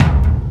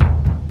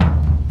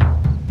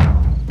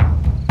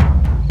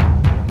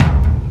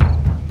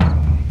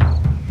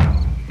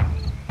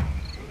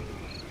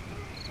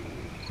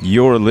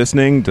You're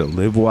listening to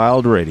Live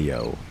Wild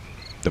Radio,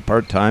 the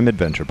part-time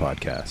adventure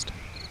podcast.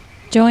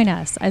 Join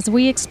us as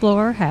we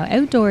explore how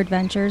outdoor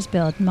adventures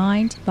build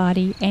mind,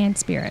 body, and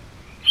spirit.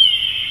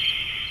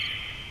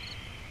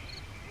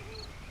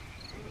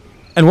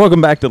 And welcome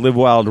back to Live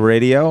Wild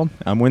Radio.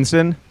 I'm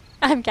Winston.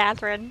 I'm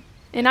Catherine.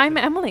 And I'm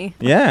Emily.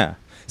 Yeah.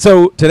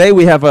 So today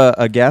we have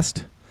a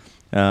guest,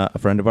 a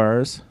friend of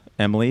ours,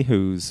 Emily,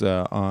 who's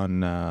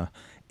on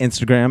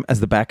Instagram as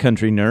the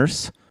Backcountry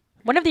Nurse.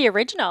 One of the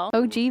original.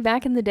 OG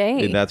back in the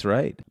day. That's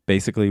right.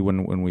 Basically,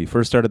 when we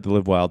first started the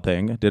Live Wild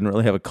thing, didn't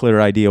really have a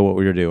clear idea what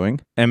we were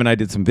doing. Em and I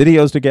did some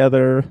videos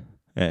together,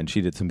 and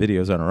she did some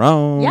videos on her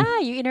own.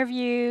 Yeah, you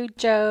interviewed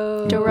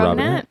Joe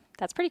Robinette.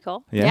 That's pretty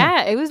cool.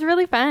 Yeah, it was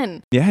really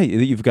fun. Yeah,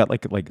 you've got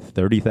like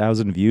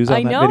 30,000 views on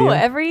that video. I know.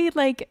 Every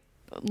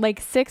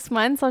like 6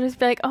 months, I'll just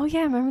be like, oh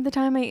yeah, remember the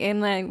time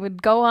I would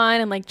go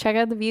on and like check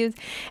out the views.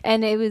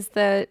 And it was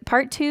the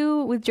part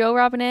 2 with Joe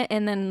Robinette,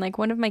 and then like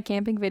one of my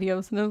camping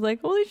videos, and I was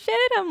like, holy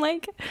shit, I'm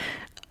like,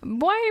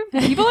 why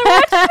people are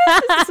watching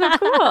this? This is so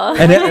cool.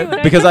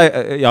 And because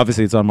I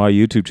obviously it's on my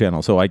YouTube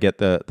channel, so I get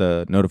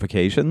the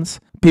notifications.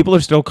 People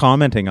are still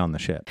commenting on the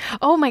shit.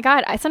 Oh my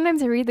god!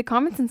 Sometimes I read the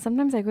comments, and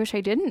sometimes I wish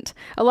I didn't.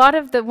 A lot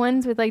of the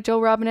ones with like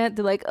Joe Robinette,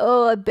 they're like,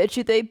 "Oh, I bet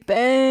you they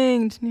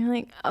banged," and you're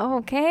like, oh,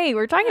 "Okay,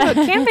 we're talking about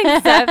camping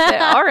stuff.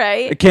 All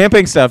right."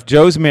 Camping stuff.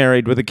 Joe's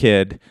married with a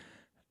kid,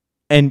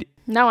 and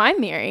now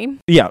I'm married.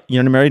 Yeah,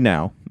 you're married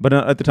now, but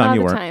at the time Not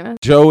you at the weren't. time.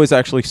 Joe is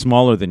actually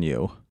smaller than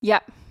you.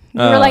 Yep.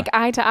 We're like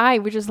eye to eye,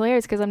 which is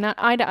hilarious because I'm not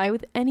eye to eye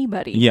with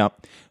anybody.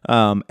 Yep.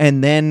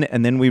 And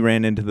then we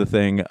ran into the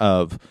thing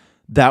of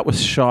that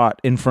was shot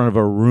in front of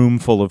a room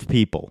full of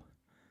people.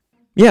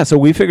 Yeah, so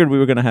we figured we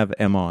were going to have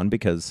Em on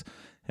because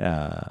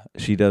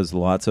she does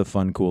lots of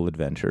fun, cool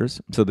adventures.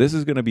 So this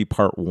is going to be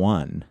part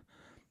 1,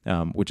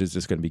 which is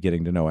just going to be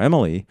getting to know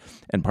Emily.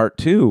 And part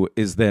 2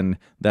 is then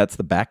that's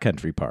the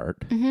backcountry part.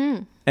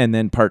 Mm-hmm. And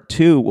then part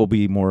 2 will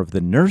be more of the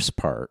nurse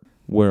part,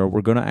 where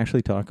we're going to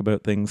actually talk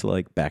about things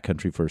like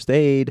backcountry first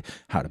aid,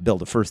 how to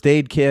build a first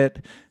aid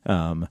kit.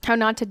 How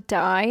not to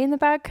die in the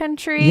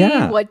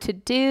backcountry, what to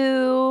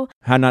do.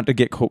 How not to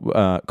get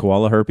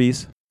koala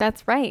herpes.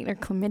 That's right, or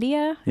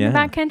chlamydia in the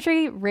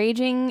backcountry,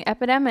 raging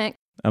epidemic.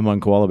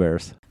 Among koala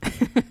bears.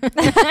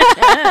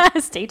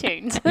 Stay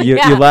tuned. You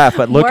laugh,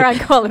 but look more on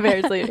koala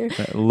bears later.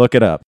 Look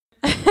it up.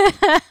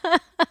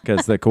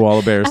 Because the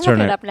koala bears I'm turn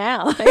looking it up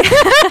now.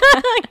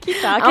 Keep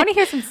talking. I want to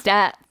hear some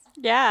stats.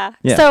 Yeah.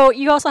 So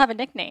you also have a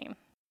nickname,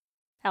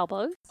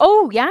 Elbows.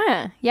 Oh,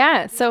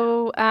 yeah.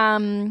 So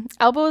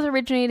Elbows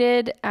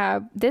originated,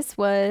 this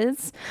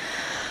was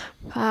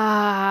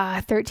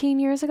 13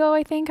 years ago,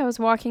 I think. I was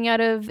walking out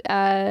of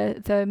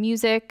the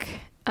music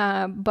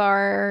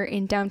bar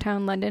in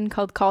downtown London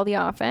called Call the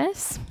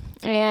Office.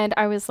 And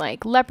I was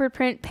like leopard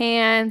print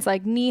pants,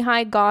 like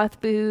knee-high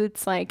goth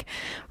boots, like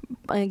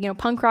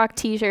punk rock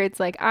t-shirts.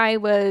 Like I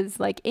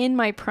was like in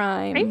my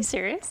prime. Are you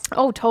serious?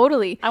 Oh,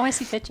 totally. I want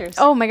to see pictures.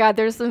 Oh my god,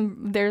 there's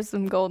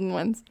some golden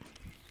ones.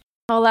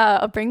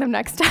 I'll bring them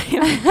next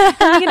time.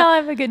 I'll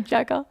have a good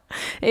chuckle.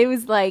 It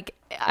was like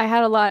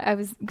I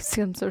was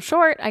so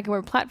short. I could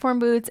wear platform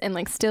boots and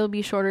like still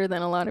be shorter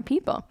than a lot of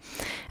people.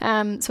 So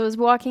I was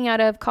walking out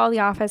of Call the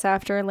Office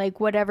after like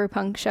whatever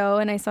punk show,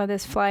 and I saw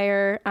this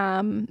flyer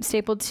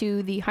stapled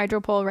to the hydro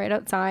pole right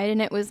outside,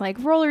 and it was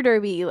like roller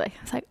derby. Like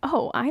I was like,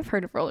 oh, I've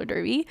heard of roller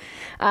derby.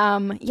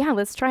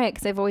 Let's try it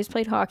because I've always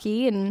played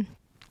hockey, and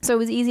so it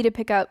was easy to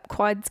pick up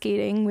quad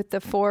skating with the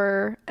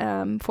four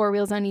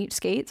wheels on each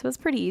skate. So it was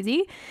pretty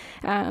easy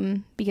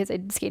because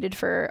I'd skated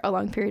for a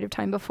long period of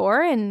time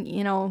before. And,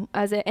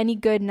 as any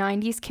good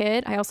 90s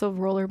kid, I also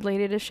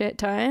rollerbladed a shit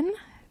ton.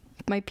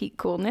 My peak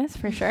coolness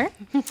for sure.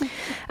 So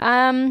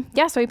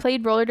I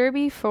played roller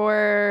derby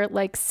for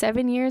like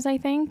 7 years, I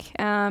think.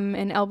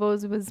 And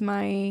Elbows was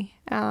my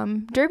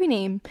derby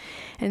name.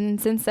 And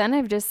since then,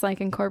 I've just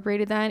like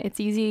incorporated that. It's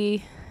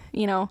easy,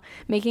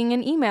 making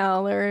an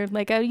email or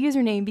like a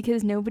username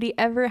because nobody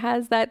ever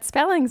has that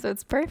spelling, so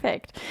it's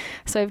perfect.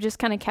 So I've just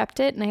kind of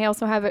kept it, and I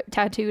also have it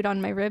tattooed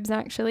on my ribs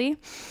actually.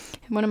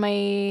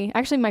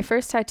 My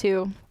first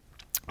tattoo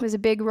was a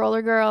big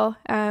roller girl,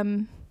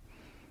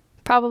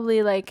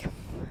 probably like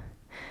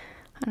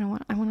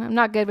I'm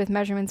not good with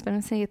measurements, but I'm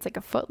gonna say it's like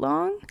a foot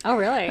long. Oh,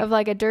 really? Of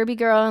like a derby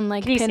girl and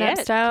like pin-up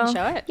style. Can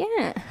you show it?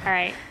 Yeah. All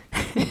right.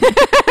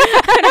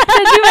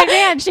 Undo my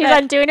pants. She's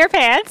undoing her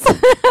pants.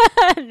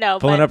 No,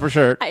 pulling up her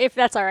shirt. If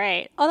that's all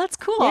right. Oh, that's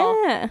cool.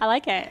 Yeah. I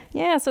like it.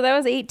 Yeah, so that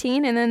was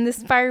 18, and then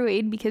this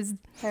Fireweed because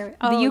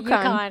the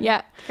Yukon.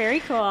 Yeah. Very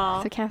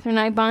cool. So Catherine and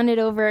I bonded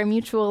over a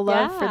mutual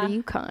love for the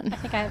Yukon. I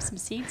think I have some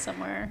seeds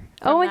somewhere.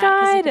 Oh my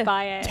god. You could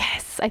buy it.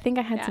 Yes, I think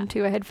I had some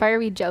too. I had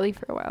Fireweed jelly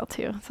for a while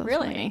too. So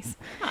really nice.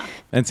 Huh.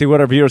 And see,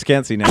 what our viewers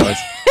can't see now is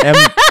Em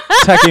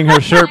tucking her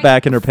shirt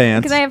back in her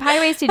pants. Because I have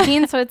high-waisted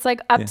jeans, so it's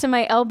like up to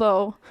my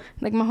elbow,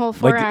 like my whole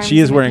forearm. Like she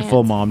is wearing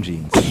full mom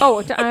jeans.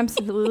 Oh,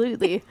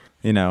 absolutely.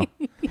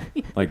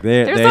 Like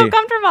they're so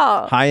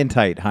comfortable. High and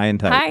tight.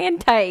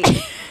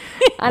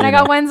 And I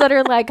got ones that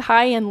are like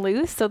high and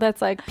loose, so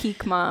that's like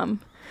peak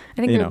mom. I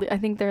think You they're know. I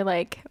think they're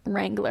like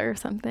Wrangler or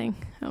something.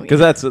 Oh, Because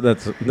yeah.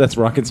 that's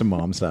rocking some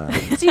mom style.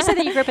 So you said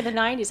that you grew up in the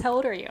 90s. How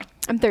old are you?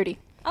 I'm 30.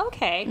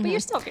 Okay, but you're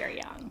still very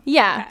young.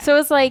 Yeah. Okay. So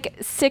it's like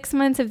 6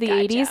 months of the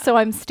Gotcha. 80s. So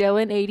I'm still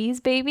an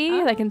 80s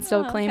baby. I can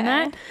still claim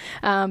okay.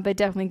 that. But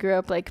definitely grew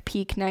up like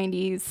peak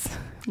 90s.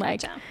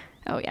 Like, Gotcha.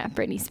 oh yeah,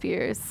 Britney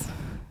Spears,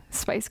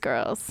 Spice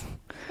Girls.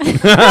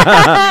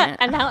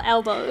 And now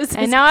elbows.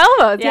 And now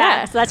elbows. yeah,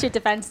 Yeah. so that's your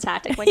defense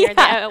tactic when you're in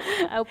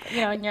the,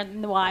 when you're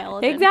in the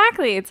wild. and-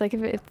 Exactly. It's like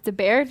if it's a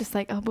bear, just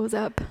like elbows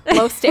up,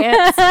 low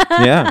stance.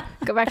 Yeah.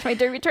 Go back to my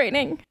derby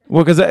training.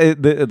 Well, because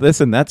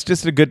listen, that's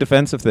just a good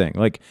defensive thing.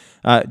 Like,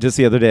 just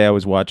the other day, I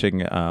was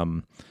watching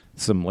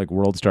some like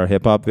World Star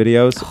Hip Hop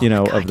videos,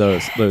 of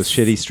those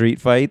shitty street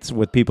fights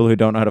with people who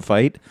don't know how to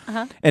fight,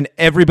 and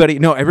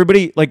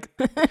everybody like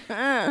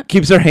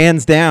keeps their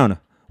hands down.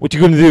 What you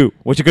gonna do?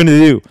 What you gonna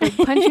do?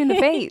 Punch you in the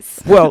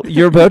face. Well,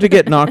 you're about to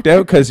get knocked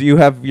out because you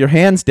have your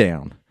hands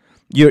down,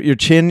 your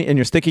chin, and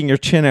you're sticking your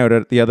chin out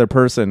at the other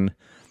person,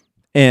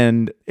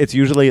 and it's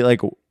usually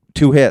like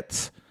 2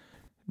 hits,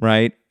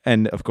 right?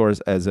 And of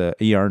course, as a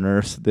ER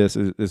nurse, this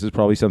is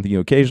probably something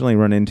you occasionally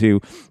run into.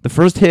 The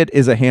first hit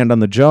is a hand on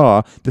the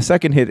jaw. The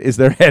second hit is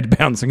their head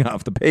bouncing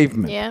off the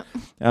pavement. Yeah.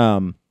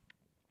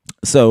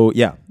 So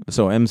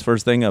M's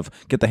first thing of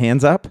get the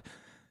hands up.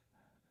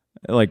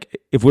 Like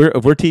if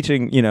we're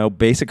teaching,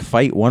 basic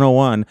fight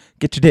 101,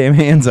 get your damn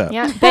hands up.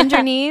 Yeah. Bend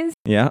your knees.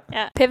 Yeah.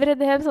 Pivoted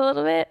the hips a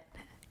little bit.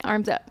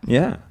 Arms up.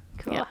 Yeah.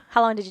 Cool. Yeah.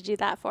 How long did you do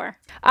that for?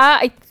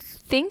 I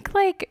think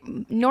like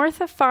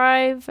north of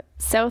 5,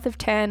 south of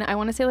 10. I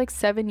want to say like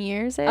 7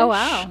 years. Oh,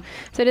 wow.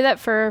 So I did that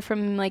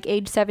from like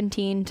age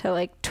 17 to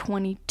like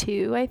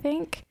 22, I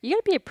think. You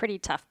gotta be a pretty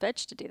tough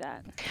bitch to do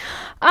that.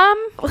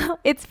 Well,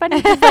 it's funny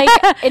because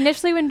like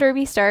initially when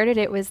derby started,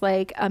 it was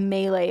like a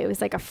melee. It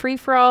was like a free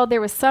for all.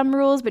 There was some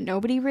rules, but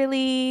nobody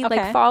really Okay.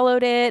 like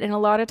followed it, and a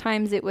lot of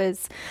times it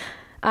was.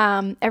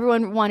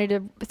 Everyone wanted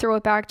to throw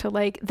it back to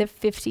like the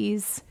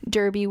 50s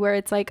derby where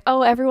it's like,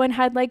 oh, everyone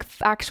had like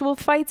actual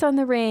fights on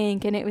the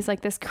rink, and it was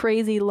like this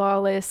crazy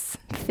lawless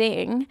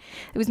thing.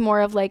 It was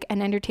more of like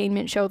an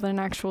entertainment show than an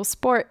actual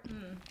sport.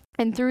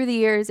 And through the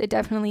years, it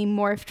definitely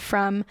morphed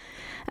from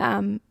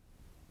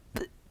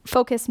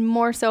focused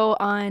more so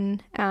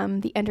on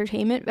the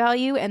entertainment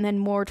value and then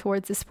more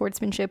towards the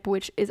sportsmanship,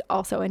 which is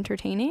also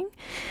entertaining.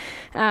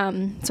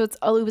 So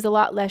it was a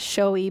lot less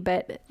showy,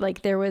 but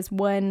like there was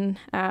one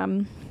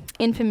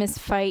infamous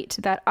fight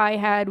that I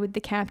had with the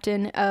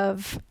captain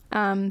of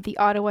the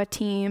Ottawa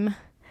team.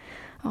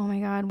 Oh my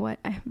God,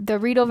 the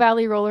Rideau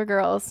Valley Roller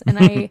Girls,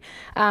 and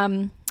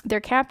their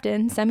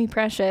captain, Semi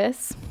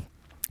Precious.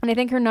 And I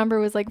think her number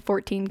was like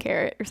 14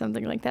 karat or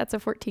something like that. So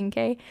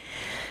 14K.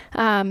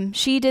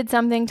 She did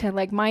something to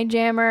like my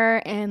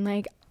jammer, and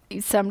like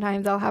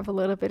sometimes I'll have a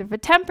little bit of a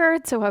temper.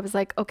 So I was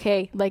like,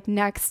 okay, like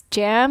next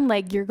jam,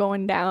 like you're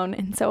going down.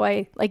 And so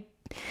I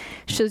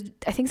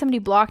think somebody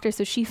blocked her,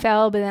 so she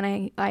fell, but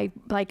then I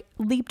like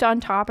leaped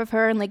on top of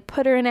her and like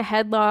put her in a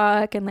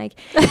headlock and like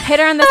hit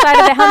her on the side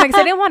of the helmet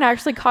because I didn't want to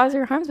actually cause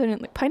her harm, so I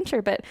didn't like punch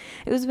her, but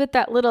it was with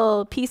that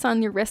little piece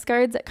on your wrist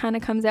guards that kind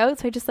of comes out,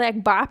 so I just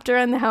like bopped her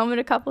on the helmet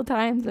a couple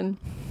times, and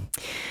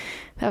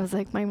that was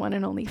like my one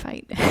and only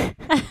fight.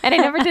 And I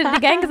never did it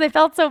again because I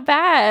felt so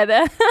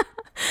bad.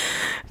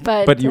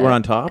 But you were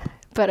on top?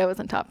 But I was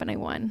on top and I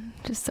won,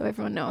 just so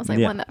everyone knows I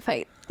Yeah. won that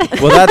fight.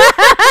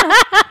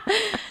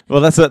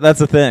 Well, that's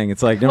the thing.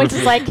 It's like never Which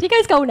is like, can you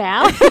guys go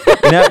now?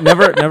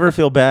 never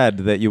feel bad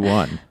that you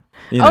won.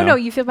 You Oh know? no,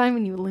 you feel bad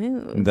when you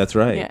lose. That's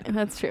right. Yeah,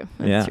 that's true.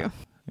 That's Yeah. true.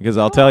 Because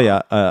I'll tell you,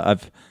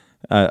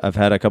 I've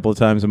had a couple of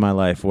times in my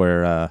life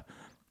where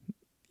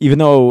even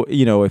though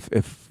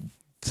if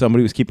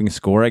somebody was keeping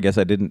score, I guess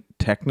I didn't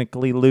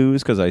technically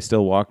lose because I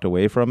still walked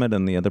away from it,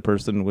 and the other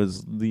person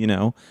was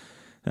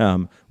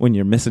when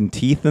you're missing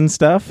teeth and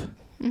stuff.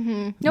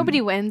 Mm-hmm. Nobody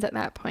wins at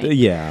that point.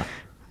 Yeah,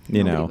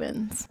 Nobody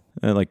wins.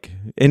 like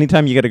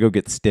anytime you got to go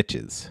get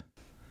stitches.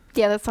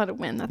 Yeah, that's not a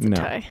win. That's a No.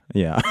 tie.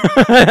 Yeah.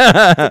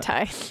 It's a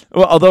tie.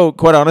 Well, although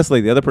quite honestly,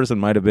 the other person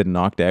might have been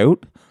knocked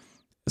out,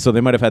 so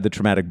they might have had the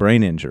traumatic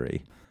brain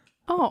injury.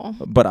 Oh.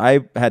 But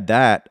I had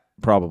that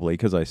probably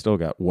because I still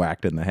got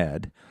whacked in the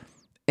head,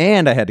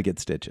 and I had to get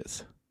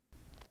stitches.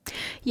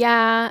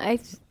 Yeah,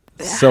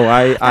 So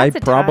I That's a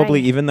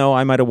probably, tie. even though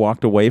I might have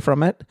walked away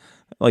from it,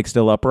 like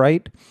still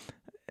upright,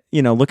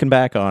 looking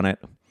back on it,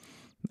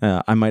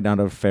 I might not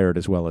have fared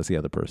as well as the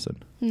other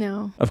person.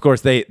 No. Of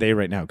course, they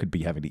right now could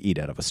be having to eat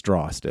out of a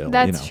straw still.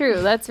 That's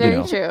true. That's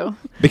very true.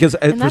 Because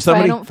And for that's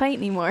somebody, why I don't fight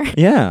anymore.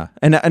 yeah,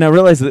 and I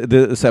realize that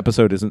this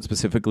episode isn't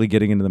specifically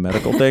getting into the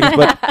medical things,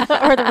 but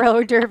Or the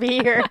roller derby,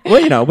 or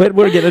but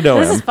we're getting to know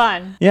this him. is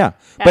fun. Yeah.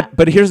 Yeah.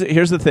 But here's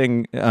the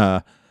thing.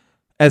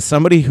 As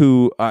somebody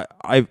who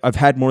I've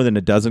had more than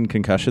a dozen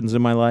concussions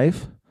in my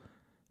life,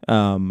 do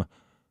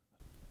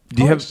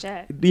you Holy have?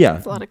 shit. Yeah.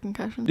 It's a lot of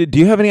concussions. Do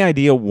you have any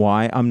idea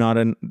why I'm not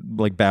a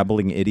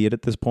babbling idiot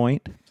at this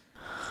point?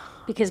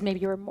 Because maybe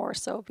you were more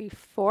so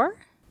before.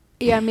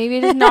 Yeah, maybe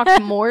it just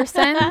knocked more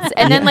sense.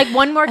 And then like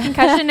one more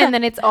concussion and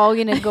then it's all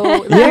going to go,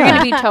 you're Yeah.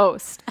 going to be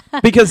toast.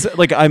 Because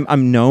like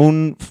I'm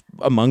known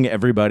among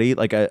everybody,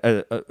 like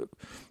a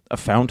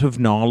fount of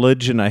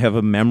knowledge, and I have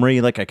a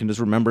memory, like I can just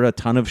remember a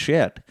ton of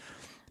shit,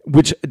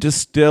 which just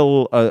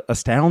still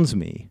astounds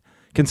me,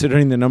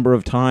 considering the number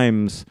of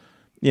times,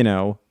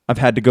 I've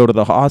had to go to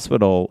the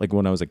hospital, like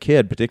when I was a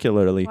kid,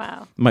 particularly.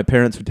 Wow. My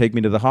parents would take me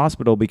to the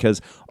hospital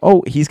because,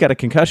 he's got a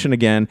concussion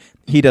again.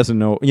 He doesn't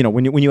know,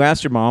 when you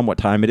ask your mom what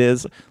time it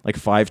is, like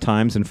 5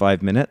 times in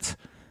 5 minutes,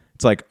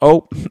 it's like,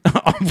 off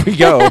we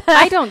go.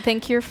 I don't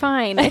think you're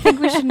fine. I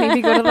think we should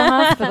maybe go to the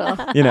hospital.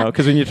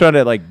 Because when you're trying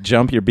to like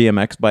jump your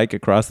BMX bike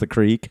across the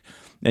creek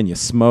and you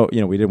smoke,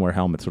 we didn't wear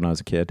helmets when I was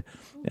a kid,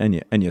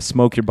 and you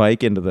smoke your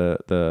bike into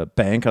the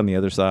bank on the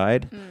other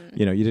side.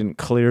 You didn't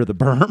clear the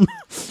berm.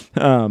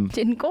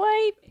 Didn't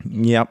quite.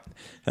 Yep.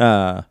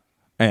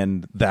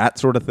 And that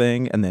sort of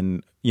thing. And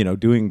then,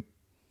 doing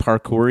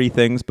parkour-y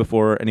things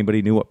before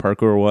anybody knew what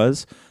parkour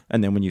was.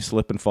 And then when you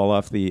slip and fall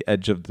off the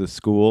edge of the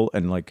school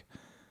and like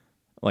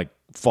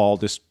fall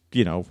just,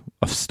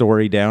 a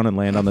story down and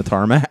land on the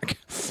tarmac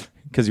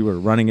because you were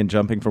running and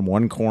jumping from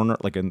one corner,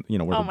 like where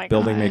the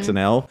building makes an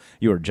L,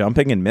 you were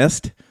jumping and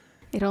missed.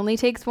 It only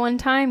takes one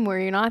time where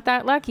you're not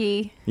that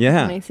lucky.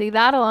 Yeah. And I see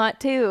that a lot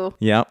too.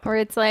 Yep. Or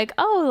it's like,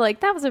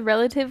 that was a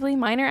relatively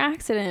minor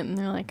accident. And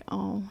they're like,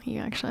 you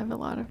actually have a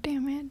lot of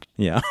damage.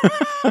 Yeah.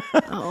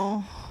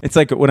 Oh. It's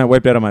like when I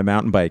wiped out on my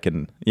mountain bike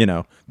and,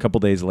 a couple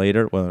days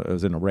later, well, it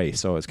was in a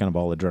race, so I was kind of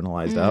all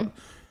adrenalized up,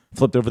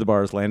 flipped over the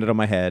bars, landed on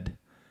my head,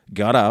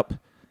 got up,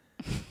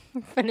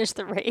 Finish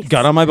the race.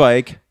 got on my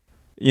bike,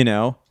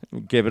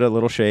 gave it a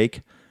little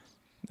shake,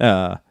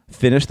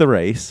 finished the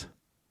race.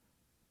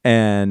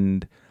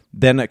 And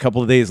then a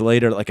couple of days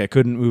later, like I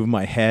couldn't move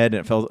my head,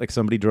 and it felt like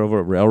somebody drove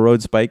a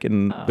railroad spike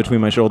in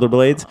between my shoulder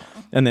blades.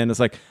 And then it's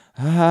like,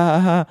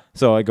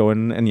 so I go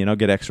in and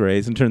get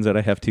X-rays, and turns out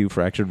I have 2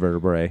 fractured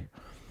vertebrae.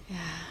 Yeah.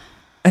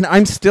 And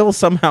I'm still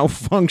somehow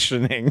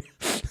functioning.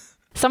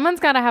 Someone's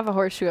got to have a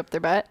horseshoe up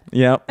their butt.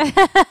 Yep.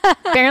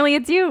 Apparently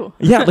it's you.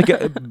 Yeah, like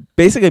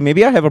basically,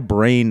 maybe I have a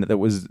brain that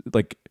was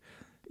like,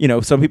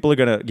 some people are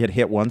gonna get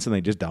hit once and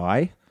they just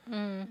die.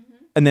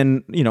 And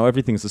then,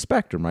 everything's a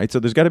spectrum, right? So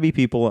there's got to be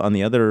people on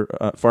the other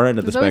far end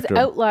of the spectrum. There's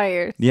always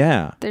outliers.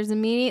 Yeah. There's the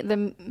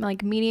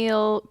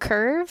medial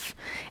curve,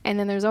 and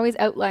then there's always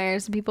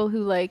outliers. People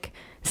who like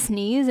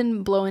sneeze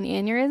and blow an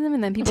aneurysm,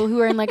 and then people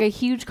who are in like a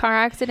huge car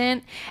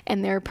accident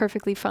and they're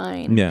perfectly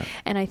fine. Yeah.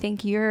 And I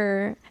think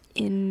you're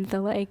in the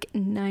like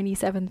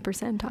 97th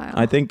percentile.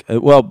 I think,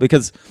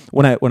 because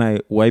when I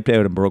wiped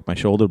out and broke my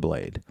shoulder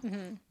blade,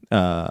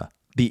 the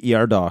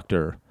ER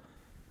doctor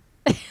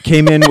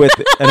came in with,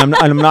 and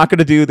I'm not going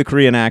to do the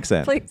Korean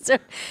accent. Please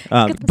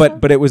don't.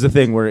 But it was a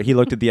thing where he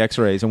looked at the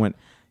X-rays and went,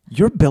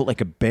 "You're built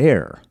like a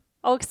bear."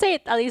 Oh, say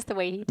it at least the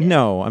way he did.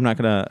 No, I'm not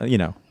going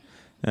to.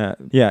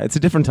 Yeah, it's a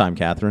different time,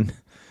 Catherine.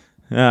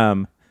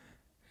 But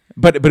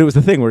it was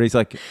the thing where he's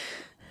like,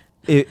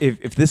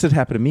 if this had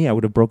happened to me, I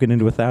would have broken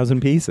into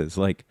 1,000 pieces.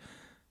 Like,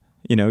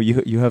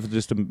 you have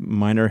just a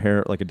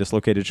minor like a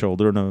dislocated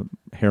shoulder and a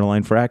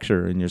hairline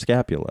fracture in your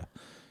scapula.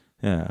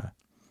 Yeah,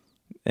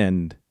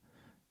 and.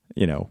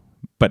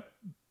 But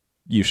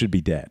you should be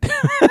dead.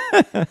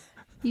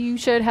 You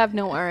should have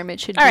no arm.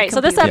 It should all be right,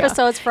 so this completely-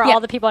 episode's for all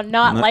the people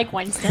not like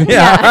Winston.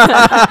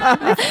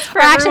 Yeah.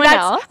 for everyone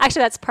else.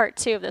 Actually, that's part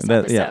 2 of this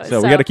episode. Yeah,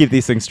 so we got to keep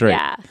these things straight.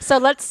 Yeah. So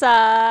let's,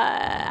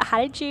 how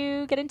did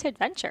you get into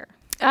adventure?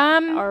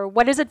 Or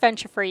what is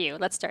adventure for you?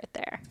 Let's start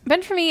there.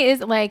 Adventure for me is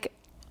like,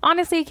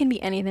 honestly, it can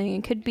be anything.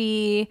 It could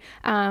be,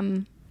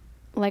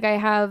 like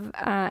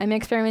I'm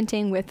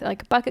experimenting with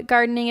like bucket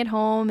gardening at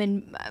home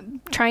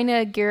and trying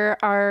to gear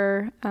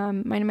mine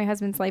and my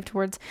husband's life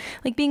towards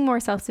like being more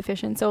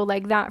self-sufficient. So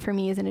like that for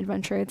me is an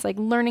adventure. It's like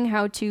learning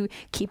how to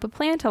keep a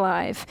plant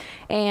alive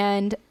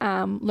and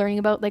learning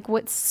about like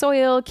what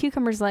soil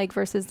cucumbers like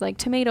versus like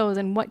tomatoes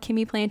and what can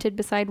be planted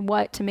beside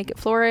what to make it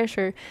flourish.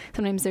 Or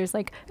sometimes there's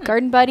like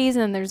garden buddies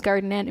and then there's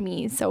garden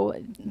enemies. So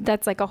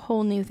that's like a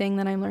whole new thing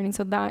that I'm learning.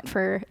 So that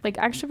for like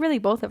actually really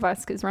both of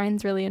us, because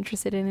Ryan's really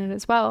interested in it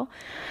as well.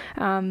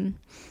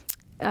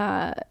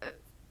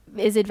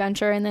 Is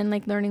adventure. And then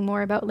like learning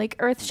more about like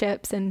earth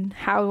ships and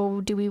how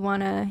do we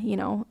want to,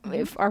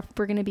 if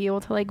we're going to be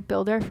able to like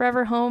build our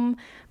forever home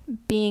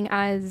being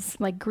as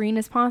like green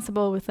as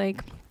possible with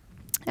like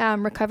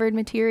recovered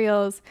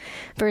materials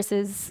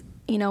versus,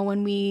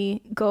 when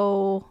we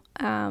go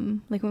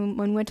like when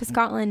we went to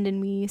Scotland and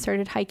we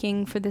started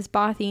hiking for this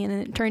bothy and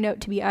it turned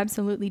out to be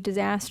absolutely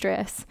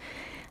disastrous.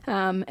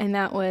 And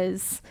that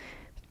was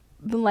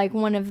like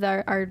one of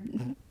our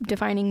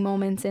defining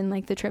moments in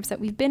like the trips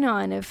that we've been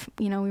on. If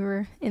we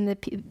were in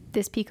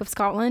this peak of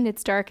Scotland,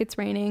 it's dark, it's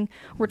raining,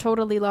 we're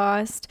totally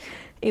lost.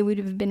 It would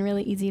have been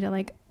really easy to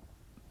like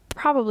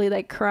probably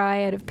like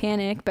cry out of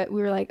panic, but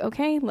we were like,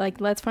 okay, like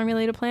let's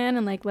formulate a plan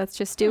and like let's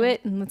just do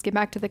it and let's get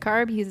back to the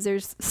car because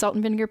there's salt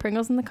and vinegar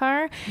Pringles in the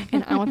car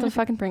and I want those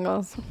fucking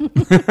Pringles.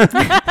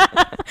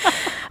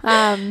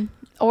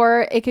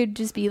 Or it could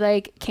just be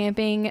like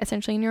camping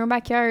essentially in your own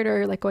backyard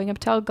or like going up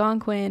to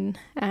Algonquin.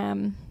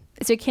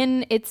 So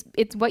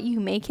it's what you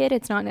make it.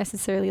 It's not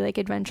necessarily like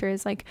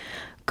adventures like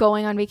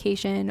going on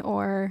vacation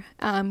or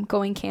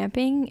going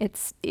camping.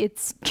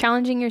 It's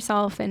challenging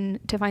yourself and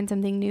to find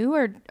something new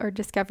or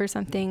discover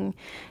something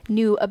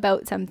new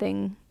about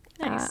something,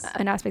 Nice.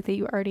 an aspect that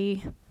you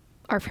already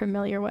are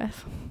familiar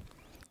with.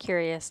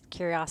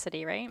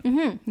 Curiosity, right?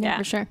 Mm-hmm. Yeah.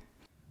 For sure.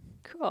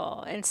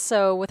 Cool. And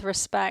so, with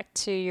respect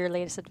to your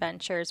latest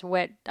adventures,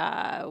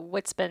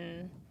 what's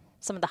been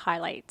some of the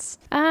highlights?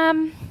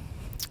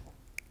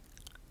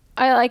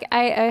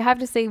 I have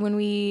to say when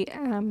we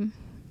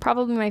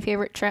probably my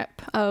favorite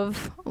trip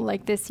of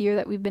like this year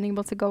that we've been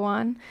able to go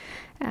on,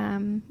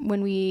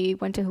 when we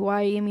went to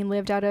Hawaii and we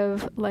lived out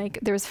of like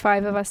there was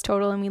 5 of us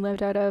total and we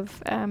lived out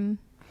of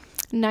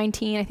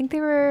 19. I think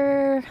they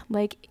were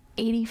like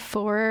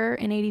 84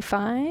 and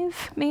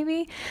 85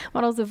 maybe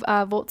models of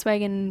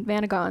Volkswagen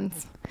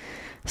Vanagons.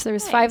 So there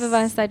was 5 of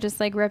us that just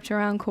like ripped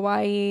around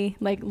Kauai,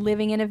 like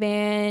living in a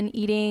van,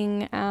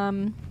 eating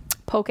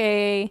poke.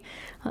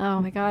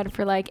 Oh my God,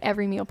 for like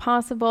every meal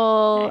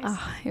possible. Nice.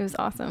 Oh, it was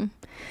awesome.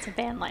 It's a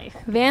van life.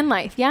 Van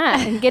life, yeah.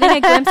 And getting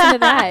a glimpse into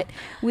that,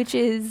 which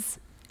is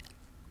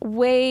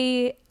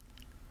way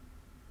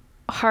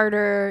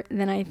harder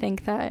than I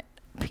think that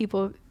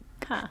people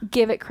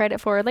give it credit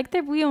for. Like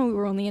we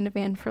were only in a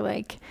van for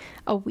like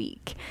a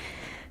week.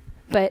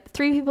 But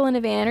 3 people in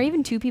a van or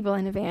even 2 people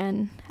in a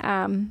van,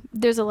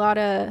 there's a lot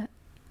of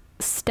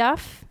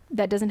stuff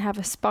that doesn't have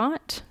a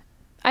spot.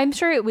 I'm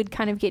sure it would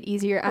kind of get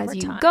easier as Over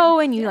you time. go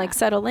and you like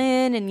settle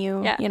in and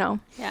you know,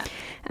 Yeah.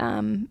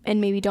 and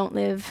maybe don't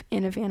live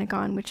in a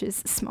Vanagon, which is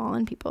small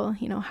and people,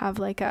 you know, have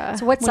like a.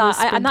 So what one of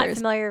size? those I'm not sprinters.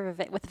 familiar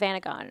with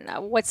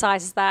Vanagon. What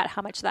size is that?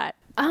 How much that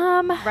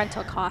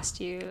rental cost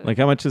you? Like,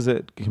 how much is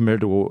it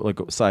compared to, like,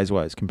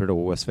 size-wise, compared to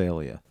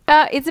Westphalia?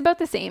 It's about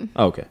the same.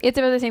 Okay. It's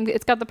about the same.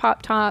 It's got the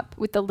pop top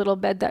with the little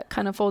bed that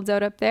kind of folds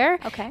out up there.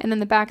 Okay. And then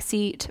the back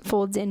seat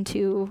folds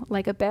into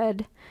like a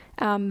bed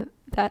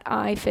that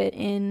I fit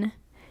in.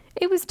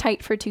 It was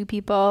tight for 2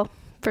 people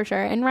for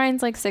sure. And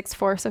Ryan's like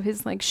 6'4", so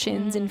his like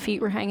shins and feet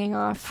were hanging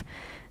off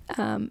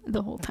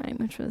the whole time,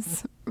 which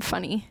was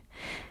funny.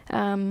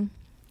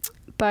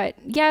 But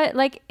yeah,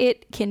 like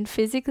it can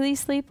physically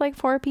sleep like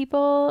 4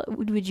 people.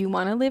 Would you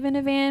want to live in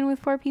a van with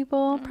 4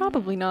 people?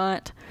 Probably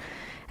not.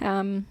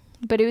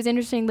 But it was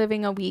interesting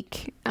living a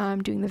week,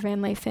 doing the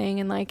van life thing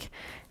and like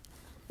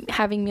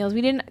having meals.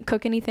 We didn't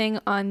cook anything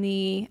on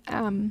the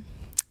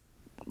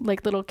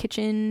like little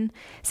kitchen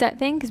set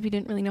thing because we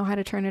didn't really know how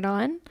to turn it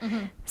on.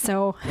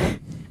 So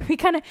we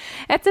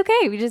that's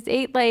okay. We just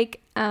ate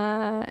like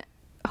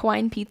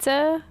Hawaiian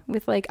pizza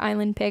with like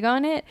island pig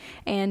on it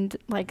and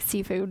like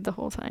seafood the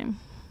whole time.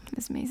 It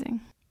was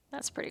amazing.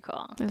 That's pretty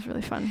cool. It was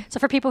really fun. So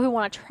for people who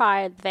want to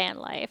try van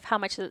life, how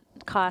much does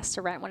it cost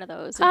to rent one of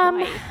those in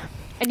Hawaii?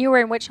 And you were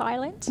in which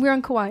island? We were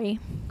on Kauai.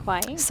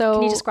 Kauai. So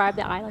can you describe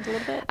the island a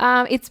little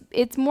bit?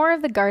 It's more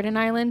of the garden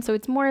island, so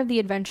it's more of the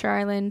adventure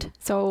island.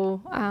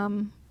 So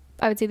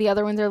I would say the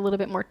other ones are a little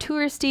bit more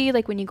touristy.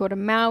 Like when you go to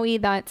Maui,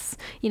 that's,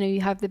 you know,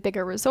 you have the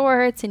bigger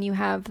resorts and you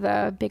have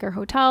the bigger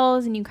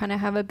hotels and you kind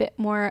of have a bit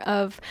more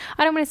of,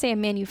 I don't want to say a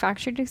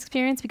manufactured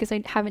experience because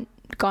I haven't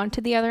gone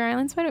to the other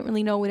islands, so I don't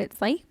really know what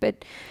it's like.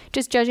 But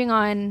just judging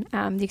on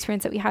the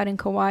experience that we had in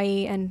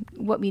Kauai and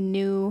what we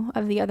knew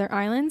of the other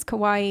islands,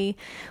 Kauai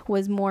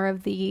was more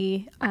of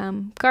the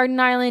garden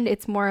island.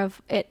 It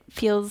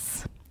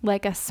feels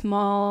like a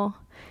small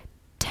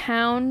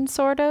town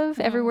sort of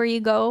everywhere you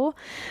go.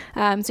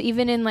 So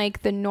even in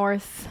like the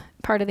north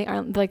part of the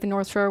island, like the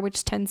North Shore,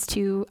 which tends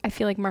to, I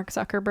feel like Mark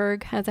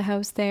Zuckerberg has a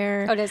house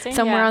there. Oh, does he?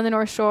 Somewhere Yeah. on the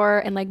North Shore,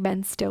 and like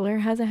Ben Stiller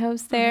has a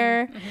house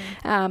there.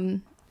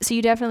 So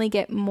you definitely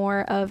get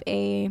more of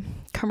a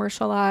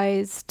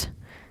commercialized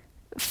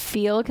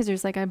feel because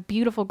there's like a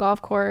beautiful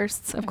golf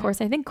course. Of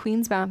course, I think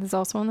Queensmouth is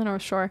also on the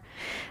North Shore.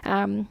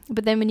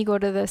 But then when you go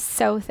to the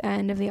south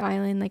end of the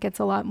island, like it's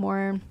a lot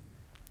more.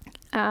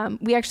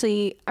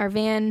 Our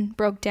van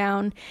broke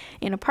down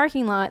in a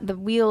parking lot. The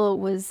wheel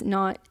was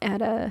not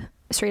at a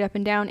straight up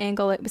and down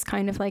angle. It was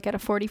kind of like at a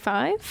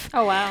 45.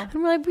 Oh, wow.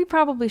 And we're like, we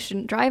probably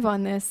shouldn't drive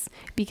on this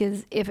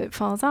because if it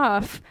falls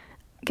off,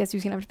 guess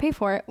who's going to have to pay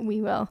for it?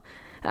 We will.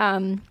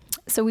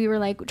 So we were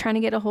like trying to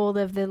get a hold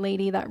of the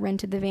lady that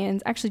rented the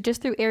vans, actually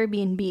just through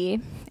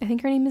Airbnb. I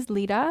think her name is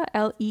Leda,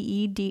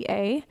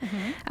 Leeda.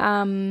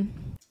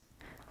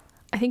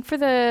 I think for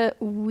the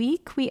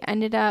week we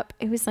ended up,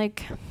 it was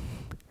like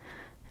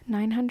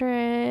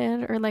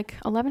 $900 or like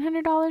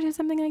 $1,100 or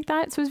something like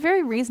that. So it was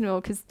very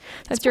reasonable because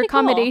that's your pretty cool.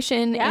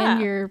 accommodation Yeah.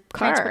 and your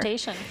car.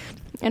 Transportation.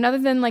 And other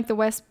than like the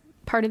west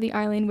part of the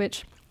island,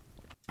 which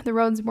the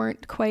roads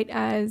weren't quite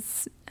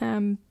as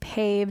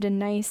paved and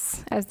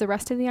nice as the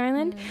rest of the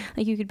island.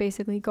 Like you could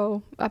basically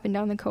go up and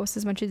down the coast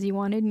as much as you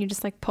wanted and you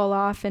just like pull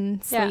off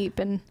and sleep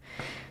and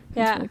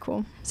it's really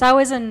cool. So I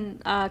was in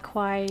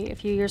Kauai a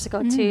few years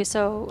ago too.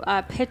 So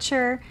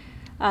picture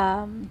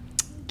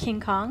King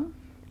Kong.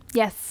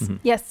 Yes.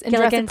 Yes. In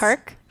Jurassic Gilligan's-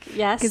 Park.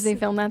 Yes. Because they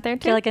filmed that there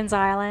too. Gilligan's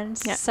Island.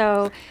 Yeah.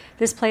 So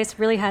this place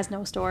really has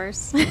no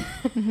stores.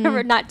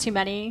 Or not too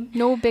many.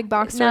 No big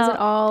box stores No. at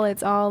all.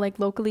 It's all like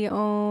locally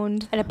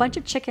owned. And a bunch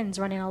of chickens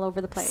running all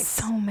over the place.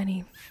 So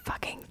many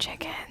fucking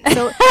chickens.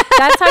 So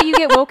that's how you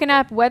get woken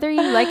up, whether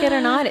you like it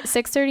or not. At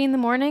 6:30 in the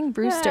morning,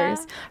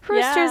 roosters. Yeah.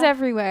 Roosters Yeah.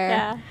 everywhere.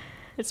 Yeah.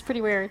 It's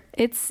pretty weird.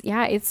 It's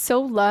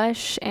so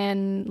lush,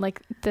 and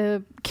like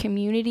the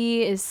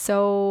community is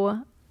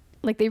so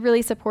like they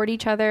really support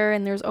each other,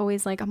 and there's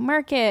always like a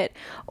market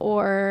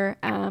or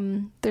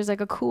there's like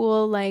a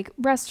cool like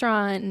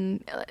restaurant,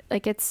 and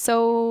like it's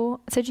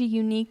such a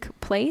unique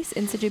place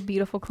in such a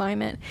beautiful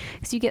climate,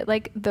 because you get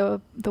like the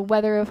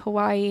weather of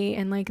Hawaii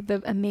and like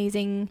the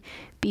amazing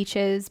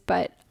beaches,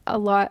 but a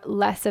lot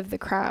less of the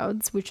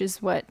crowds, which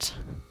is what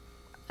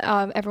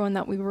everyone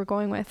that we were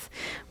going with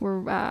were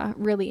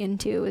really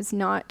into, is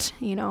not,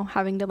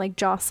 having to like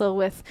jostle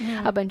with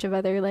a bunch of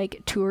other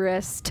like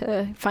tourists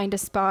to find a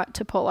spot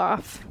to pull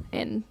off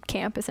and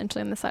camp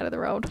essentially on the side of the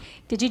road.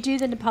 Did you do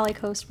the Nepali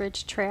Coast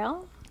Ridge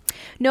Trail?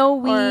 No,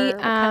 we Or what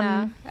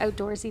kind of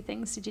outdoorsy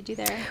things did you do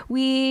there?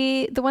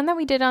 the one that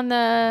we did on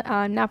the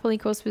Napoli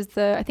Coast was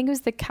I think it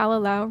was the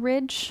Kalalau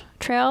Ridge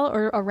Trail,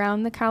 or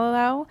around the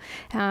Kalalau.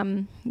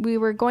 We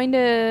were going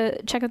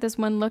to check out this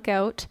one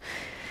lookout.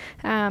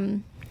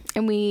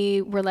 And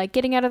we were like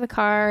getting out of the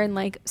car and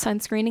like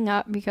sunscreening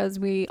up because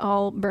we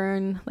all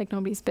burn like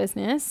nobody's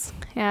business.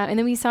 And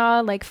then we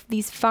saw like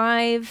these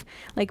 5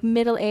 like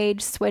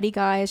middle-aged sweaty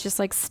guys just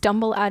like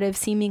stumble out of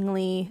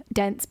seemingly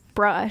dense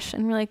brush,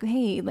 and we're like,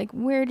 hey, like,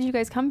 where did you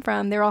guys come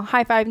from? They're all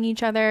high-fiving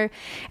each other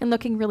and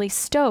looking really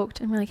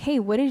stoked, and we're like, hey,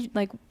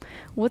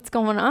 what's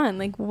going on?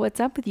 Like, what's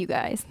up with you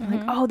guys? And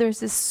like, oh, there's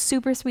this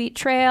super sweet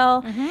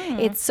trail.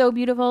 It's so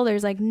beautiful.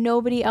 There's like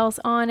nobody else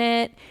on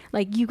it.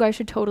 Like, you guys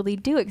should totally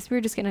do it, because we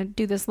were just gonna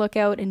do this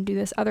lookout and do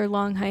this other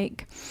long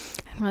hike.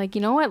 And we're like, you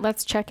know what,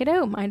 let's check it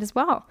out, might as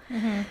well.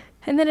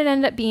 And then it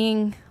ended up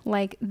being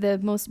like the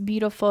most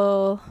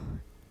beautiful.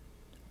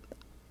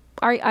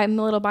 I'm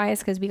a little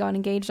biased because we got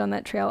engaged on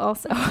that trail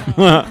also.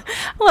 A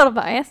little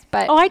biased,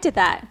 but Oh, I did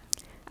that.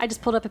 I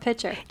just pulled up a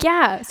picture.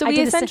 yeah. So I we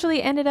did the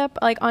essentially ended up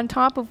like on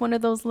top of one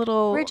of those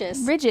little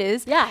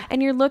ridges. Yeah.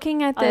 And you're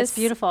looking at Oh, this. that's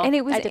beautiful. And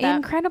it was I did that.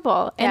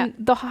 incredible. And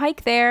the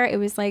hike there, it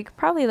was like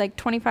probably like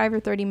 25 or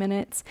 30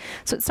 minutes.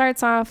 So it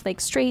starts off like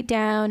straight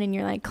down, and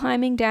you're like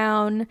climbing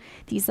down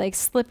these like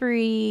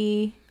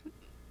slippery,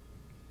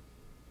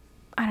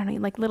 I don't know,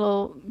 like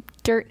little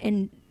dirt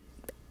and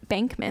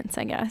embankments,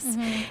 I guess.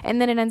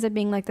 And then it ends up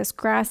being like this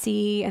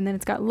grassy, and then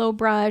it's got low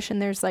brush, and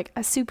there's like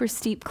a super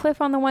steep cliff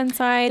on the one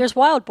side. There's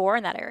wild boar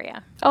in that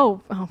area.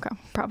 Oh, okay,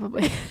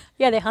 probably.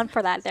 Yeah, they hunt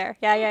for that there.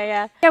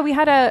 Yeah. Yeah, we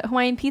had a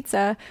Hawaiian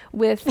pizza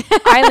with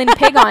island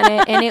pig on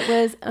it, and it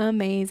was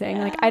amazing.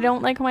 Like, I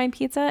don't like Hawaiian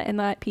pizza, and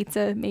that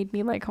pizza made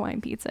me like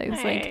Hawaiian pizza. It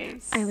was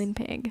like island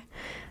pig.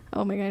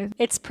 Oh my God.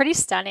 It's pretty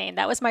stunning.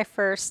 That was my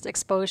first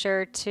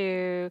exposure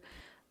to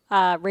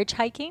ridge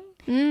hiking,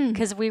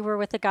 because we were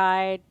with a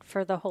guide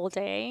for the whole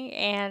day,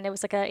 and it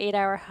was like an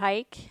 8-hour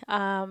hike.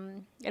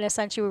 And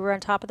essentially we were on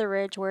top of the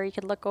ridge where you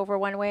could look over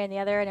one way and the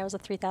other, and it was a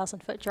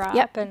 3,000-foot drop.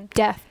 Yep. And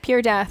Death.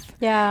 Pure death.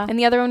 yeah. And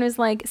the other one was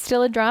like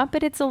still a drop,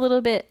 but it's a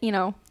little bit, you'd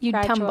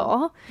Gradual.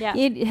 tumble. Yeah.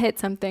 You'd hit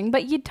something,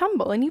 but you'd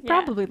tumble and you'd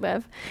Yeah. probably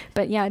live.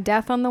 But yeah,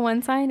 death on the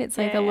one side, it's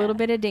like Yeah, a little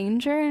yeah. bit of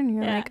danger, and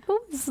you're Yeah. like, oh,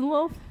 this is a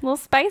little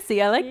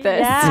spicy. I like this.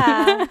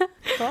 Yeah.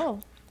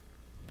 Cool.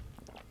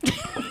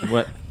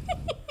 What?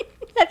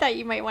 I thought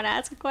you might want to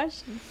ask a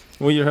question.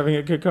 Well, you're having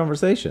a good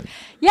conversation.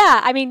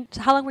 Yeah. I mean,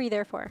 how long were you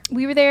there for?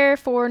 We were there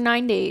for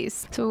 9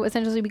 days. So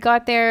essentially we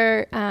got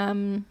there,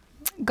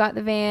 got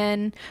the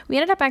van. We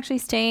ended up actually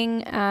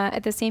staying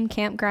at the same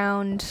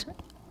campground.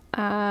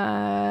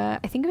 I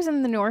think it was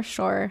in the North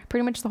Shore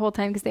pretty much the whole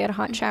time, because they had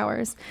hot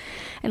showers,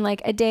 and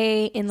like a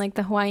day in like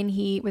the Hawaiian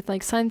heat with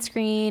like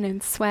sunscreen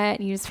and sweat,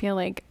 and you just feel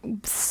like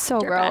so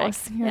Dirtbag.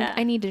 gross. You're like, Yeah.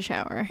 I need to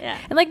shower. Yeah.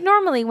 And like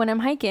normally when I'm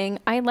hiking,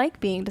 I like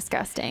being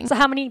disgusting. So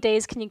how many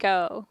days can you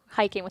go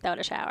hiking without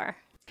a shower?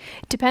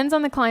 Depends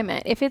on the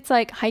climate. If it's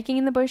like hiking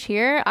in the bush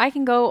here, I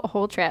can go a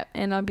whole trip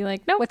and I'll be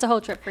like, nope. What's a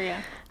whole trip for you?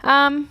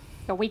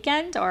 A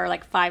weekend or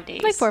like 5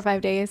 days? Like 4 or 5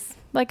 days.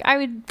 Like I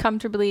would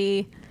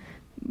comfortably.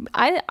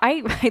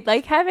 I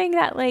like having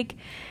that, like,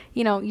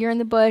 you're in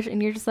the bush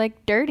and you're just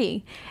like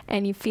dirty,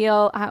 and you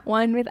feel at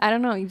one with, I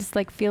don't know, you just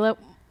like feel it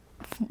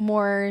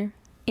more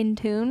in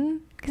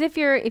tune. Because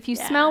if you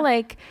smell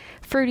like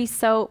fruity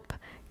soap,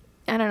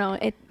 I don't know,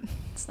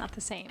 It's not the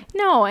same.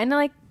 no, and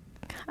like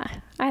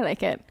I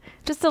like it.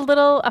 Just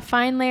a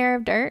fine layer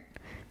of dirt.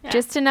 Yeah.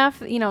 Just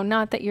enough,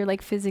 not that you're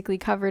like physically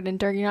covered in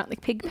dirt. You're not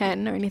like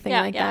Pigpen or anything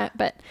like that.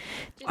 But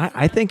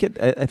I think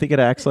it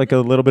acts like a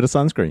little bit of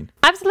sunscreen.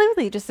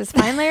 absolutely, just this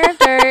fine layer of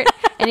dirt.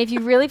 And if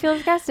you really feel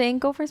disgusting,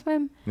 go for a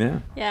swim. Yeah.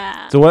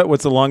 Yeah. So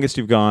what's the longest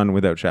you've gone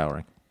without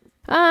showering?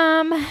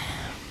 Are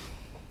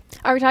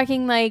we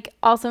talking like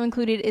also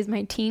included is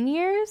my teen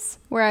years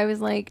where I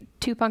was like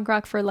too punk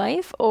rock for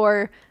life,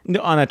 or No,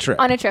 on a trip.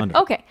 on a trip?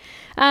 Okay.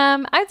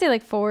 I'd say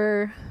like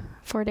 4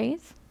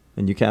 days.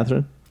 And you,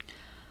 Catherine?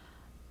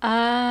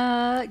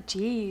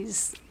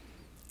 Geez.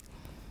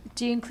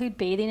 Do you include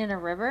bathing in a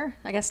river?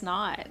 I guess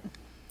not.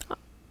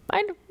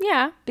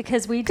 Yeah.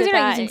 Because we did you're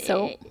that. not using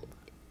soap.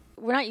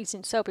 We're not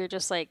using soap. You're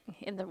just like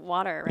in the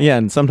water. Right? Yeah,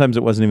 and sometimes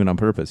it wasn't even on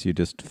purpose. You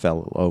just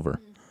fell over.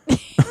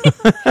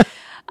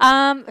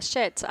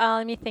 Shit.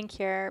 Let me think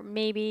here.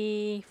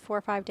 Maybe 4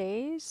 or 5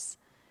 days.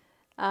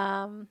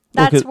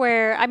 That's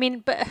where, I mean,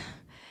 but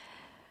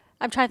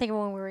I'm trying to think of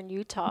when we were in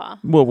Utah.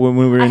 Well, when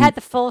we were I in had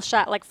the full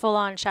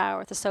on shower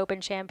with the soap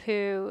and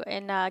shampoo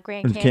in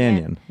Grand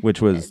Canyon,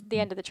 which was at the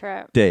end of the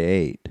trip. day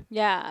 8.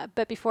 Yeah,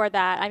 but before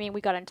that, I mean,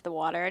 we got into the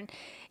water, and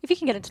if you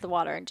can get into the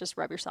water and just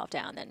rub yourself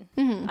down, then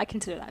I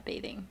consider that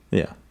bathing.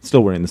 Yeah,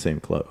 still wearing the same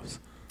clothes.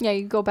 Yeah,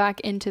 you go back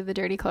into the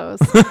dirty clothes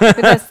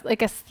with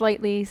like a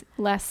slightly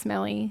less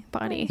smelly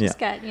body. Just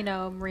get,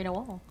 merino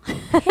wool.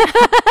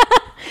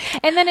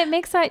 And then it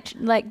makes that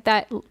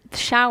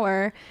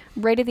shower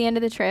right at the end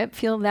of the trip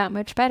feel that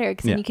much better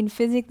because then you can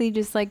physically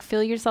just like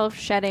feel yourself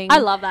shedding. I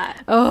love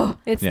that. Oh,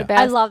 it's the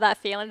best. I love that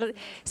feeling.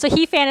 So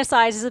he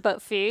fantasizes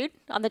about food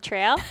on the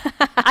trail.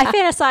 I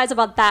fantasize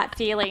about that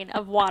feeling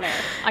of water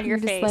on your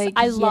face. Like,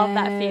 I love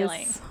that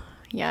feeling.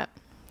 Yeah.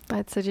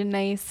 That's such a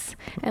nice,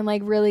 and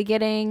like really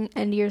getting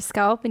into your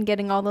scalp and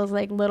getting all those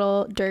like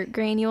little dirt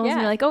granules. Yeah.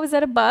 And you're like, oh, is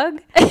that a bug?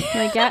 You're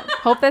like, yeah,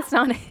 hope that's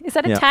not, is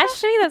that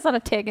attached to me? That's not a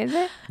tick, is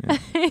it?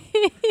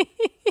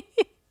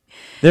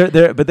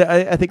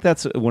 I think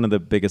that's one of the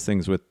biggest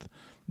things with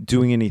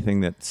doing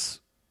anything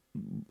that's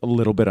a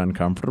little bit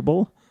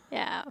uncomfortable.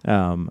 Yeah.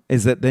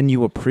 Is that then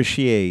you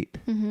appreciate,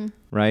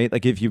 right?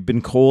 Like if you've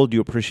been cold, you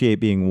appreciate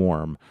being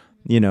warm.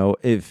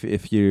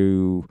 If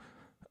you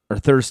are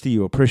thirsty,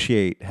 you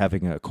appreciate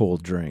having a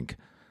cold drink.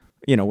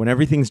 When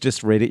everything's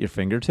just right at your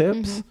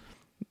fingertips,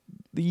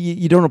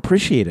 you don't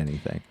appreciate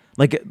anything.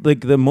 Like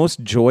the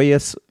most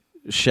joyous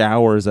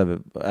showers I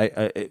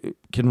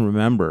can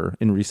remember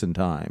in recent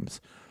times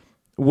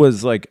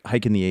was like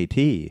hiking the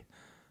AT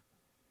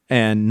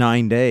and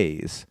 9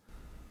 days,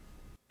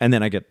 and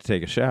then I get to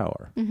take a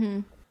shower.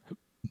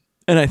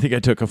 And I think I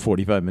took a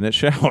 45-minute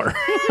shower.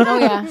 Oh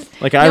yeah.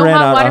 Like I ran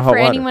out of hot water for water.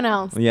 anyone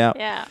else.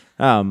 Yeah.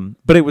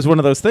 But it was one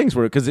of those things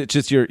where, because it's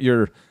just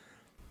you're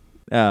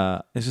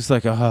it's just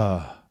like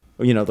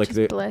like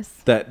Just bliss.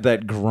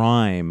 that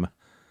grime,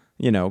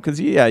 because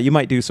you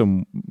might do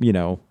some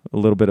a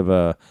little bit of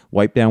a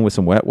wipe down with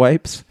some wet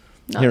wipes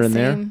Not here the and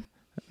there. same.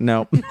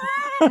 No,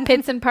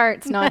 Pits and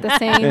parts, not the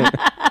same.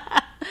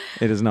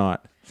 it is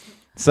not.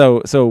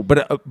 So,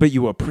 but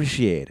you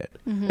appreciate it.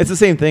 It's the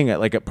same thing.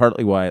 Like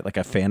partly why I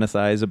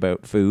fantasize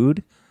about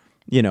food,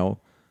 Yeah.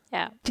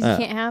 Because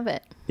you can't have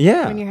it.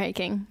 Yeah. When you're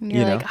hiking, and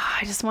you're like,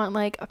 I just want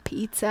like a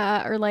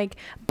pizza or like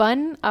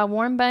a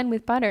warm bun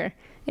with butter.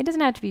 It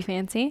doesn't have to be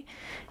fancy.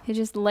 It's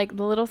just like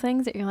the little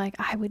things that you're like,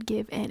 I would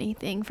give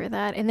anything for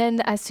that. And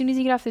then as soon as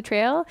you get off the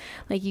trail,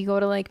 like you go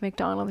to like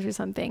McDonald's or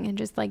something and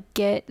just like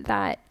get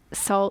that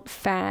salt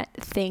fat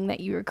thing that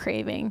you were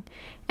craving,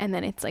 and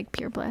then it's like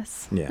pure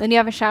bliss. Yeah. Then you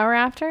have a shower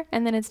after,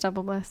 and then it's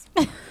double bliss.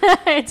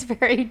 It's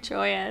very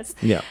joyous.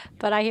 Yeah.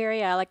 But I hear,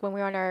 like when we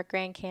were on our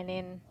Grand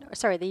Canyon,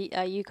 the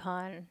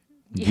Yukon.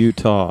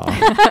 Utah.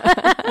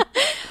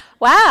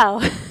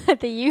 Wow.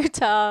 The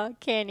Utah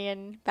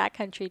Canyon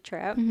backcountry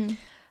trip.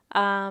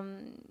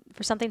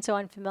 For something so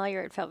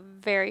unfamiliar, it felt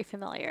very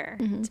familiar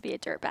to be a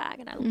dirtbag,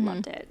 and I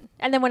loved it.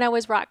 And then when I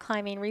was rock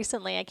climbing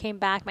recently, I came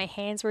back, my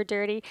hands were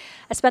dirty.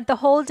 I spent the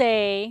whole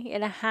day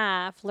and a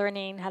half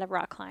learning how to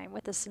rock climb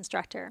with this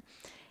instructor.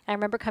 And I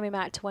remember coming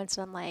back to once,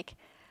 and I'm like,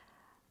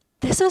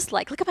 this was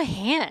like, look at my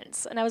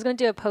hands. And I was going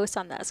to do a post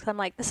on this because I'm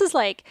like, this is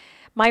like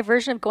my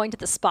version of going to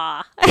the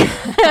spa.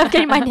 I'm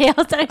getting my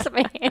nails done, so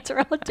my hands are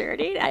all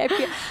dirty.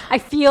 I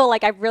feel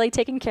like I've really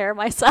taken care of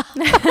myself.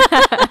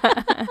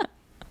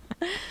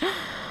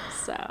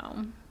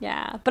 So,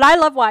 yeah. But I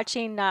love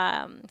watching,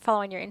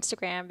 following your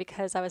Instagram,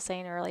 because I was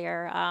saying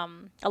earlier,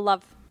 I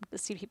love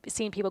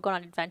seeing people going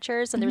on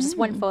adventures. And there was this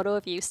one photo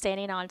of you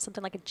standing on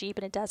something like a Jeep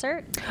in a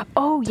desert.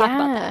 Oh, Talk yeah.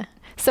 about that.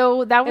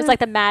 So that was like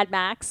the Mad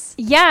Max.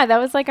 Yeah, that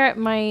was like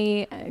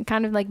my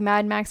kind of like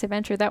Mad Max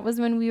adventure. That was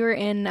when we were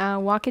in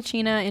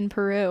Huacachina in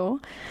Peru.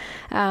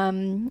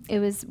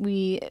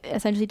 We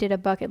essentially did a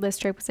bucket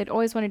list trip because I'd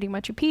always want to do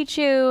Machu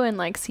Picchu and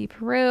like see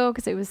Peru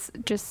because it was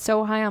just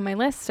so high on my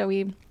list. So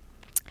we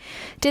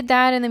did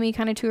that, and then we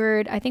kind of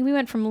toured. I think we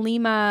went from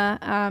Lima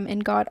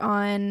and got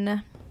on,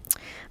 I'm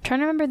trying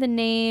to remember the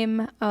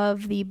name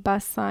of the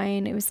bus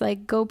sign. It was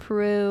like Go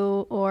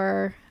Peru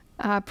or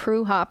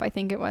Peru Hop, I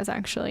think it was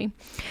actually.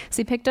 So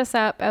he picked us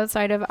up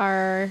outside of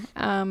our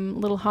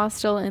little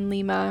hostel in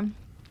Lima,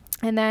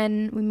 and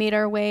then we made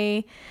our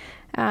way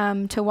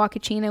to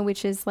Huacachina,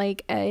 which is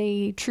like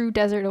a true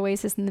desert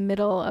oasis in the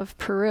middle of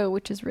Peru,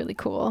 which is really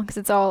cool because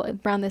it's all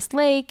around this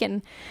lake,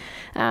 and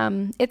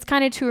it's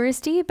kind of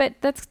touristy, but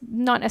that's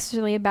not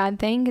necessarily a bad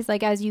thing because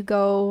like as you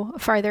go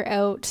farther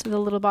out, the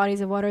little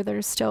bodies of water that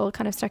are still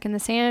kind of stuck in the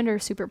sand are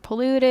super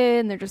polluted,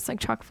 and they're just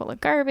like chock full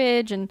of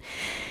garbage. And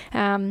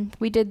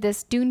we did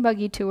this dune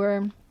buggy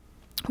tour,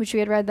 which we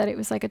had read that it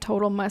was like a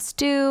total must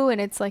do, and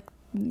it's like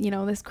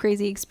this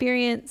crazy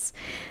experience.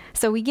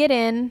 So we get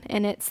in,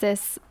 and it's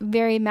this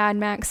very Mad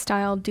Max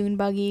style dune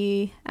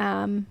buggy.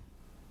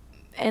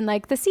 And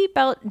like the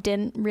seatbelt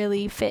didn't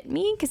really fit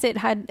me because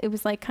it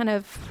was like kind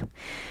of,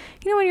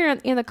 when you're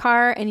in the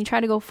car and you try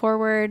to go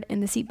forward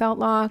and the seatbelt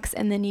locks,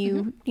 and then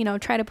you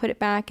try to put it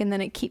back and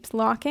then it keeps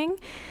locking.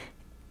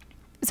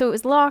 So it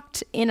was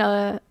locked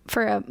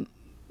for a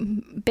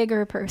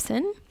bigger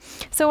person.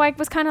 So I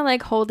was kind of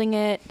like holding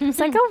it. It's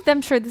like, oh,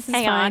 I'm sure this is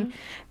fine.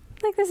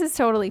 Like, this is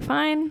totally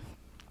fine.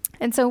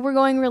 And so we're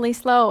going really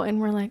slow,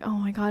 and we're like, oh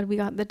my God, we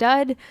got the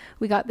dud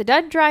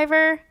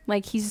driver.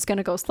 Like, he's just going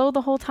to go slow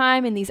the whole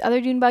time. And these other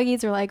dune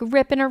buggies are like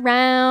ripping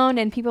around,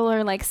 and people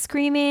are like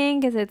screaming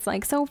because it's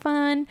like so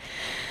fun.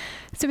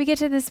 So we get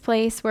to this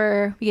place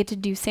where we get to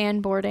do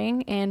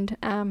sandboarding, and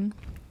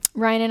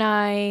Ryan and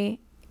I,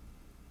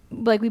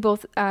 like, we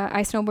both,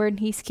 I snowboard and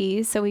he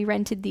skis. So we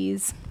rented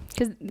these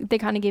because they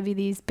kind of give you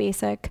these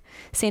basic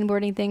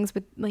sandboarding things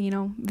with,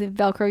 the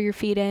Velcro your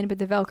feet in, but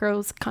the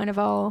Velcro's kind of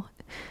all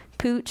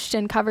pooched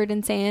and covered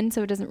in sand,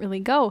 so it doesn't really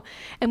go.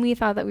 And we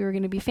thought that we were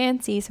going to be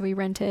fancy, so we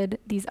rented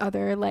these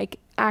other like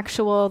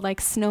actual like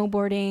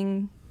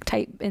snowboarding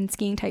type and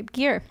skiing type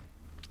gear.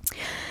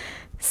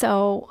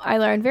 So I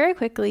learned very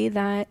quickly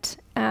that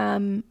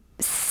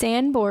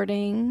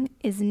sandboarding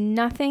is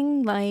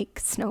nothing like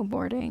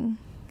snowboarding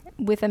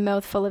with a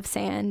mouthful of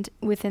sand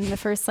within the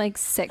first like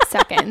 6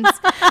 seconds.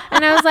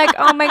 And I was like,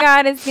 oh my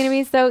God, it's going to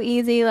be so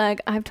easy. Like,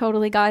 I've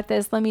totally got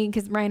this.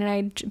 Because Ryan and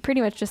I pretty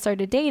much just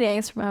started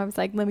dating. So I was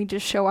like, let me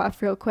just show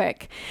off real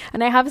quick.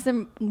 And I have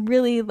some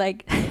really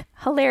like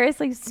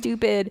hilariously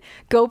stupid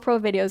GoPro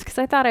videos because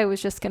I thought I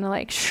was just going to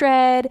like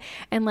shred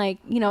and like,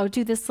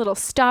 do this little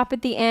stop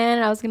at the end.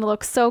 And I was going to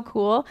look so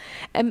cool.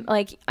 And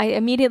like, I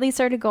immediately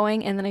started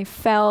going, and then I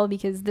fell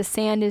because the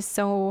sand is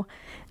so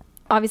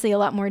obviously a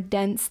lot more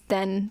dense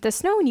than the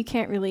snow, and you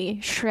can't really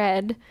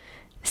shred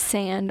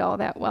sand all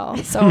that well.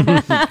 So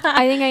I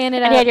think I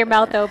ended up. And you had your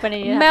mouth open,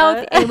 and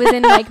it was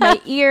in like my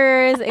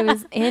ears, it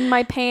was in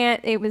my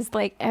pants, it was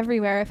like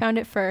everywhere. I found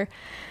it for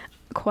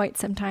quite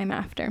some time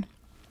after.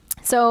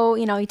 So,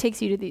 he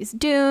takes you to these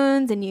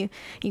dunes, and you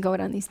go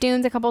down these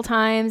dunes a couple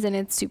times, and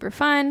it's super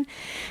fun.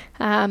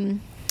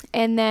 And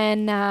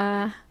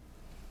then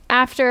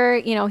after,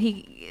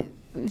 he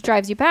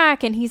drives you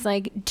back, and he's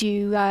like, do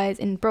you guys,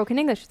 in broken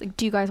English, like,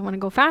 do you guys want to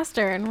go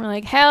faster? And we're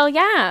like, hell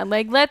yeah,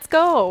 like, let's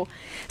go.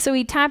 So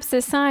he taps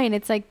this sign,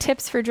 it's like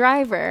tips for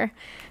driver.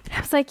 And I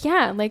was like,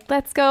 yeah, like,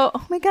 let's go.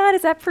 Oh my God,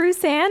 is that Peru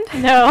sand?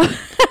 No,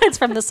 it's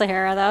from the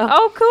Sahara though.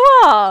 Oh,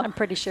 cool. I'm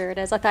pretty sure it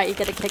is. I thought you'd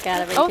get a kick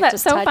out of it. Oh, you that's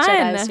just so touch fun.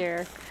 It as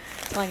you're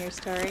telling your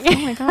story. Oh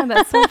my God,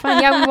 that's so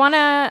fun. Yeah, we want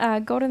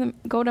to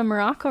go to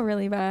Morocco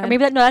really bad. Or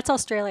maybe that's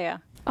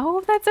Australia.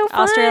 Oh, that's so fun.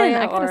 Australia,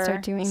 I gotta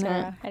start doing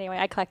that. Anyway,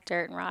 I collect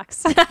dirt and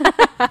rocks.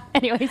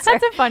 Anyway, that's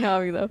a fun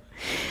hobby though.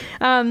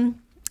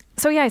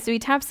 So he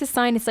taps the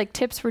sign. It's like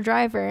tips for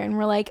driver, and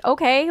we're like,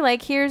 okay,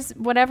 like, here's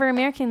whatever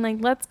American, like,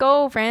 let's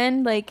go,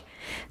 friend. Like,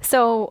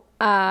 so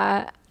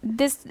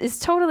this is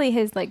totally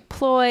his like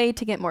ploy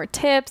to get more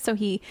tips. So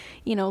he,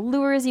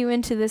 lures you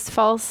into this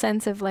false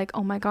sense of like,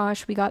 oh my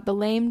gosh, we got the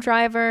lame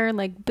driver,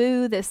 like,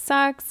 boo, this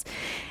sucks.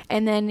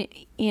 And then,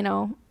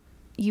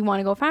 you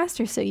want to go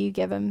faster, so you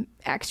give him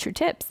extra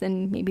tips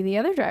than maybe the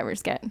other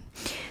drivers get.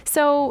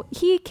 So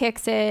he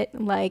kicks it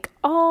like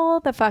all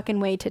the fucking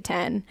way to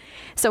 10.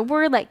 So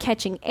we're like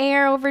catching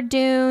air over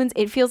dunes.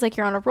 It feels like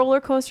you're on a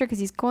roller coaster because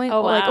he's going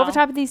like over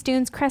top of these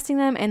dunes, cresting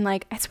them, and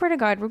like, I swear to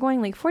God, we're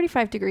going like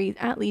 45 degrees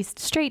at least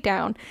straight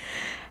down.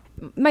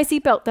 My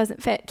seatbelt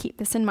doesn't fit. Keep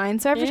this in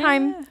mind. So every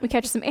time we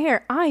catch some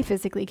air, I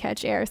physically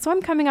catch air. So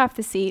I'm coming off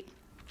the seat.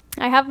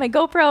 I have my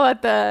GoPro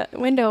at the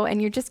window, and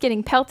you're just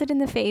getting pelted in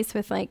the face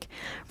with like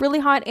really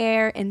hot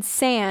air and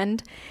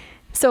sand.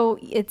 So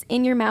it's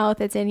in your mouth,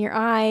 it's in your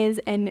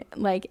eyes, and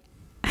like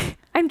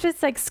I'm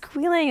just like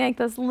squealing like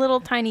this little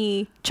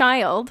tiny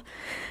child,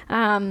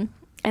 and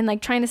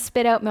like trying to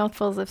spit out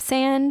mouthfuls of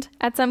sand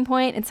at some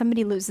point, and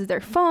somebody loses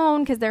their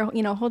phone because they're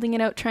holding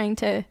it out trying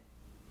to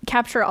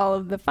capture all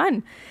of the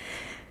fun.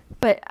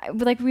 But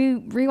like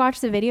we rewatch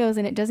the videos,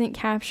 and it doesn't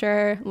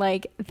capture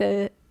like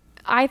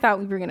I thought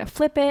we were going to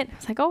flip it. I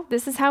was like, oh,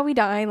 this is how we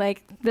die.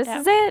 Like, this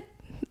is it.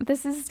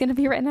 This is going to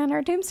be written on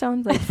our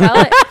tombstones. Like,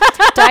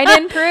 died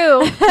in Peru.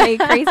 Like,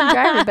 crazy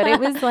driver. But it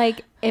was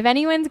like, if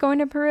anyone's going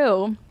to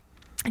Peru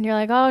and you're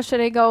like, oh, should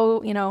I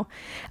go,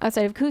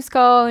 outside of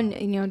Cusco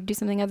and, do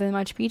something other than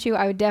Machu Picchu,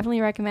 I would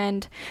definitely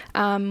recommend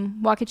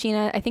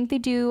Huacachina. I think they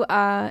do, you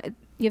have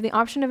the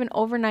option of an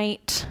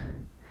overnight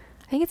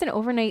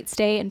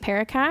stay in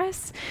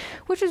Paracas,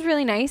 which was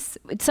really nice.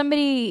 It's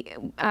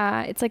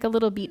it's like a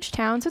little beach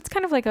town. So it's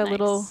kind of like a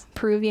little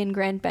Peruvian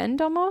Grand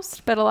Bend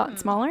almost, but a lot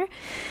smaller.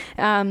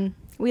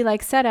 We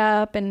like set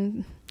up,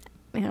 and,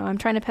 I'm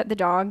trying to pet the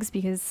dogs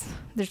because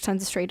there's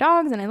tons of stray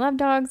dogs and I love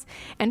dogs.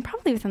 And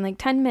probably within like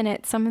 10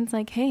 minutes, someone's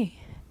like, hey,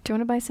 do you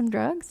want to buy some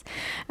drugs?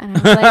 And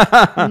I was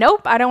like,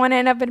 nope, I don't want to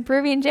end up in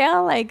Peruvian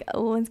jail. Like,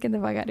 let's get the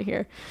fuck out of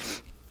here.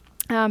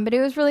 But it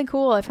was really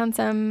cool. I found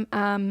some,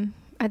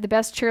 I had the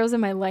best churros of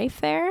my life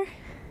there,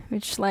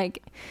 which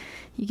like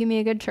You give me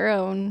a good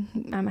churro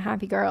and I'm a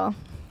happy girl.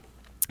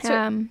 So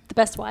the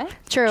best what?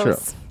 Churros.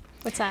 Churro.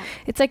 What's that?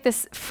 It's like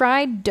this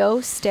fried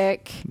dough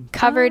stick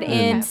covered in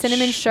And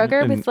cinnamon sugar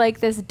and- with like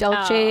this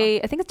dulce.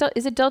 I think it's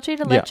is it dulce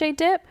de leche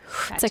dip?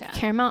 It's like Gotcha.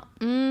 caramel.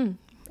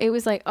 It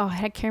was like, it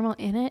had caramel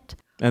in it.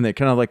 And they're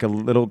kind of like a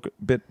little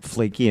bit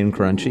flaky and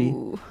crunchy.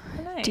 Ooh,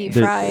 Nice. deep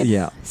There's- fried.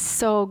 yeah.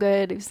 So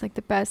good. It was like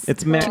the best.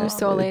 It's two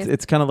soles.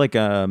 it's kind of like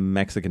a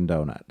Mexican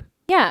donut.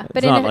 Yeah, but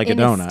It's not like a in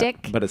donut,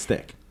 stick. but a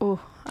stick. Oh,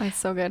 it's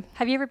so good.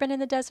 Have you ever been in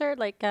the desert,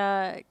 like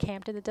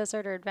camped in the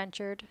desert or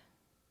adventured?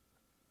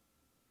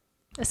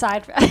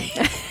 Aside from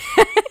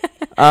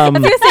I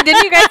was gonna say,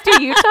 didn't you guys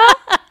do Utah?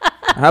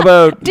 How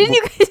about Didn't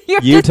you guys? You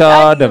were just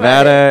Utah, talking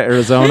about Nevada,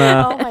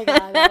 Arizona? oh my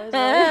god, that was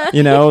really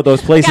You know,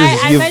 those places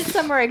I you've meant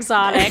somewhere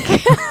exotic.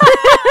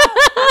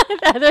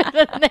 Other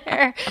than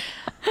there.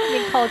 I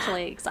mean,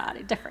 culturally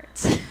exotic,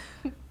 different.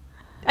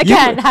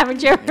 Again,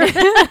 haven't you ever?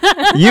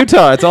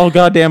 Utah, it's all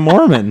goddamn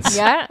Mormons.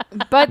 Yeah,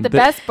 but the The-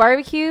 best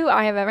barbecue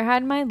I have ever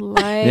had in my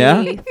life.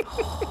 Yeah?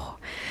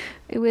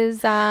 It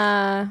was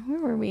where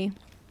were we?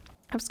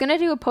 I was gonna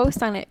do a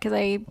post on it because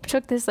I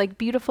took this like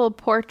beautiful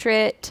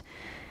portrait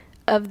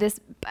of this.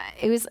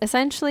 It was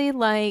essentially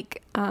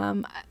like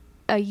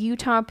a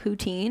Utah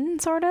poutine,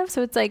 sort of.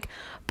 So it's like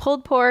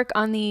pulled pork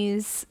on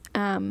these.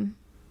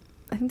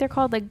 I think they're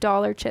called like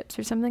dollar chips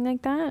or something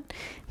like that.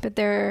 But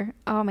they're,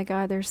 oh my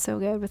god, they're so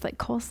good with like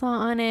coleslaw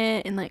on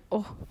it and like,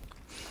 oh.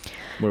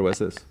 Where was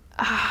this?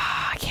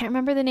 I can't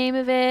remember the name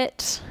of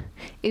it.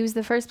 It was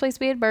the first place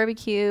we had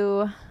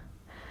barbecue.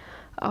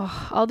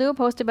 Oh, I'll do a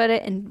post about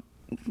it, and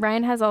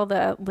Ryan has all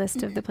the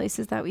list of the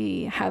places that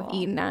we have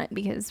eaten at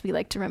because we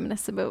like to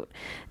reminisce about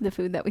the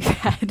food that we've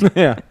had.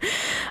 Yeah.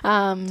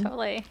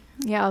 Totally.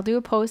 Yeah, I'll do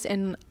a post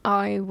and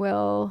I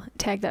will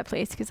tag that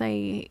place because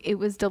it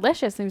was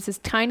delicious. It was this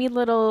tiny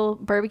little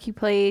barbecue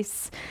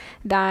place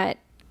that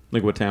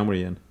Like, what town were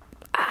you in?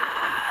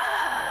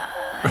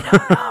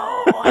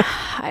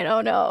 I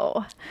don't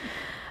know.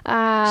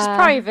 She's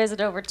probably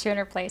visited over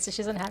 200 places.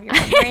 She doesn't have your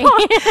memory.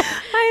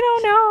 I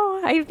don't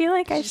know. I feel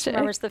like I She just should.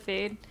 remembers the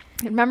food.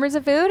 Remembers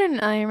the food, and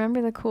I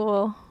remember the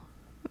cool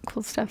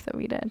stuff that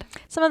we did.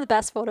 Some of the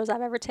best photos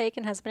I've ever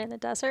taken has been in the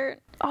desert.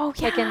 Oh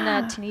yeah. Like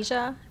in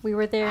Tunisia. We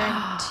were there in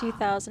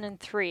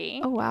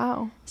 2003. Oh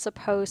wow. So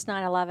post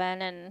 9/11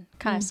 and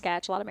kind of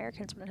sketch. A lot of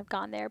Americans wouldn't have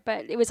gone there,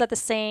 but it was at the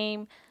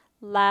same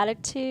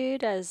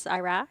latitude as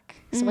Iraq.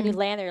 So when you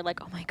land there, you're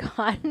like, oh my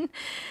god,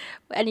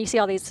 and you see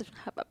all these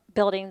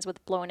buildings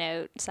with blown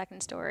out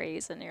second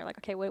stories, and you're like,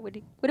 okay, what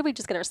did we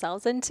just get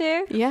ourselves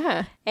into?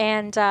 Yeah.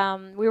 And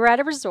we were at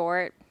a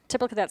resort.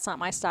 Typically, that's not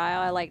my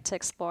style. I like to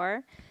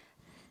explore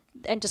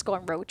and just go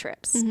on road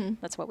trips.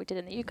 That's what we did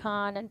in the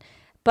Yukon.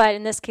 But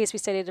in this case, we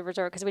stayed at a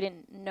resort because we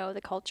didn't know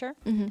the culture.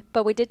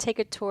 But we did take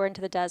a tour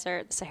into the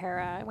desert, the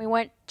Sahara. And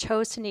we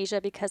chose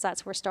Tunisia because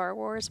that's where Star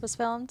Wars was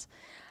filmed.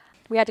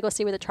 We had to go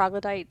see where the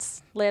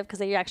troglodytes live because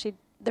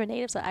they're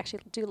natives that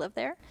actually do live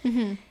there.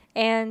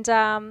 And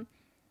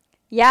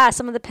yeah,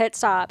 some of the pit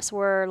stops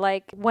were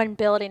like one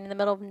building in the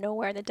middle of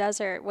nowhere in the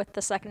desert with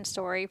the second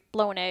story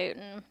blown out.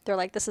 And they're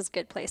like, this is a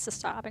good place to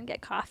stop and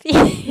get coffee.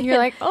 And you're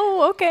like,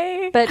 oh,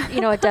 okay. But,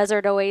 a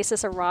desert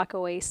oasis, a rock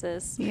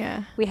oasis.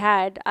 Yeah. We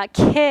had a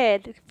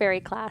kid, very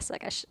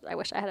classic. I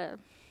wish I had a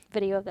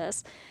video of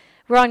this.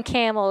 We're on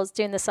camels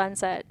doing the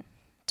sunset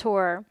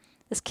tour.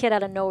 This kid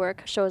out of nowhere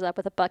shows up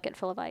with a bucket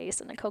full of ice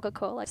and a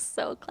Coca-Cola.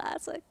 So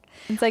classic.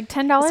 It's like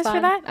 $10 for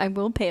fun. that. I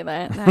will pay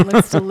that. That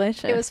looks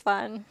delicious. It was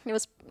fun. It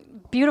was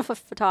beautiful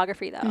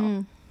photography,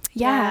 though.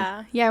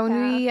 Yeah.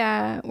 When we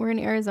were in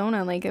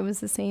Arizona, like it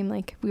was the same.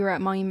 Like we were at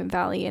Monument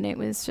Valley, and it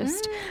was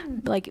just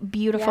like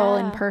beautiful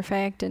and Yeah.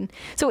 perfect. And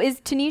so, is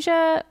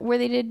Tunisia where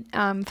they did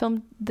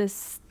film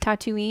this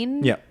Tatooine?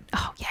 Yeah.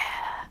 Oh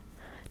yeah.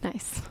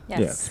 Nice. Yes.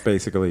 Yeah, it's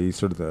basically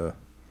sort of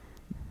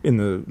in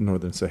the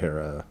northern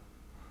Sahara.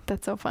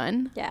 That's so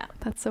fun. Yeah.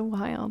 That's so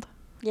wild.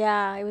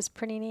 Yeah, it was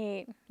pretty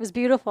neat. It was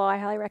beautiful. I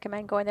highly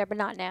recommend going there, but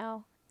not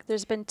now.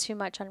 There's been too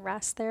much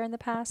unrest there in the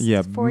past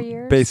 4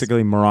 years.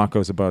 Basically,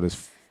 Morocco's about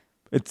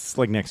it's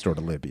like next door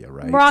to Libya,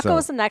 right? Morocco So-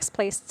 is the next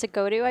place to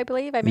go to, I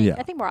believe. I mean, Yeah.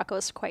 I think Morocco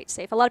is quite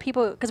safe. A lot of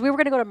people, because we were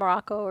going to go to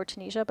Morocco or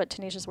Tunisia, but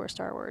Tunisia's where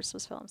Star Wars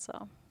was filmed,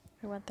 so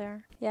we went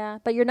there. Yeah,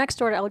 but you're next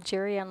door to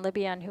Algeria and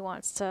Libya, and who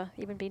wants to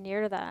even be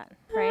near to that,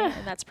 right?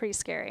 And that's pretty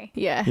scary.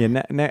 Yeah.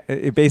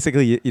 Yeah,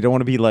 basically, you don't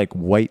want to be like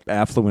white,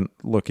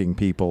 affluent-looking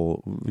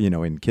people,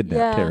 in kidnap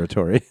Yeah.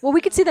 territory. Well,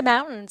 we could see the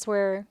mountains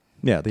where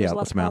Yeah, the there's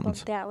Atlas less problems.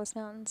 Mountains. The Atlas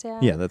Mountains, yeah.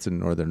 Yeah, that's in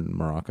northern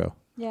Morocco.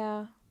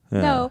 Yeah.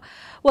 Yeah. No,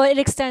 well, it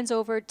extends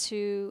over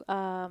to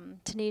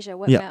Tunisia.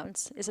 What Yeah.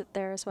 mountains is it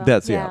there as well?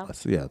 That's the yeah.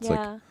 Atlas. Yeah, it's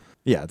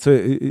Yeah. like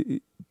so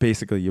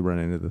basically you run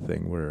into the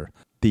thing where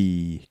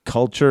the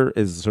culture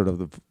is sort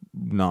of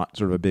not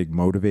sort of a big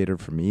motivator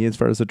for me as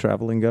far as the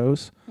traveling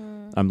goes.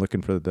 I'm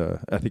looking for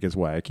I think is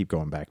why I keep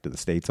going back to the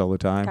States all the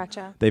time.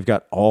 Gotcha. They've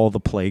got all the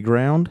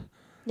playground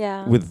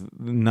Yeah. with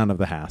none of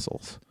the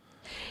hassles.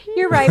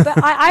 You're right, but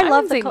I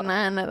love the the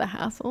none of the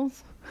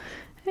hassles.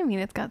 I mean,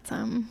 it's got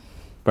some.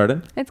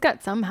 Pardon? It's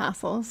got some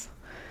hassles.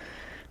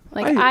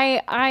 Like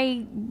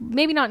I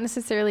maybe not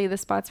necessarily the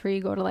spots where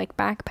you go to like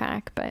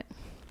backpack, but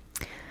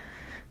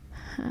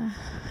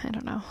I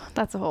don't know.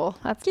 That's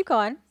Keep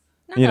going.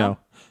 You know.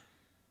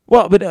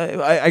 Well, but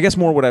I guess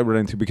more what I run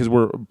into, because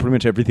we're pretty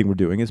much everything we're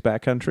doing is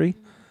backcountry.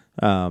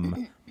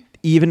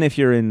 Even if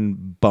you're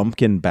in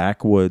bumpkin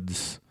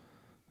backwoods,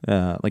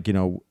 like, you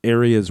know,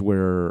 areas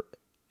where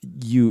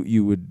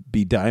you would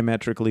be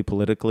diametrically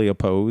politically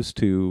opposed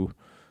to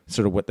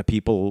sort of what the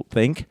people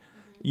think,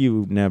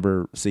 you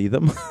never see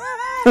them.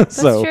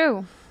 That's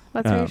true.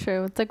 That's very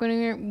true. It's like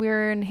when we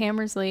were in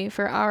Hammersley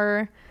for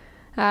our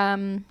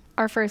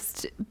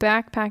first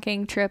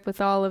backpacking trip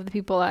with all of the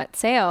people at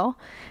Sail.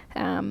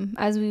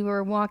 As we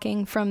were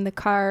walking from the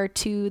car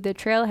to the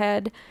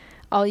trailhead,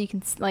 all you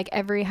can like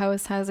every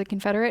house has a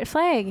Confederate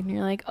flag, and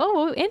you're like,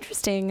 oh,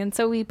 interesting. And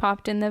so we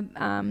popped in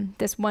the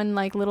this one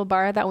like little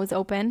bar that was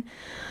open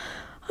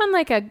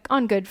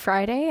on Good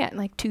Friday at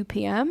like 2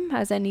 p.m.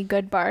 as any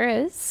good bar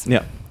is.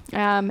 Yeah.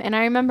 And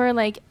I remember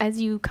like as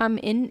you come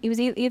in, it was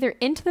either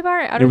into the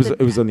bar or out of the...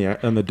 It was on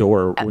the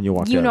door when you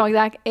walked out. You know,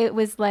 exactly. It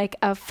was like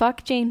a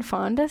fuck Jane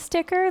Fonda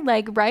sticker,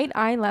 like right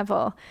eye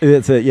level.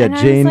 It's a, yeah, and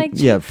Jane,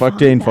 like, fuck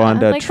Jane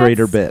Fonda, like,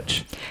 traitor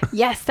bitch.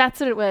 Yes, that's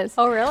what it was.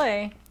 Oh,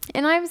 really?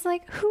 And I was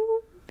like,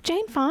 who?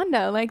 Jane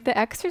Fonda, like the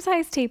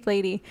exercise tape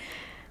lady.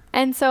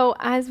 And so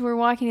as we're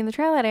walking in the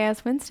trailhead, I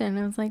asked Winston,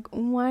 I was like,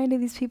 why do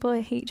these people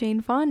hate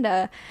Jane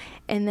Fonda?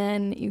 And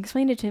then you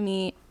explained it to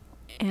me.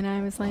 And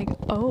I was like,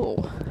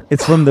 oh.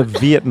 It's from the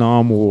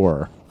Vietnam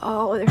War.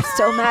 Oh, they're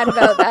still mad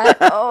about that.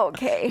 Oh,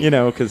 okay. You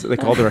know, because they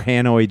called her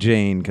Hanoi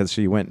Jane because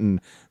she went and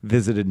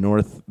visited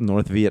North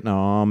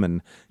Vietnam,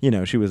 and, you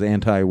know, she was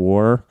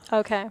anti-war.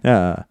 Okay.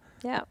 Yeah.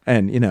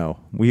 And, you know,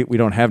 we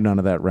don't have none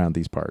of that around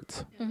these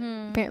parts.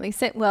 Mm-hmm. Apparently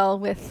sit well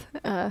with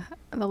the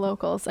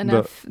locals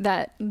enough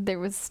that there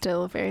was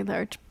still a very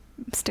large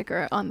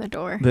sticker on the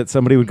door. That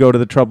somebody would go to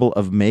the trouble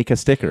of make a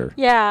sticker.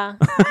 Yeah.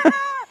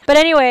 But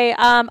anyway,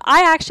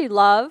 I actually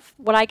love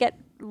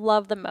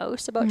the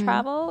most about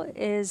travel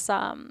is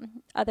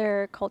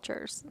other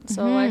cultures.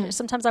 So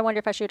sometimes I wonder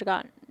if I should have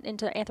gotten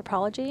into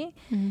anthropology.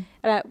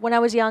 When I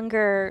was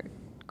younger,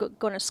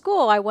 going to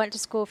school, I went to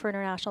school for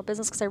international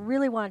business because I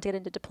really wanted to get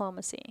into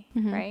diplomacy,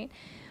 right?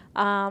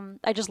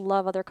 I just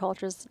love other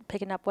cultures,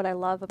 picking up what I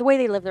love, the way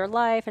they live their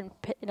life and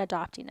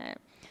adopting it.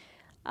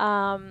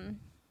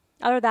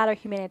 Other than that, our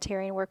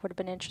humanitarian work would have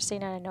been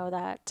interesting, and I know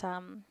that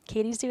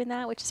Katie's doing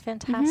that, which is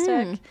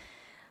fantastic.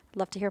 I'd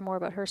love to hear more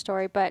about her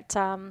story, but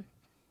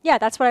yeah,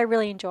 that's what I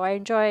really enjoy. I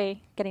enjoy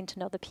getting to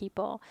know the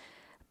people,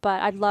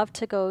 but I'd love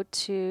to go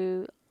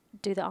to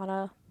do the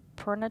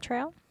Annapurna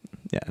Trail.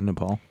 Yeah, in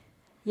Nepal.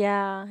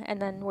 Yeah,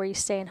 and then where you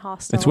stay in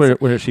hostels.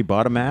 It's where she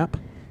bought a map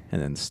and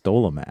then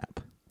stole a map.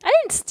 I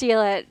didn't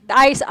steal it.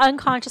 I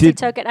unconsciously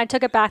took it, and I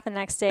took it back the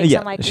next day. Yeah,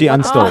 I'm like, she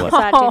unstole it.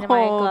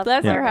 Oh,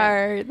 bless her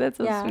heart. That's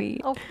so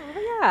sweet. Oh,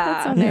 yeah.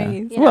 That's so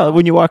nice. Yeah. Well,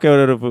 when you walk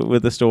out of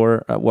the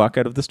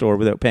store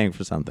without paying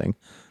for something,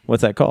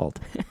 what's that called?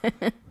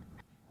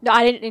 No,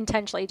 I didn't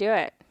intentionally do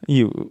it.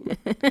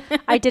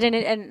 I didn't,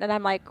 and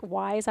I'm like,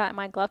 why is that in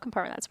my glove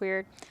compartment? That's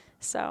weird.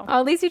 So. Oh,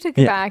 at least you took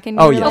it back. And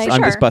yes, like,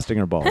 I'm just busting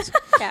her balls.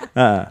 Yeah,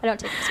 I don't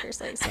take it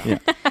seriously. So. Yeah.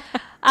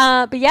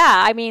 But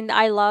yeah, I mean,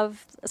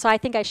 so I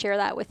think I share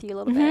that with you a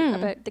little bit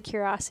about the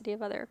curiosity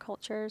of other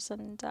cultures,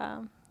 and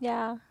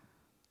yeah.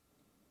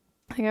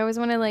 Like I always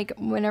want to, like,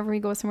 whenever we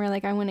go somewhere,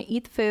 like I want to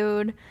eat the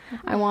food,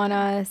 I want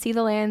to see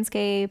the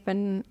landscape,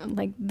 and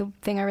like the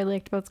thing I really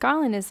liked about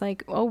Scotland is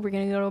like, oh, we're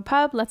gonna go to a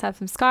pub, let's have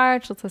some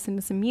scotch, let's listen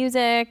to some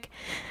music,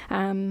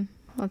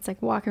 let's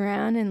like walk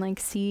around and like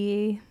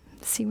see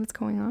what's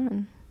going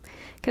on,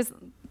 because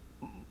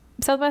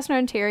Southwestern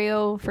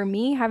Ontario, for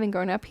me, having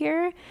grown up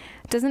here,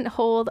 doesn't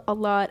hold a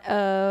lot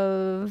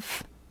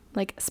of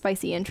like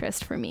spicy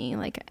interest for me.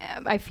 Like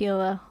I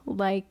feel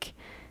like,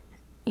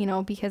 you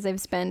know, because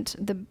I've spent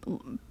the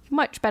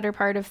much better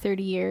part of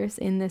 30 years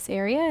in this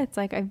area, it's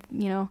like I've,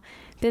 you know,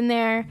 been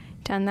there,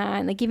 done that.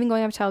 And like even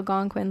going up to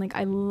Algonquin, like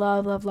I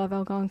love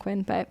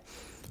Algonquin, but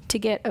to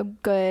get a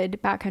good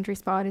backcountry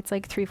spot, it's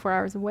like 3-4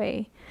 hours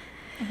away.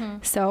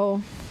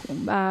 So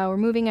we're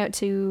moving out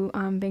to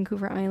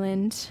Vancouver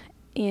Island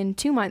in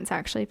 2 months,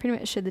 actually, pretty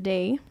much to the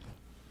day.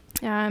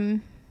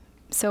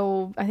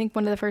 So I think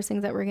one of the first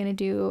things that we're going to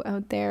do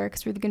out there,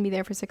 because we're going to be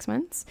there for 6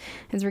 months,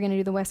 is we're going to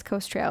do the West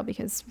Coast Trail,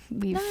 because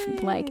we've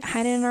like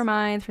had it in our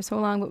minds for so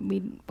long. But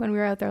when we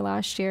were out there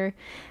last year,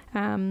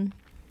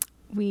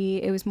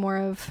 it was more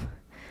of,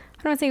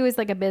 I don't want to say it was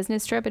like a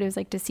business trip, but it was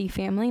like to see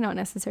family, not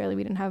necessarily,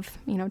 we didn't have,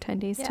 10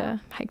 days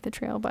to hike the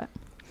trail, but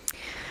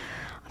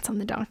it's on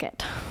the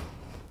docket.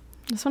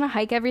 I just want to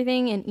hike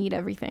everything and eat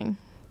everything.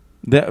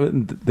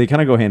 They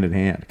kind of go hand in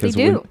hand. They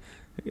do.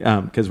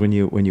 Because when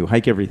you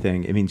hike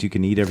everything, it means you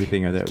can eat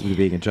everything, or that you're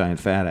being a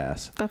giant fat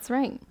ass. That's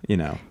right. You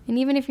know. And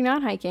even if you're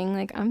not hiking,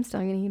 like I'm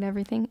still gonna eat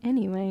everything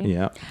anyway.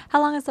 Yeah. How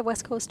long does the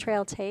West Coast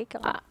Trail take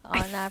on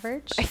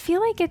average? I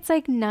feel like it's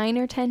like 9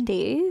 or 10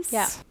 days.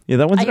 Yeah. Yeah,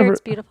 that one's I hear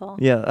it's beautiful.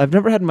 Yeah, I've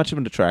never had much of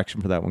an attraction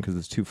for that one because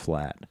it's too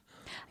flat.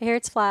 I hear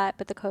it's flat,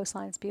 but the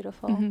coastline's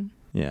beautiful. Mm-hmm.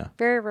 Yeah.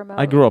 Very remote.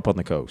 I grew up on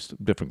the coast,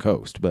 different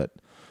coast, but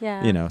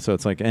Yeah. you know, so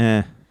it's like,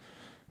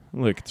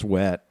 look, it's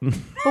wet.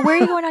 But where are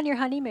you going on your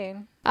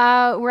honeymoon?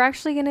 We're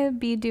actually gonna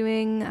be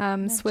doing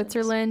Mentions.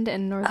 Switzerland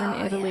and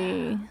northern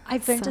Italy.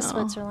 I've been to So-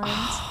 Switzerland.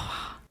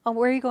 Oh,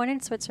 where are you going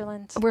in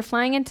Switzerland? We're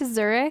flying into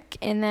Zurich,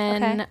 and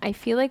then Okay. I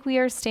feel like we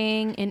are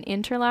staying in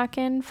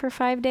Interlaken for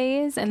 5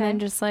 days, and then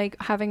Okay. just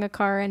like having a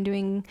car and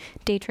doing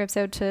day trips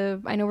out to.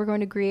 I know we're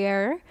going to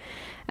Gruyere.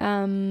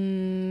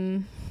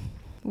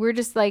 We're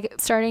just like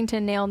starting to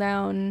nail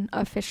down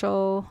our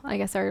official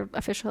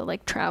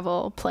like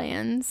travel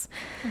plans.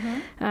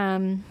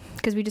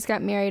 Because we just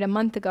got married a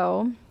month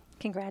ago.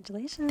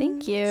 Congratulations.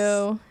 Thank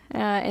you.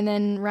 And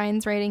then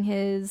Ryan's writing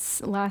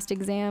his last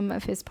exam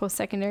of his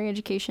post-secondary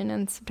education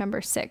on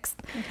September 6th.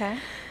 Okay.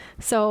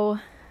 So,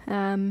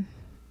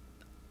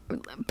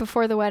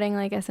 before the wedding,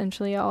 like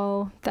essentially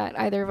all that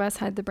either of us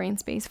had the brain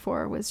space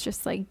for was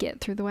just like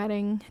get through the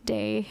wedding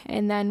day,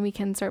 and then we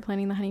can start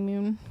planning the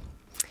honeymoon.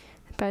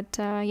 But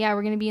yeah,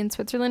 we're going to be in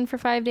Switzerland for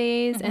 5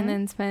 days and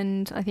then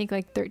spend, I think,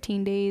 like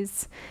 13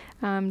 days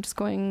just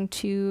going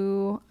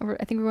to,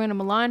 I think we're going to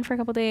Milan for a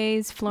couple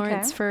days,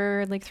 Florence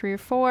for like 3 or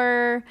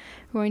 4.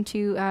 We're going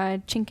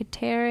to Cinque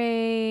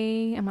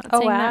Terre. I'm not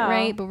saying that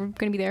right, but we're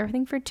going to be there, I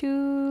think, for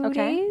 2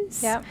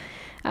 days. Yeah.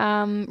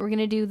 We're going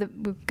to do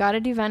we've got to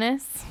do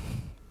Venice.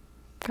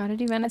 Got to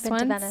do Venice I've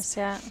once. been to Venice,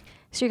 yeah.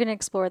 So you're going to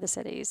explore the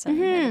cities and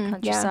the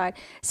countryside.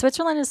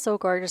 Switzerland is so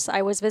gorgeous.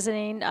 I was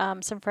visiting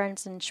some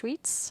friends in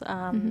Schwyz,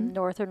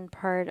 northern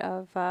part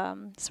of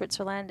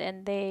Switzerland,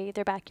 and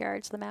their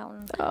backyard's the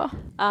mountain. Oh.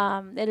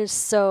 It is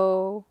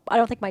so... I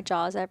don't think my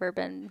jaw's ever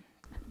been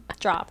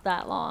dropped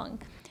that long.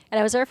 And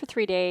I was there for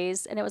 3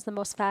 days, and it was the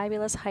most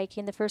fabulous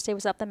hiking. The first day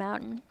was up the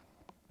mountain.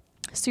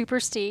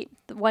 Super steep.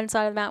 One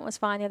side of the mountain was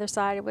fine. The other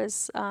side it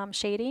was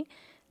shady.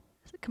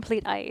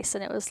 Complete ice,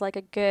 and it was like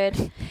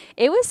it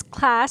was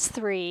class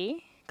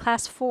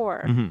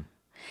 4.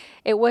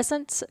 It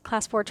wasn't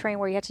class 4 terrain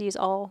where you had to use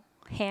all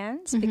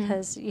hands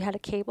because you had a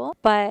cable,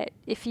 but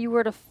if you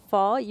were to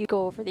fall, you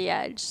go over the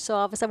edge. So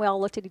all of a sudden we all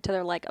looked at each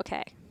other like,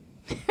 okay.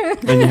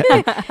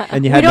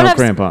 and you had no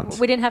crampons.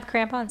 We didn't have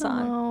crampons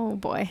on. Oh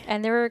boy.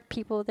 And there were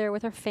people there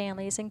with their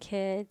families and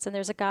kids, and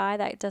there's a guy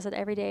that does it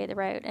every day, the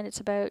route, and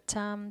it's about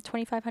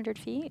 2,500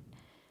 feet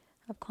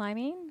of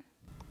climbing.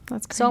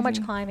 That's crazy. So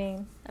much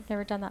climbing. I've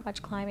never done that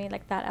much climbing,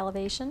 like that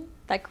elevation,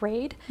 that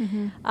grade.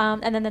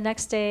 And then the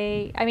next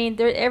day, I mean,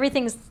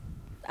 everything's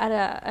at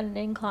an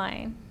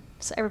incline,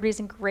 so everybody's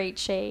in great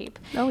shape.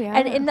 Oh yeah.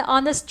 And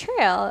on this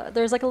trail,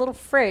 there's like a little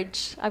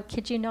fridge. I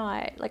kid you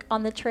not, like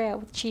on the trail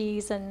with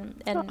cheese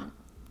and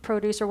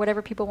produce or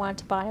whatever people wanted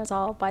to buy. It was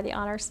all by the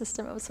honor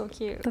system. It was so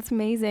cute. That's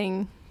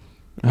amazing.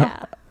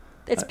 Yeah.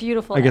 It's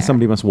beautiful. I guess there.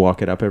 somebody must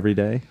walk it up every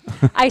day.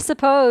 I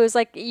suppose,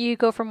 like, you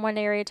go from one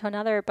area to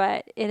another,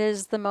 but it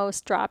is the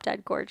most drop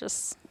dead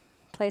gorgeous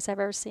place I've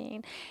ever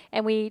seen.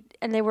 And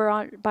they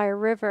were by a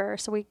river,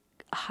 so we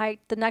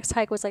hiked. The next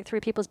hike was like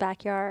 3 people's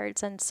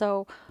backyards, and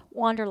so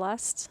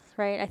Wanderlust,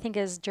 right? I think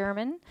is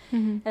German,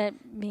 and it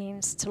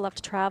means to love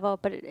to travel.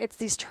 But it's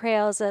these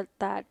trails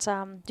that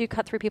do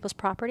cut through people's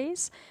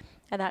properties.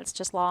 And that's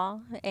just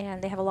long,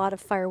 and they have a lot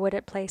of firewood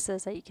at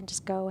places that you can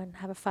just go and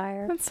have a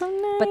fire. That's so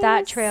nice. But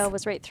that trail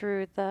was right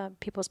through the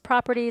people's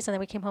properties, and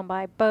then we came home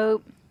by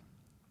boat.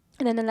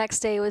 And then the next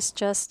day was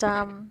just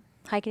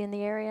hiking in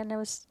the area, and I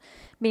was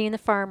meeting the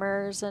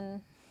farmers, and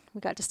we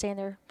got to stay in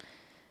their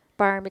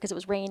barn because it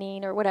was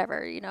raining or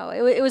whatever. You know,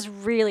 it was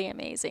really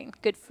amazing.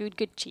 Good food,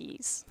 good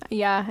cheese.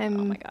 Yeah, Oh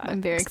my God,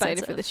 I'm very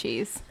excited for expensive. the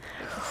cheese.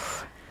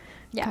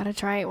 Yeah. Gotta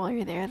try it while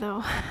you're there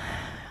though.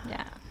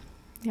 Yeah.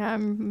 Yeah,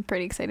 I'm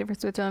pretty excited for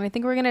Switzerland. I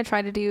think we're gonna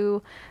try to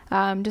do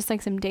just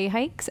like some day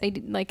hikes.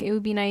 Like it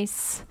would be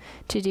nice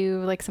to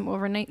do like some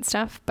overnight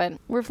stuff, but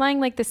we're flying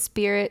like the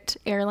Spirit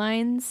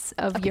Airlines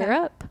of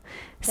Europe,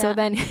 so Yeah.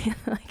 then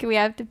like we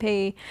have to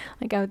pay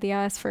like out the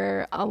ass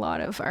for a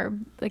lot of our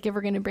like if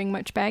we're gonna bring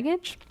much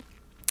baggage.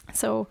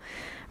 So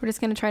we're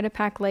just gonna try to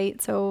pack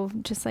light. So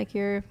just like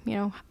your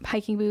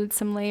hiking boots,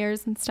 some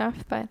layers and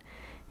stuff, but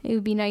it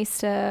would be nice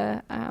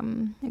to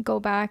go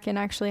back and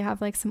actually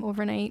have like some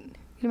overnight.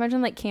 Can you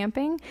imagine like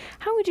camping?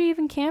 How would you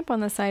even camp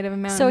on the side of a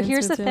mountain? So in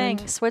here's the Switzerland?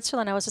 thing.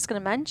 Switzerland, I was just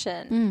going to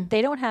mention,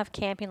 they don't have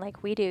camping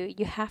like we do.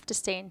 You have to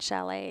stay in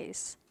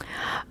chalets.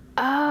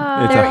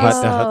 Oh, It's There a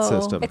hut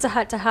system. It's a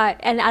hut to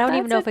hut. And I don't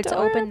even know if That's it's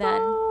open then.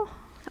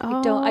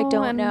 adorable. I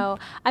don't and- know.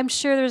 I'm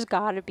sure there's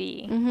got to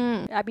be.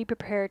 I'd be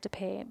prepared to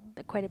pay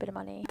quite a bit of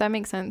money. That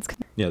makes sense.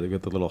 Yeah, they've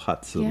got the little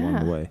huts along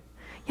Yeah. the way.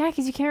 Yeah,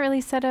 because you can't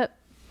really set up.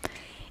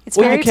 It's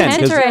Well, you very can,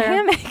 'cause- tender. A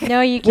hammock.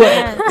 No, you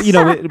Well,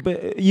 can't.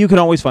 but you can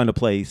always find a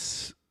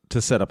place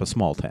to set up a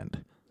small tent,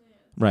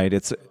 right?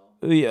 It's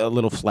a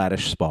little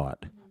flattish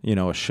spot,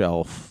 a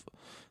shelf,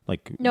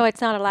 like. No, it's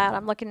not allowed.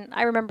 I'm looking.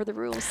 I remember the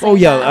rules. Oh saying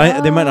yeah,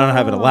 that. they might not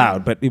have it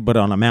allowed, but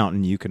on a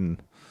mountain you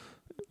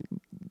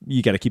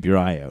got to keep your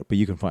eye out, but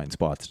you can find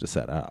spots to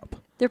set up.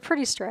 They're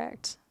pretty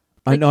strict.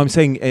 I know. I'm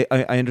saying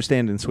I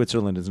understand in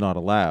Switzerland it's not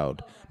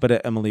allowed,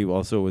 but Emily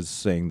also was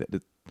saying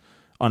that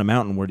on a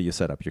mountain, where do you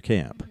set up your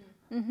camp?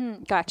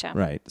 Mm-hmm. Gotcha.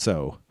 Right.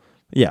 So,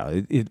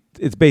 yeah,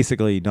 it's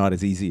basically not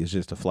as easy as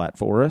just a flat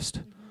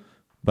forest,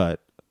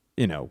 but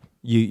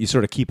you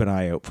sort of keep an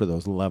eye out for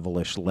those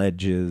levelish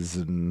ledges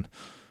and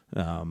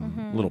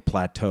little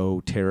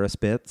plateau terrace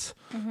bits,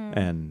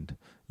 and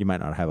you might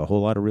not have a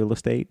whole lot of real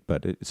estate,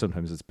 but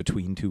sometimes it's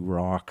between two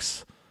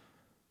rocks,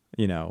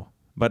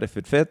 But if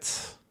it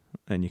fits,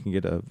 and you can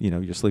get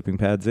your sleeping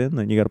pads in,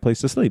 then you got a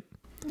place to sleep.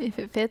 If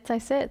it fits, I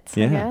sit.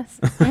 Yeah.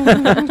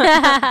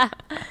 I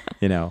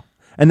guess.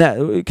 And that,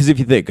 because if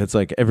you think, it's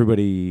like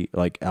everybody,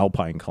 like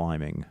alpine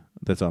climbing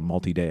that's on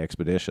multi-day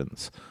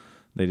expeditions,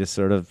 they just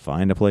sort of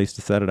find a place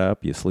to set it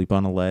up. You sleep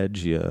on a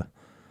ledge. You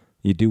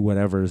do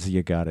whatever's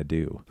you got to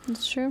do.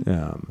 It's true.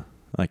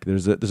 Like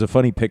there's a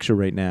funny picture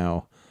right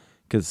now,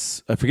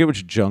 because I forget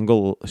which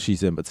jungle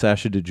she's in, but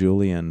Sasha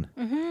DeJulian.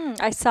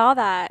 I saw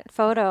that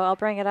photo. I'll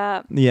bring it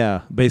up.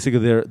 Yeah, basically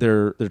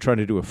they're trying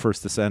to do a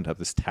first ascent up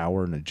this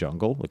tower in a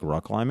jungle, like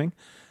rock climbing.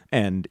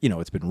 And,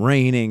 it's been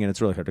raining and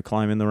it's really hard to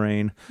climb in the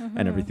rain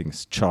and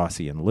everything's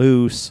chossy and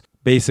loose.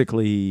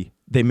 Basically,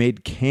 they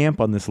made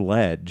camp on this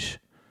ledge.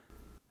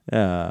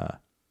 And,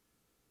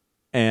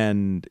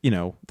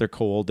 they're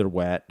cold, they're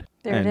wet.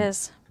 There it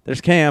is. There's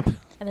camp.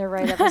 And they're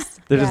right up this.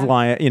 They're just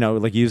lying,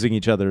 like using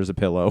each other as a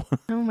pillow.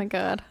 Oh my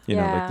God.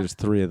 Like there's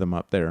 3 of them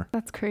up there.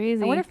 That's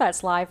crazy. I wonder if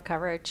that's live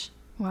coverage.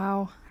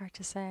 Wow. Hard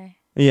to say.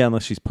 Yeah,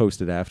 unless she's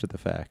posted after the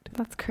fact.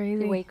 That's It'd be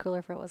crazy. way cooler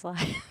if it was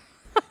live.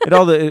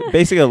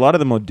 Basically a lot of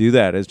them will do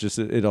that. It's just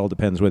it all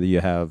depends whether you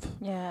have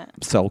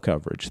cell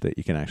coverage that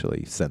you can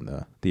actually send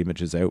the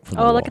images out from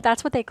the wall. Look,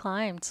 that's what they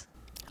climbed.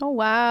 Oh,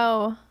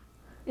 wow.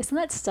 Isn't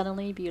that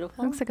stunningly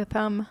beautiful? Looks like a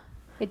thumb.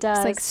 It does.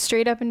 It's like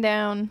straight up and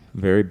down.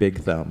 Very big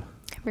thumb.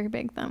 Very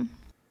big thumb.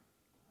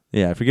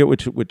 Yeah, I forget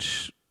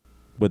which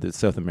whether it's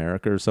South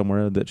America or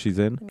somewhere that she's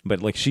in,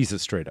 but like she's a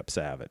straight up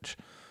savage,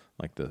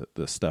 like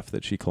the stuff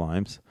that she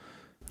climbs.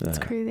 That's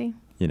crazy.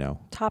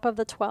 Top of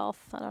the 12th.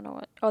 I don't know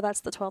what. Oh,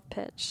 that's the 12th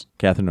pitch.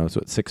 Catherine knows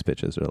what 6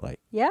 pitches are like.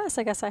 Yes,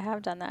 I guess I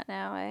have done that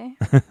now, eh?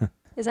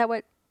 Is that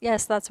what?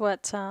 Yes, that's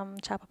what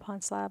Chapel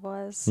Pond Slab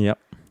was. Yep.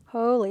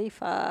 Holy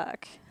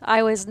fuck.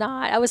 I was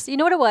not. You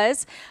know what it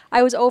was?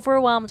 I was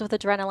overwhelmed with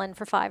adrenaline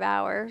for 5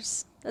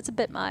 hours. That's a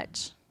bit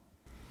much.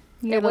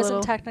 It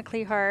wasn't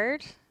technically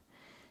hard,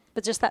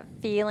 but just that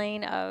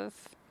feeling of,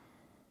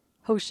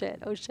 oh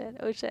shit, oh shit,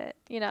 oh shit,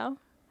 Do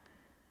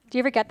you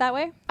ever get that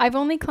way? I've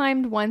only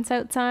climbed once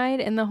outside,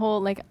 and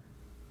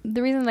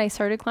the reason I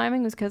started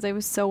climbing was because I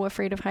was so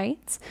afraid of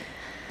heights.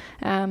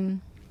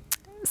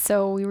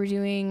 So we were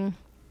doing,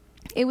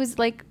 it was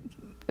with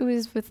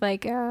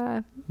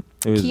Kiana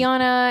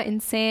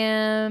and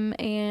Sam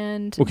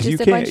and because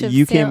just a bunch of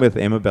you came with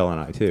Amabel and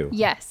I too.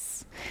 Yes.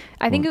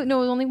 I think it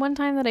was only one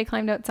time that I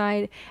climbed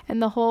outside,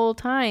 and the whole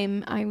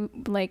time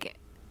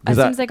as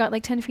soon as I got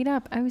 10 feet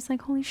up, I was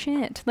like, holy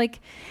shit.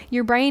 Like,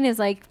 your brain is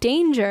like,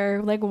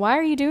 danger. Like, why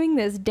are you doing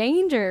this?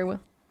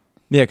 Danger.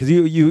 Yeah, because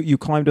you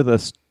climbed with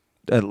us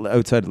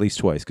outside at least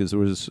twice, because there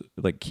was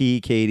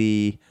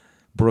Katie,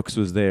 Brooks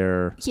was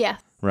there. Yeah.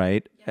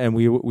 Right? Yeah. And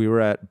we were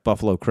at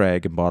Buffalo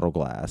Crag and Bottle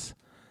Glass.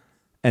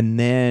 And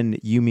then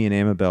me and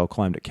Amabel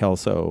climbed at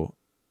Kelso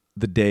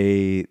the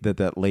day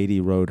that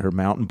lady rode her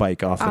mountain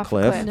bike off the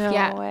cliff. No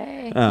yeah.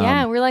 way.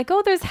 Yeah, we're like,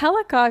 oh, there's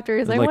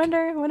helicopters. I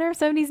wonder if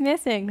somebody's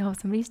missing. No,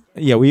 somebody's.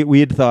 Yeah,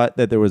 we had thought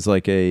that there was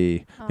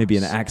maybe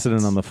an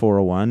accident on the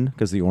 401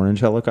 because the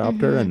orange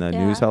helicopter and the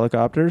news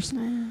helicopters.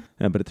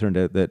 But it turned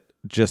out that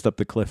just up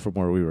the cliff from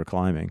where we were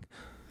climbing,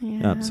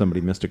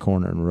 somebody missed a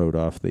corner and rode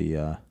off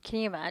the. Can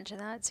you imagine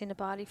that? Seeing a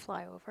body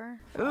fly over?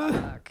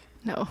 Fuck.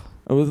 No.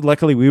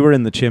 Luckily, we were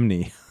in the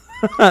chimney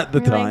at the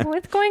time. Like,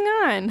 what's going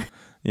on?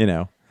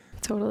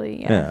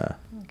 Totally. Yeah.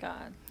 Oh,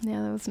 God.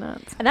 Yeah, that was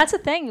nuts. And that's the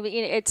thing.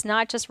 It's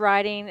not just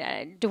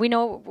riding. Do we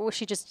know, was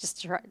she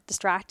just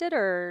distracted,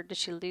 or did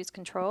she lose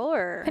control?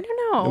 Or I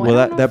don't know.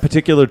 Well, that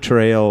particular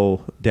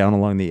trail down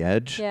along the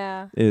edge,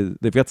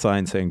 they've got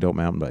signs saying don't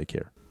mountain bike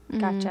here.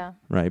 Gotcha.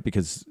 Right,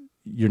 because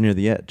you're near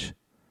the edge.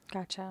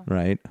 Gotcha.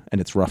 Right,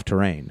 and it's rough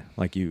terrain.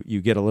 Like you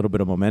get a little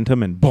bit of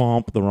momentum and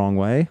bump the wrong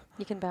way.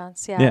 You can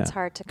bounce. Yeah, it's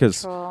hard to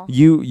control.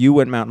 You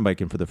went mountain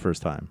biking for the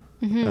first time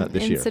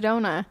this year. In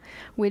Sedona,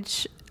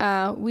 which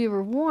we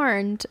were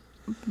warned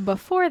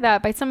before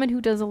that by someone who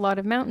does a lot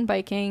of mountain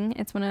biking.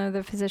 It's one of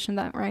the physicians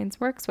that Ryan's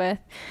works with.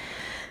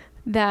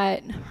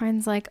 That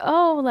Ryan's like,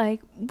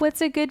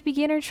 what's a good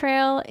beginner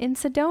trail in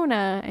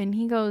Sedona? And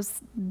he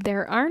goes,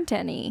 there aren't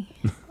any.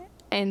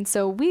 And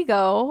so we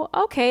go,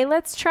 okay,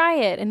 let's try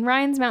it. And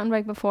Ryan's mountain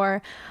biked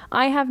before.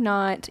 I have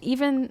not.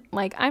 Even,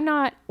 I'm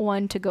not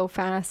one to go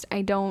fast.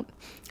 I'm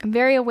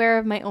very aware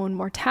of my own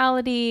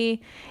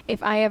mortality.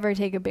 If I ever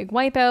take a big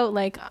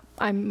wipeout,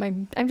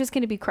 I'm just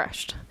going to be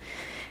crushed.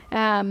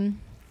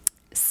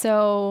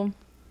 So,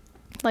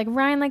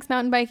 Ryan likes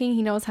mountain biking.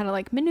 He knows how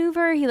to,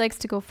 maneuver. He likes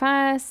to go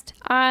fast.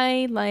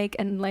 I like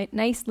a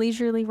nice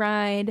leisurely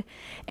ride.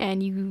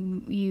 And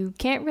you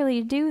can't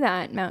really do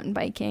that mountain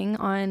biking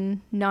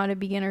on not a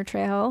beginner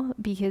trail,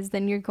 because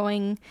then you're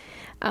going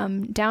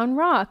down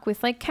rock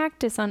with,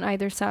 cactus on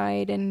either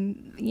side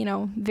and,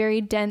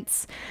 very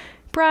dense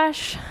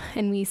brush,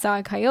 and we saw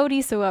a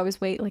coyote, so I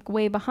was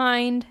way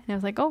behind, and I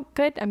was like, oh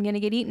good, I'm gonna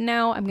get eaten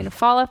now. I'm gonna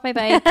fall off my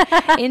bike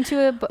into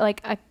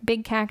a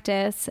big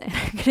cactus, and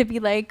I'm gonna be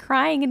like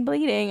crying and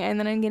bleeding, and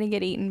then I'm gonna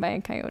get eaten by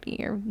a coyote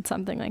or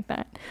something like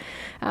that.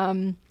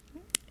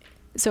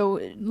 So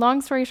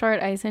long story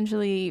short, I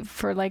essentially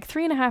for like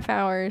 3.5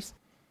 hours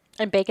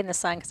And bake in the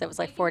sun because it was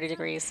like 40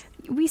 degrees.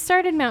 we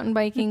started mountain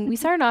biking. We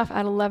started off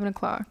at 11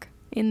 o'clock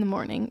in the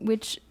morning,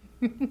 which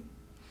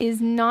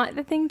is not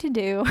the thing to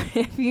do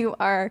if you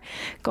are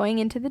going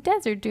into the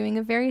desert doing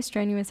a very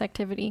strenuous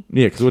activity.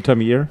 Yeah, because what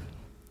time of year?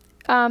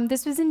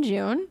 This was in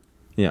June.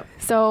 Yeah.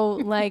 So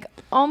like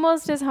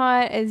almost as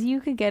hot as you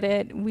could get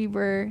it, we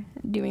were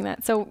doing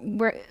that. So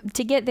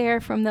to get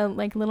there from the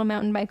like little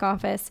mountain bike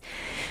office,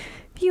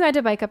 you had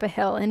to bike up a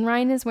hill, and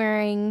Ryan is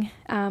wearing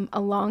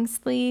a long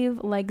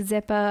sleeve, like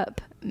zip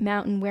up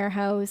Mountain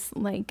Warehouse,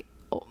 like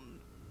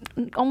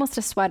almost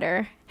a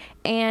sweater,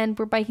 and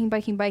we're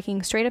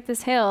biking straight up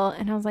this hill,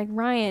 and I was like,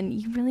 Ryan,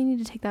 you really need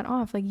to take that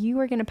off, like you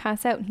are gonna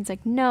pass out. And he's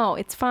like, no,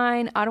 it's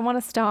fine, I don't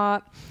want to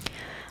stop.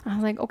 I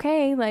was like,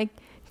 okay, like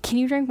can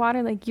you drink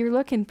water, like you're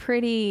looking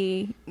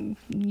a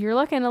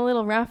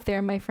little rough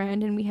there, my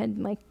friend. And we had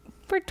like,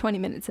 we're 20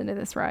 minutes into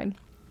this ride,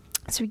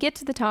 so we get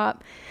to the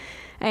top,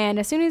 and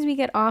as soon as we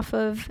get off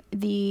of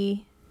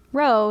the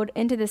road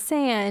into the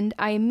sand,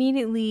 I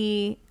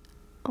immediately,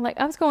 like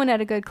I was going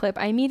at a good clip,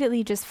 I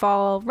immediately just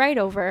fall right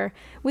over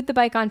with the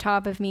bike on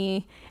top of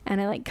me, and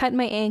I like cut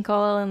my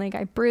ankle, and like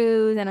I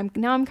bruise, and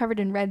I'm covered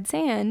in red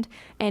sand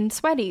and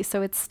sweaty,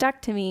 so it's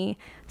stuck to me.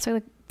 So I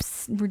look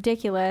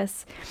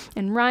ridiculous,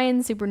 and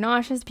Ryan's super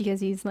nauseous because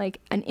he's like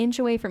an inch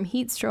away from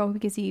heat stroke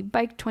because he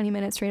biked 20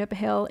 minutes straight up a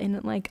hill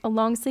in like a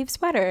long sleeve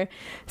sweater.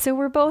 So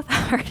we're both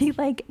already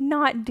like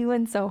not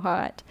doing so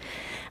hot.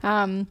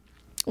 I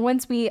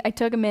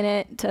took a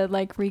minute to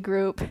like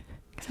regroup.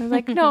 So I was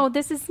like, no,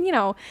 this is,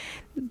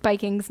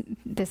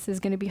 this is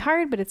going to be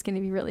hard, but it's going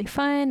to be really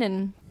fun.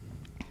 And,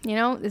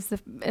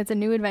 it's a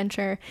new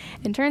adventure.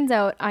 And turns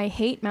out I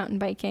hate mountain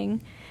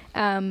biking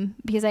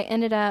because I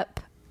ended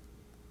up,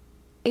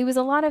 it was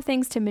a lot of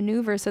things to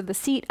maneuver. So the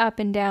seat up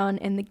and down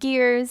and the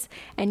gears,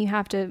 and you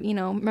have to,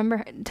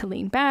 remember to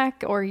lean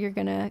back, or you're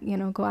going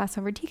to, go ass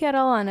over tea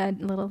kettle on a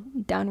little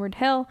downward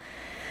hill.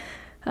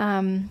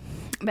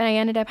 But I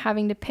ended up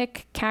having to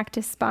pick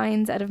cactus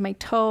spines out of my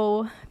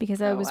toe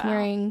because I was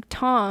wearing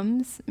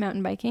Tom's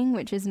mountain biking,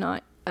 which is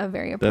not a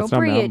very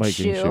appropriate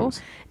shoe.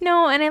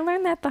 No, and I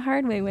learned that the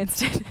hard way,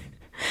 Winston.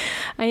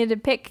 I had to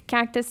pick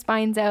cactus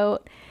spines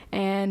out,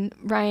 and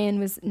Ryan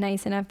was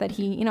nice enough that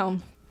he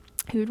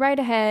would ride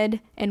ahead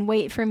and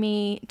wait for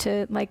me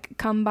to like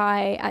come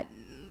by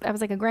I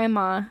was like a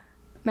grandma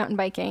mountain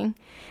biking.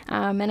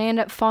 And I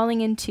ended up falling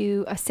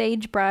into a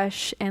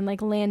sagebrush and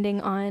like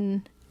landing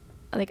on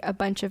like a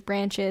bunch of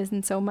branches,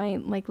 and so my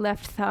like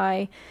left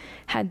thigh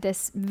had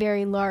this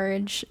very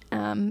large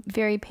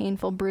very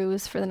painful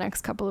bruise for the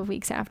next couple of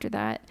weeks after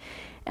that.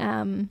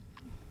 And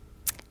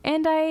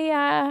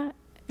I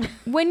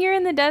when you're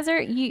in the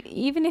desert,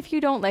 even if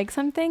you don't like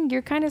something,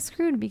 you're kind of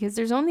screwed because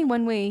there's only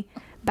one way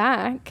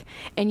back,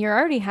 and you're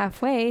already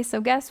halfway.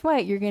 So guess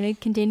what, you're going to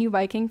continue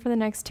biking for the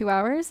next 2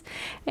 hours,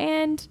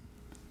 and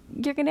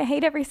you're going to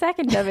hate every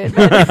second of it.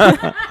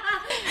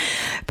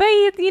 But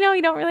you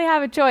don't really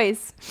have a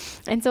choice.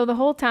 And so the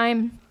whole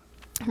time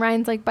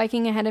Ryan's like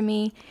biking ahead of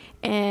me,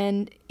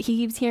 and he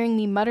keeps hearing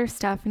me mutter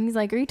stuff, and he's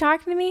like, are you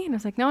talking to me? And I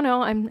was like,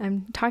 no,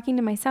 I'm talking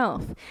to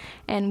myself.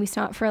 And we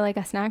stopped for like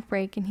a snack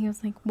break, and he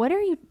was like, what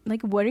are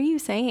you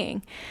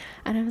saying?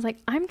 And I was like,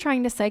 I'm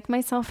trying to psych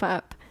myself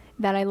up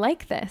that I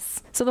like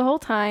this. So the whole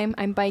time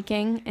I'm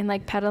biking and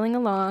like pedaling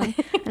along,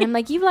 and I'm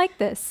like, you like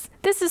this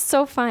is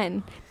so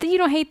fun, that you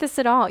don't hate this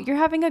at all, you're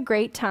having a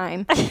great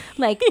time,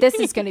 like this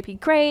is going to be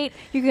great,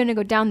 you're going to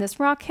go down this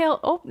rock hill,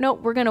 oh no,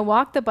 we're going to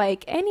walk the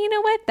bike, and you know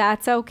what,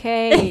 that's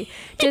okay.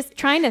 Just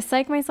trying to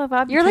psych myself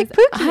up. You're like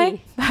Pookie.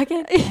 I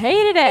fucking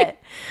hated it,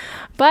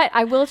 but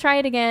I will try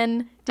it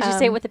again. Did you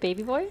say it with a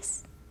baby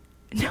voice?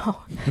 No.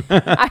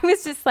 I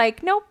was just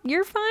like, nope,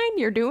 you're fine,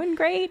 you're doing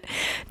great,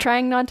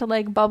 trying not to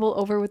like bubble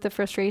over with the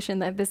frustration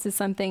that this is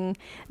something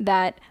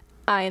that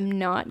I'm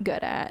not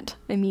good at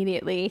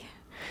immediately.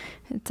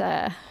 It's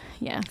yeah.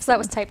 So that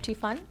was type 2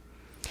 fun?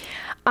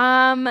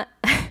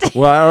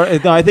 Well,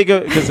 I think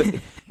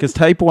because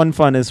type 1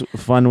 fun is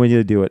fun when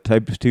you do it.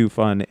 Type 2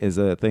 fun is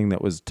a thing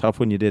that was tough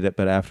when you did it,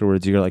 but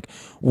afterwards you're like,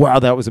 wow,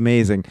 that was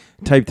amazing.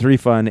 Type 3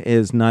 fun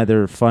is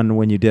neither fun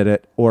when you did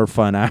it or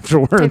fun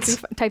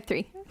afterwards. Type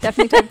 3.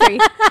 Definitely type 3.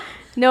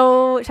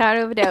 No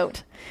shadow of a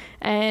doubt.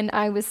 And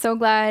I was so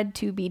glad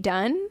to be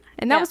done.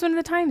 And that was one of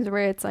the times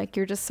where it's like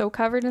you're just so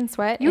covered in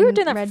sweat. You were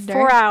doing that for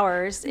 4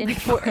 hours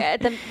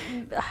at the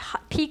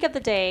peak of the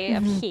day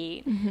of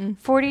heat,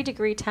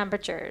 40-degree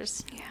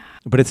temperatures. Yeah.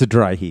 But it's a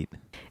dry heat.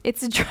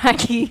 It's a dry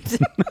heat.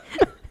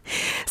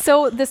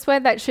 So the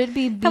sweat that should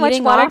be beating How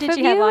much water off did of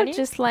you have on you?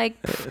 Just like,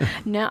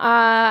 no,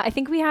 I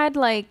think we had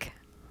like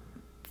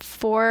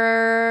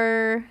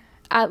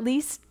at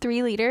least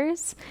 3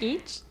 liters.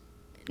 Each?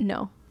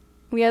 No.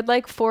 We had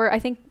like 4, I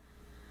think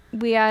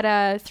we had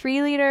a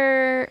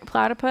 3-liter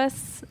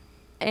platypus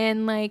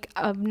and like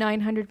a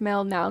 900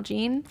 ml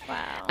Nalgene.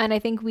 Wow. And I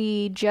think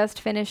we just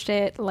finished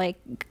it like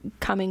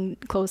coming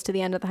close to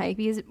the end of the hike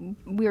because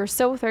we were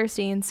so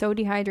thirsty and so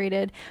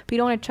dehydrated. But you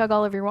don't want to chug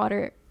all of your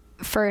water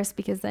first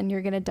because then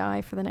you're going to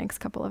die for the next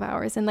couple of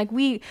hours. And like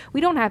we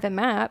don't have a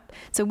map,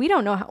 so we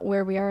don't know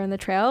where we are on the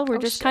trail. We're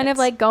just kind of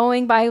like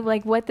going by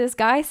like what this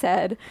guy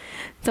said.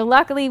 So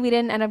luckily we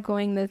didn't end up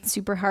going the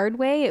super hard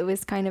way. It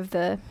was kind of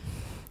the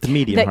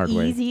medium hard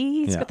way.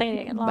 Easy. It's good thing I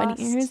didn't get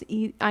lost.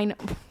 I know.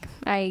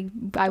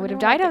 I would have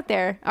died out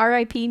there.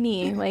 R.I.P.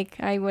 me. Like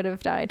I would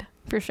have died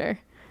for sure.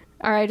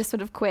 Or I just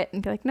would have quit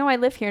and be like, no, I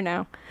live here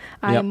now.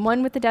 I'm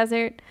one with the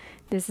desert.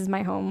 This is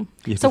my home.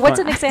 So what's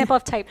an example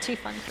of type 2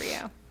 fun for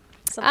you?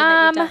 Something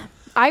that you've done.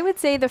 I would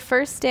say the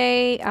first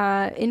day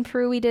in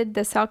Peru, we did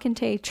the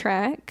Salcantay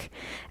trek.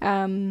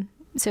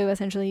 So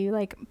essentially you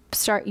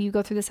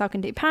go through the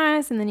Salcantay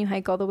Pass and then you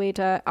hike all the way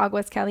to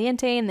Aguas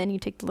Caliente and then you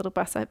take the little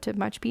bus up to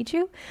Machu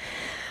Picchu.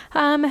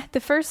 The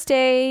first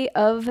day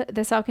of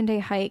the Salcantay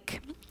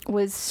hike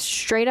was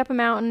straight up a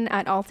mountain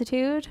at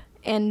altitude.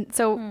 And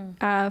so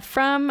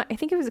from, I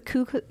think it was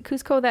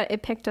Cusco that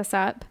it picked us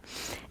up.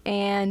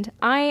 And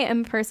I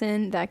am a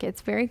person that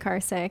gets very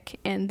car sick.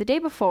 And the day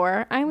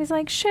before, I was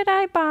like, should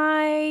I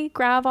buy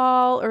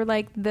Gravel or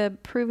like the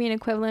Peruvian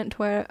equivalent to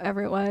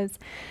whatever it was?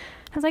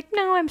 I was like,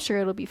 no, I'm sure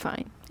it'll be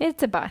fine.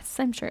 It's a bus.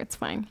 I'm sure it's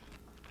fine.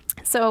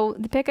 So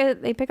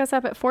they pick us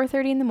up at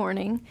 4:30 in the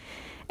morning.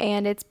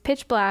 And it's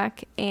pitch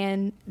black.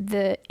 And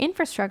the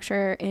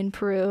infrastructure in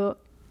Peru,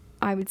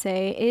 I would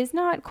say, is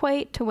not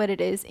quite to what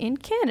it is in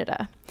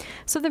Canada.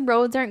 So the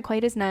roads aren't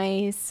quite as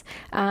nice.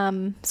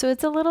 So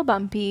it's a little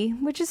bumpy,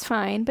 which is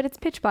fine, but it's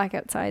pitch black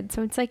outside.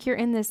 So it's like you're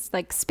in this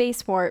like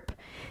space warp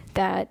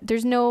that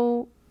there's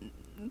no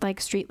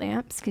like street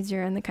lamps because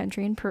you're in the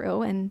country in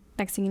Peru. And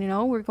next thing you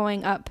know, we're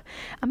going up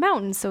a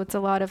mountain. So it's a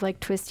lot of like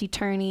twisty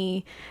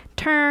turny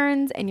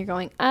turns and you're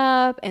going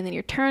up and then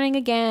you're turning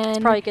again. It's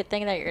probably a good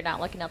thing that you're not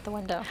looking out the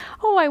window.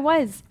 Oh, I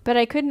was, but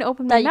I couldn't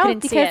open my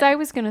mouth because I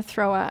was going to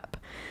throw up.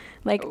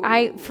 Like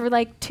for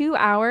like 2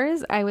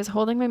 hours, I was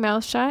holding my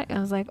mouth shut. I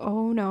was like,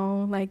 oh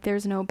no, like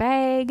there's no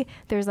bag.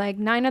 There's like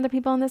 9 other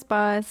people on this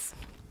bus.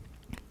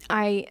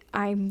 I'm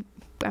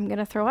going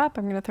to throw up.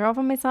 I'm going to throw up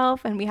on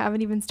myself. And we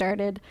haven't even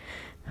started.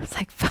 I was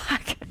like,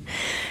 fuck.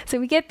 So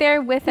we get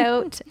there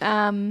without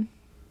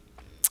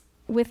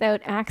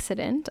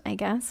accident, I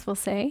guess we'll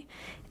say.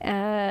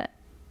 And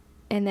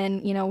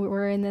then,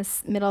 we're in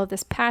this middle of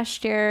this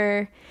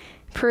pasture.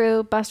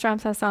 Peru bus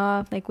drops us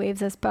off, like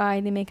waves us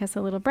by. They make us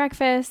a little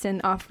breakfast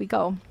and off we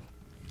go.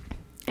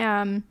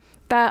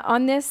 But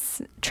on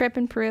this trip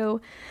in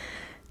Peru,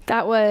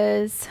 that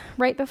was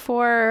right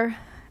before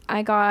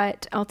I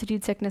got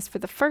altitude sickness for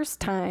the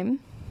first time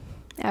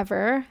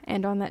ever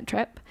and on that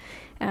trip.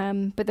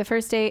 But the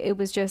first day it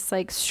was just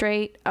like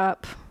straight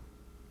up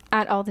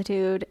at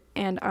altitude.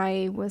 And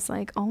I was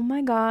like, oh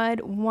my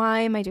God, why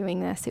am I doing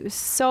this? It was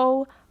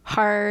so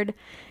hard.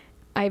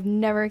 I've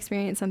never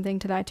experienced something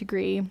to that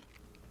degree.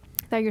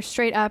 That you're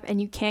straight up and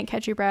you can't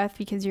catch your breath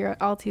because you're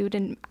at altitude,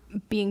 and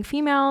being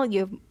female, you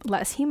have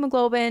less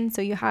hemoglobin,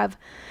 so you have,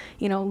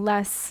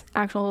 less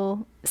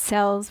actual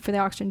cells for the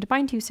oxygen to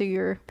bind to. So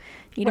you're,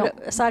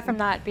 aside from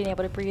not being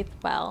able to breathe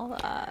well,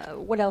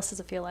 what else does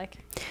it feel like?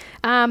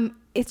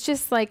 It's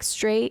just like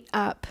straight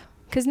up.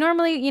 Because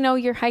normally,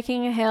 you're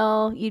hiking a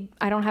hill.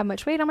 I don't have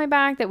much weight on my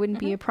back. That wouldn't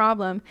be a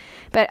problem.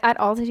 But at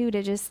altitude,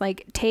 it just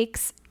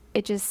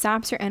it just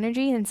saps your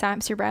energy and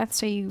saps your breath.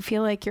 So you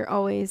feel like you're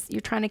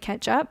trying to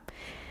catch up.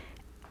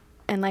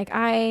 And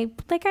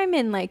I'm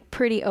in like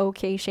pretty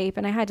okay shape,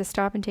 and I had to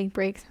stop and take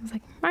breaks. I was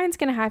like, mine's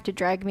going to have to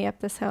drag me up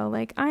this hill.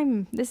 Like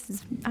I'm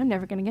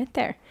never going to get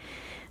there.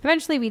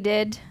 Eventually we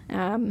did.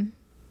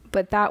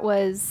 But that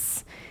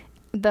was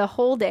the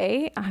whole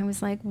day. I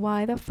was like,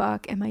 why the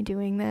fuck am I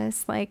doing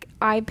this? Like,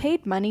 I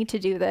paid money to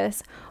do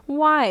this.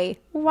 Why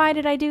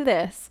did I do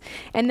this?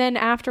 And then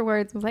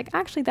afterwards I was like,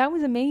 actually that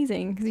was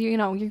amazing. Cause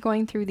you're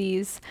going through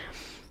these,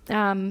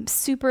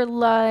 super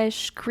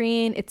lush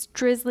green. It's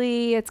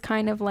drizzly. It's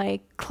kind of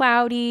like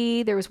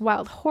cloudy. There was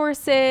wild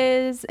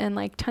horses and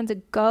like tons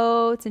of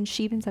goats and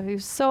sheep and stuff. It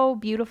was so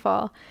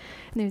beautiful.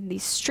 And there's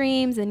these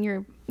streams, and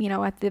you're,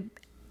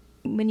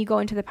 when you go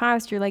into the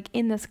pass, you're like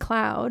in this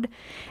cloud,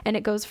 and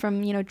it goes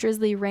from,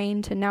 drizzly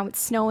rain to now it's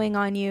snowing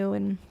on you,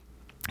 and,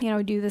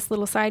 do this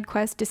little side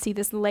quest to see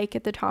this lake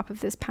at the top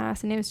of this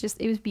pass. And it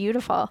was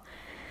beautiful.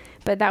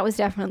 But that was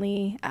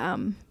definitely,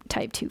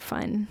 type 2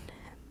 fun,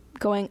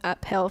 going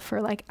uphill for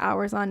like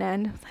hours on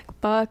end. I was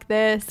like, fuck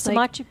this. So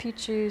like, Machu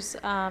Picchu's,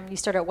 you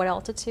start at what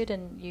altitude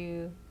and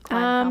you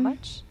climb how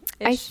much?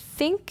 I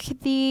think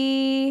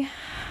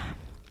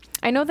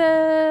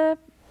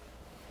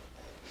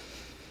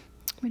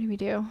what did we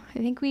do? I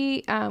think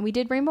we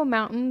did Rainbow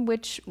Mountain,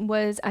 which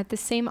was at the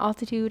same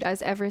altitude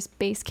as Everest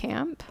Base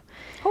Camp.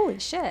 Holy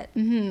shit.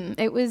 Mm-hmm.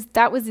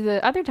 That was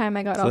the other time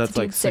I got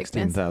altitude sickness. So that's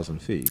like 16,000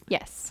 feet.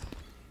 Yes.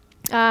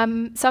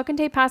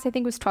 Salcantay Pass, I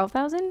think, was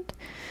 12,000.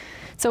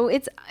 So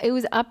it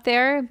was up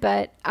there,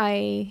 but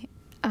I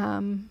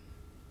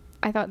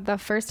I thought the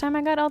first time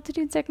I got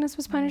altitude sickness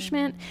was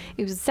punishment.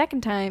 It was the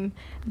second time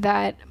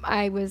that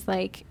I was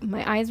like,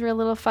 my eyes were a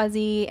little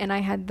fuzzy, and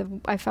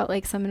I felt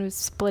like someone was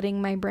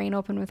splitting my brain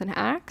open with an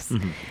axe.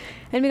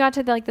 And we got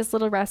to like this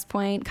little rest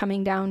point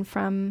coming down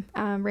from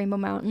Rainbow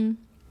Mountain.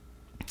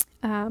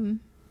 And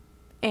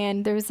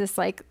there was this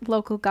like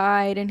local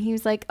guide, and he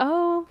was like,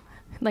 oh,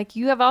 like,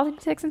 you have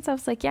altitude sickness and stuff. I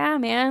was like, yeah,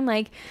 man,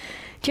 like,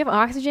 do you have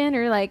oxygen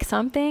or like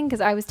something? Because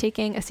I was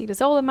taking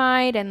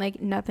acetazolamide and like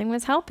nothing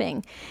was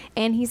helping.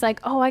 And he's like,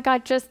 oh, I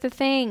got just the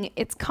thing.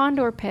 It's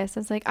condor piss.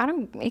 I was like,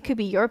 it could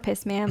be your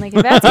piss, man. Like,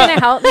 if that's going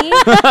to help me,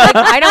 like,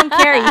 I don't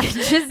care. You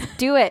just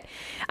do it.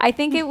 I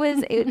think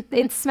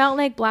it smelled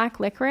like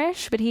black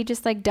licorice, but he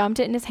just like dumped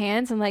it in his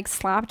hands and like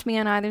slapped me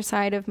on either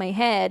side of my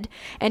head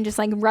and just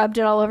like rubbed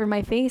it all over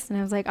my face. And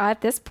I was like, at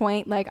this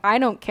point, like, I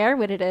don't care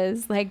what it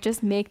is. Like,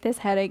 just make this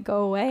headache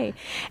go away.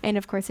 And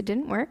of course it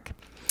didn't work.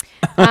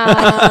 Which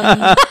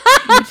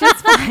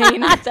is fine.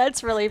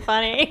 That's really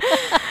funny.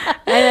 And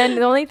then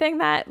the only thing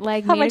that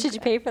like, how much did you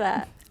pay for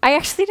that? I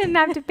actually didn't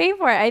have to pay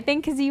for it. I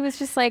think because he was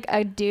just like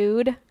a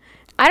dude.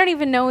 I don't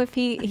even know if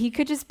he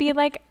could just be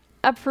like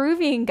a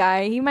Peruvian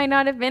guy. He might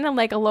not have been a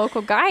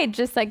local guy.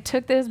 Just like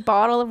took this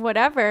bottle of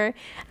whatever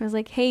and was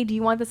like, hey, do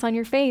you want this on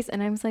your face?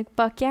 And I was like,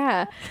 fuck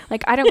yeah.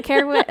 Like, I don't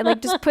care what,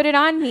 like, just put it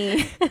on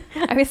me.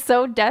 I was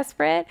so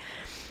desperate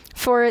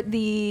for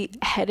the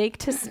headache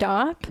to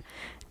stop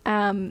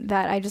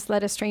that I just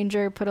let a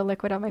stranger put a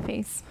liquid on my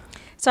face.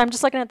 So I'm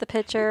just looking at the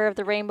picture of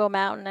the Rainbow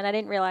Mountain, and I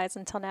didn't realize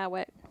until now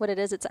what it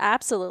is. It's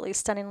absolutely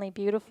stunningly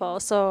beautiful.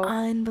 So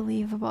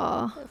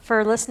unbelievable.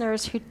 For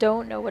listeners who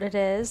don't know what it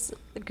is,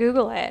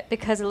 Google it,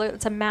 because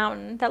it's a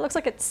mountain that looks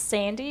like it's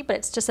sandy, but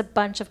it's just a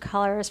bunch of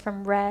colors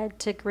from red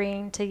to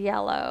green to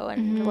yellow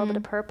and a little bit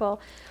of purple.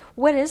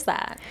 What is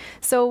that?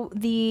 So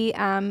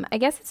I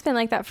guess it's been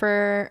like that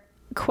for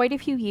quite a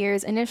few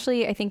years.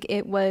 Initially, I think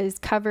it was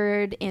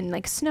covered in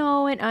like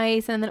snow and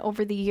ice, and then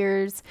over the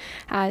years,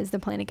 as the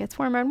planet gets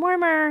warmer and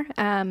warmer,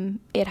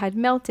 it had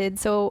melted.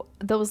 So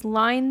those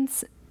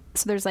lines,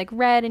 so there's like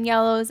red and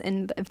yellows,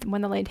 and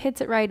when the light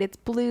hits it right, it's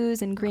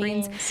blues and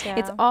greens. Yeah.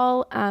 It's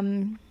all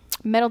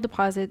metal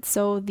deposits.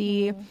 So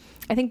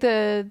I think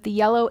the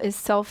yellow is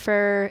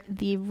sulfur,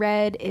 the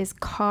red is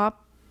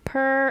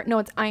copper. No,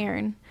 it's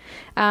iron,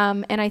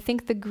 and I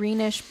think the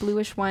greenish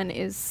bluish one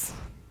is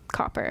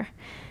copper.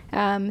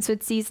 So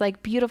it's these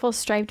like beautiful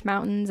striped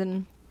mountains,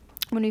 and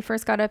when we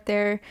first got up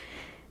there,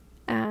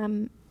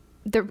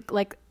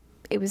 like,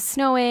 it was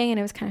snowing and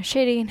it was kind of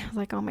shady, and I was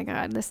like, oh my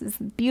god, this is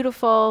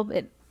beautiful.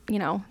 It,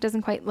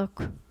 doesn't quite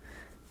look.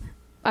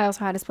 I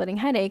also had a splitting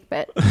headache,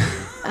 but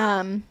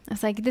I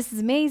was like, this is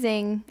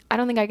amazing. I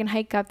don't think I can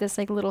hike up this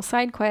like little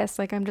side quest.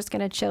 Like, I'm just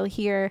gonna chill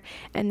here.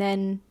 And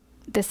then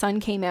the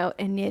sun came out,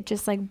 and it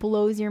just like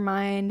blows your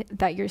mind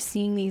that you're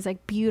seeing these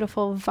like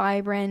beautiful,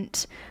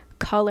 vibrant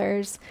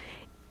colors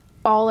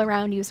all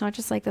around you. It's not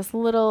just like this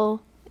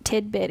little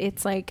tidbit.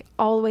 It's like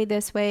all the way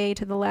this way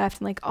to the left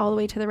and like all the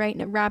way to the right,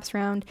 and it wraps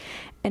around,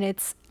 and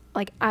it's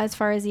like as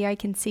far as the eye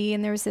can see.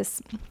 And there was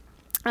this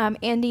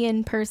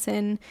Andean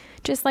person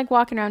just like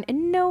walking around,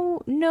 and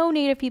no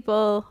native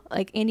people,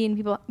 like Indian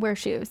people, wear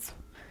shoes.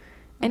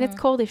 And it's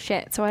cold as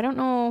shit. So I don't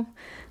know,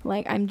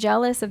 like, I'm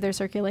jealous of their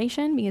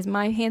circulation because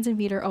my hands and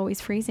feet are always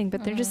freezing,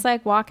 but they're just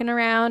like walking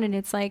around, and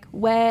it's like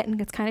wet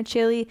and it's kind of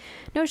chilly.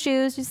 No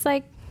shoes, just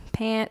like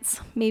pants,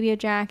 maybe a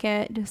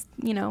jacket, just,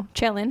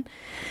 chilling.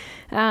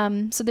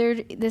 So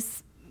there's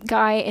this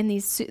guy in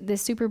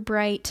this super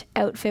bright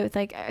outfit with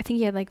like, I think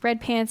he had like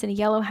red pants and a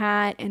yellow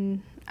hat,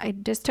 and I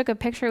just took a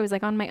picture. It was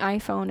like on my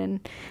iPhone,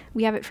 and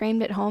we have it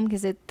framed at home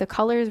because the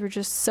colors were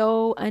just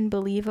so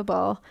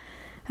unbelievable.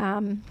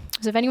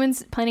 So if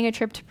anyone's planning a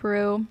trip to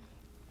Peru,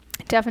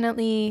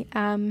 definitely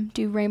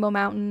do Rainbow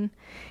Mountain.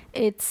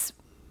 It's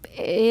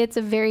a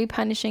very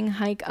punishing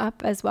hike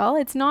up as well.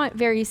 It's not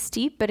very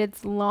steep, but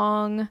it's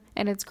long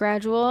and it's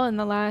gradual, and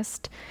the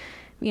last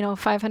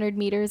 500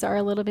 meters are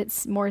a little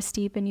bit more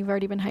steep, and you've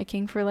already been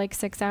hiking for like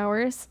 6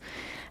 hours.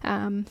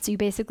 So you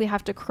basically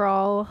have to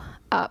crawl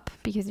up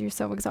because you're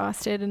so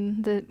exhausted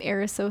and the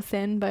air is so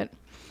thin, but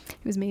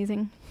it was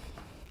amazing.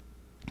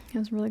 It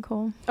was really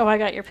cool. Oh, I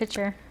got your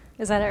picture.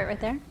 Is that it right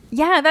there?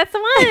 Yeah, that's the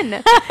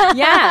one.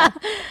 Yeah.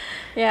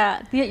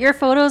 Yeah. Your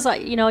photos,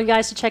 you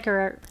guys should check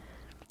her.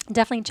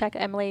 Definitely check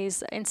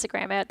Emily's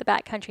Instagram out, The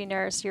Backcountry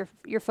Nurse.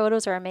 Your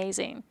photos are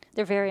amazing.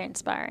 They're very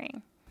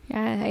inspiring.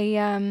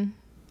 Yeah,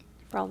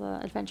 for all the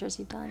adventures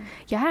you've done.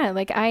 Yeah,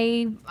 like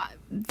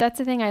that's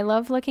the thing. I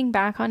love looking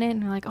back on it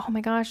and like, oh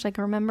my gosh, like,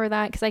 remember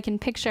that, because I can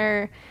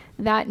picture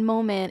that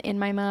moment in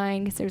my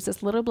mind, because there's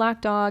this little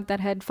black dog that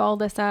had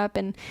followed us up,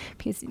 and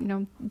because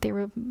there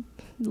were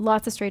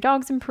lots of stray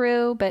dogs in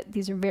Peru, but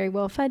these are very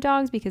well fed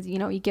dogs because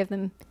you give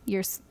them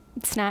your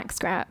snack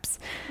scraps.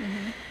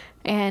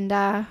 And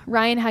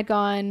Ryan had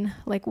gone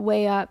like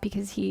way up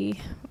because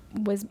he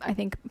was, I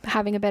think,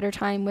 having a better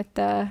time with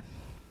the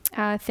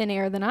thin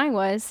air than I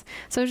was.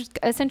 So just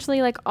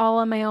essentially like all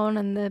on my own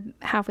and the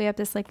halfway up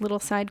this like little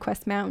side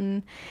quest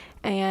mountain.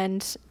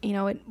 And, you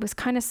know, it was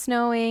kind of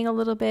snowing a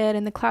little bit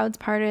and the clouds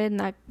parted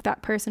and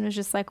that person was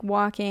just like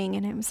walking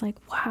and it was like,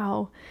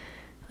 wow,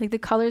 like the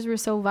colors were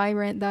so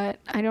vibrant that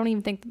I don't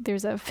even think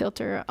there's a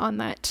filter on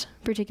that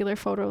particular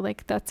photo.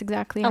 Like that's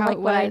exactly how it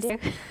was. What I do.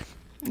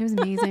 It was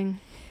amazing.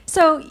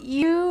 So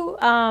you,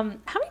 how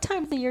many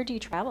times a year do you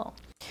travel?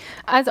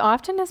 As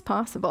often as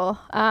possible.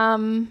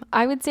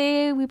 I would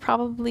say we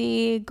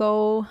probably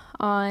go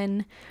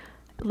on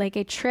like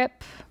a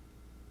trip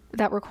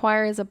that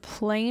requires a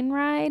plane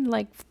ride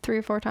like 3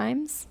 or 4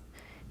 times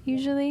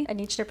usually. And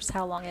each trip is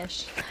how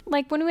long-ish?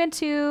 Like when we went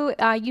to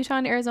Utah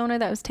and Arizona,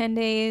 that was 10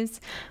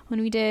 days.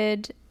 When we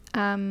did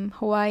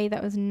Hawaii,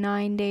 that was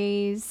 9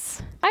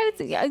 days. I would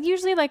say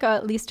usually like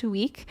at least a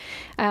week.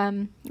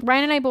 Ryan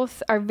and I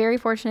both are very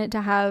fortunate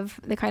to have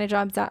the kind of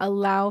jobs that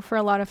allow for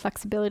a lot of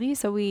flexibility.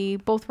 So we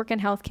both work in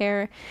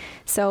healthcare.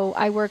 So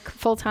I work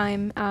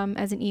full-time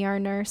as an ER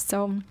nurse.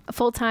 So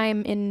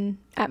full-time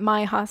at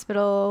my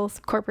hospital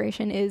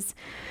corporation is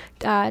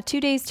 2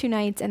 days, 2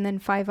 nights, and then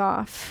 5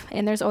 off.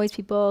 And there's always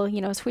people,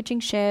 you know, switching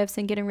shifts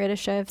and getting rid of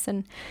shifts.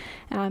 And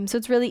so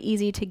it's really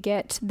easy to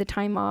get the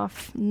time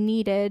off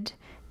needed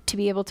to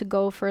be able to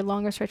go for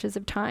longer stretches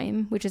of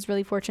time, which is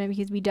really fortunate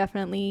because we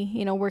definitely,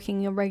 you know,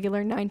 working a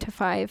regular 9 to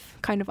 5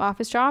 kind of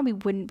office job, we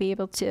wouldn't be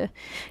able to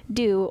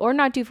do or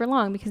not do for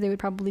long because they would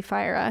probably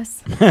fire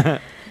us.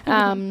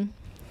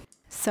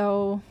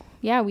 So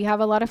yeah, we have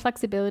a lot of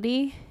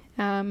flexibility.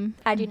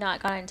 Had you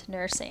not gone into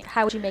nursing,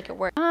 how would you make it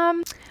work?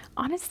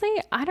 Honestly,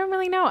 I don't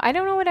really know. I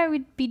don't know what I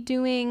would be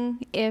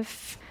doing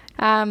if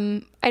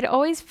I'd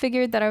always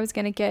figured that I was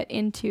going to get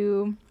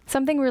into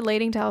something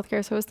relating to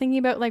healthcare. So I was thinking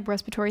about like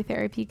respiratory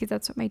therapy because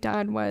that's what my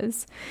dad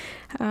was.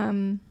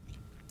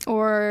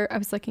 Or I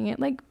was looking at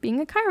like being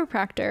a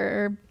chiropractor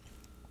or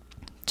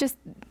just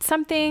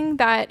something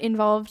that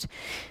involved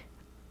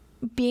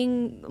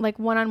being like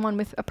one-on-one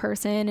with a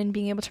person and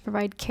being able to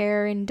provide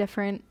care in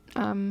different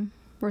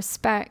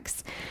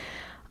respects.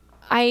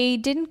 I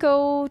didn't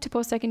go to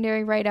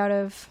post-secondary right out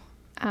of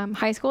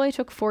high school. I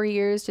took 4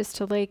 years just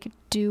to like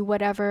do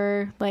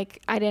whatever.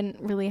 Like I didn't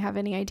really have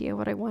any idea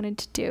what I wanted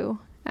to do.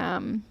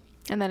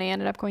 And then I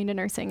ended up going to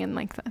nursing and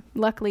like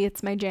luckily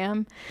it's my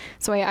jam.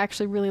 So I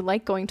actually really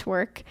like going to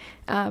work.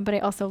 But I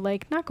also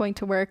like not going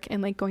to work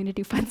and like going to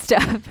do fun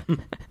stuff.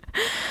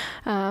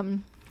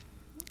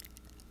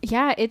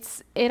 Yeah,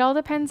 it all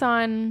depends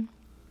on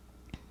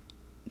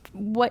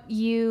what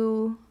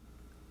you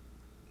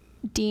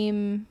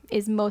deem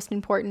is most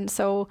important.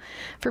 So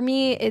for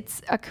me,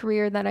 it's a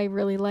career that I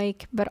really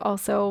like, but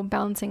also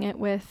balancing it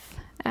with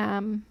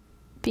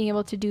being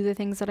able to do the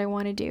things that I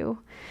want to do.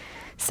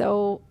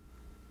 So,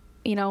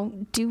 you know,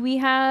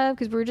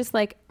 because we're just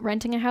like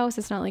renting a house.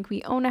 It's not like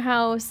we own a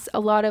house. A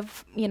lot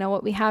of, you know,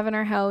 what we have in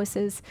our house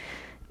is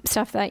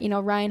stuff that, you know,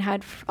 Ryan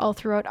had all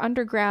throughout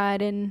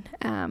undergrad. And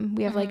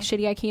we have like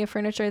shitty IKEA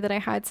furniture that I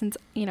had since,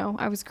 you know,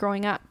 I was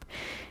growing up.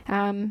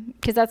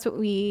 Because that's what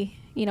we,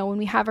 you know, when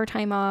we have our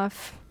time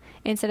off,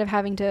 instead of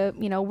having to,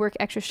 you know, work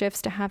extra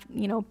shifts to have,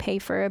 you know, pay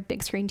for a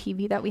big screen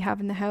TV that we have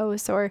in the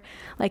house or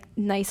like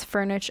nice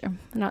furniture.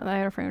 Not that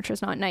our furniture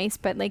is not nice,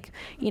 but like,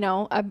 you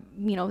know,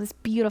 this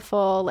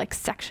beautiful like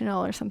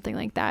sectional or something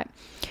like that.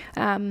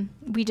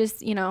 We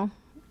just, you know,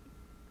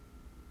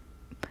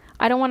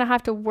 I don't want to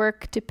have to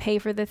work to pay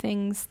for the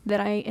things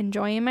that I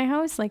enjoy in my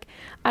house. Like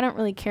I don't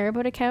really care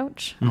about a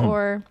couch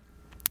or,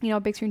 you know,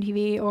 a big screen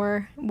TV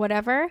or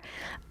whatever.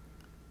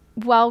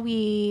 While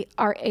we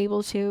are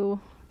able to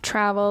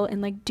travel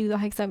and like do the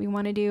hikes that we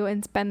want to do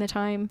and spend the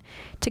time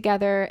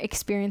together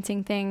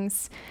experiencing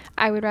things,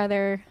 I would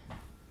rather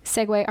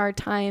segue our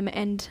time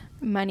and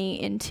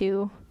money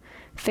into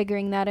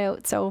figuring that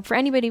out. So for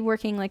anybody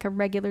working like a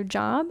regular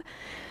job,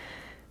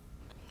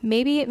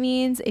 maybe it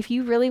means if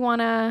you really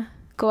want to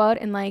go out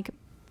and like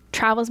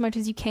travel as much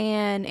as you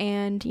can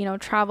and, you know,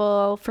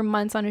 travel for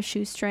months on a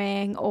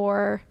shoestring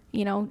or,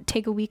 you know,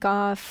 take a week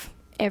off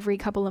every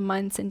couple of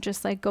months and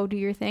just like go do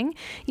your thing.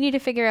 You need to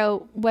figure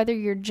out whether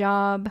your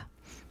job,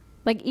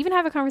 like even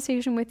have a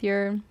conversation with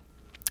your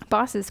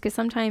bosses, because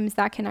sometimes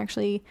that can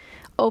actually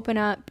open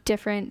up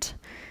different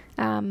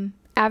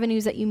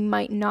avenues that you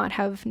might not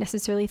have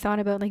necessarily thought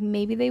about. Like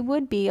maybe they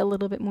would be a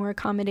little bit more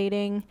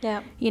accommodating.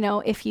 Yeah. You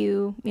know, if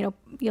you'll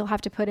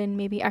have to put in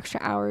maybe extra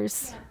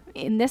hours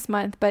in this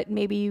month, but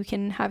maybe you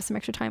can have some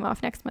extra time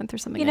off next month or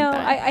something like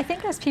that. I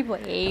think as people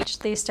age,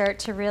 they start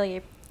to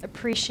really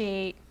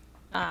appreciate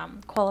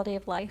quality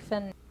of life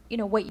and, you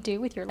know, what you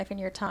do with your life and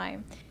your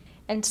time.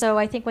 And so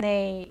I think when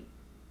they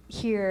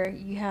hear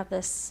you have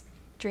this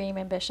dream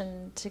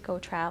ambition to go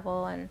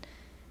travel and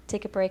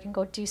take a break and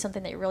go do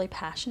something that you're really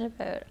passionate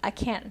about,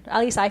 at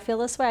least I feel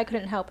this way. I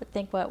couldn't help but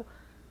think, well,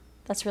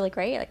 that's really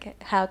great.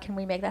 Like, how can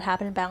we make that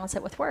happen and balance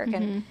it with work?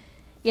 And,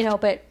 you know,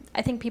 but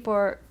I think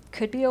people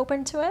could be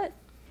open to it.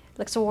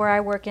 Like, so where I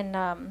work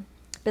in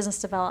business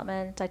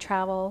development, I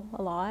travel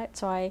a lot.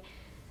 So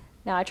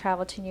Now I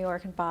travel to New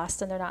York and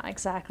Boston. They're not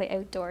exactly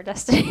outdoor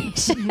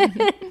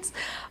destinations.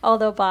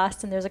 Although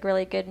Boston, there's a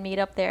really good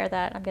meetup there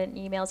that I'm getting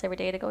emails every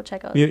day to go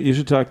check out. You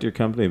should talk to your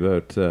company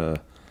about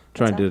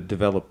trying to that?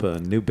 develop a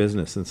new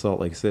business in Salt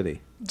Lake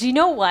City. Do you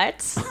know what?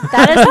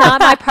 That is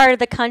not my part of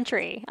the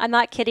country. I'm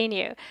not kidding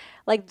you.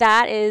 Like,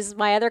 that is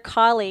my other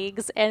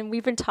colleagues, and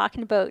we've been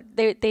talking about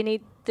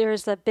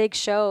there's a big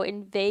show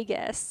in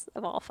Vegas,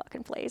 of all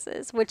fucking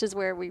places, which is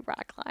where we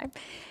rock climb.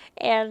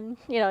 And,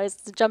 you know, it's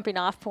the jumping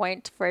off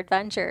point for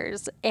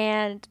adventures,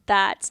 and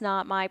that's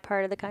not my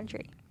part of the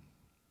country.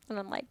 And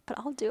I'm like, but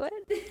I'll do it.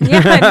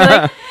 Yeah, I'd be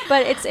like,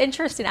 but it's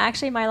interesting.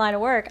 Actually, my line of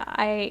work,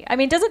 I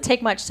mean, it doesn't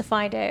take much to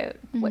find out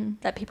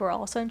that people are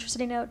also interested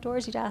in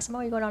outdoors. You'd ask them,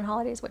 oh, you going on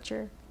holidays? What's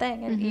your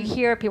thing? And you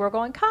hear people are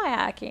going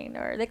kayaking,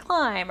 or they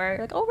climb, or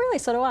like, oh, really?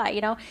 So do I,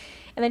 you know?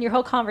 And then your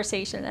whole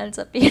conversation ends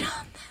up being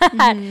on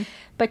that,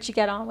 but you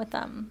get on with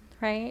them,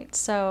 right?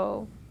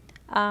 So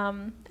I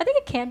think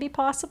it can be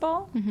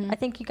possible. I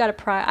think you got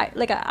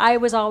to I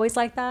was always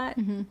like that,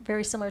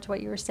 very similar to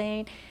what you were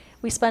saying.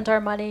 We spent our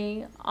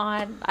money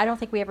on, I don't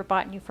think we ever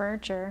bought new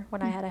furniture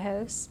when I had a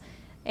house,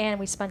 and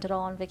we spent it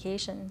all on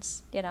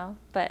vacations, you know,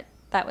 but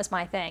that was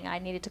my thing. I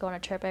needed to go on a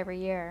trip every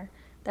year.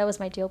 That was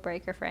my deal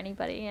breaker for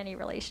anybody, any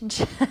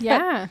relationship.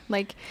 Yeah.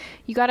 Like,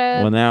 you gotta.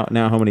 Well,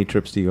 now how many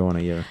trips do you go on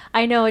a year?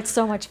 I know, it's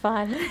so much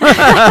fun.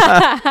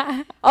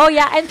 Oh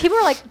yeah. And people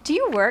were like, do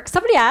you work?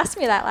 Somebody asked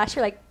me that last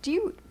year, like, do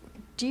you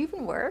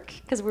even work?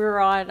 Because we were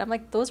on, I'm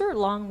like, those are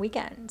long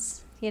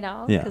weekends, you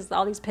know, because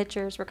all these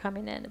pictures were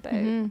coming in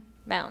about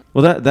Mount.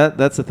 Well,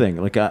 that's the thing.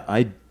 Like,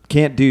 I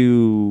can't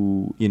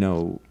do, you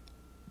know,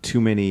 too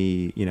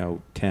many, you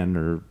know, 10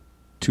 or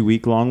 2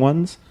 week long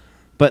ones.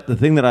 But the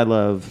thing that I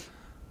love,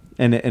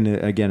 and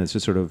again, it's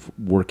just sort of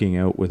working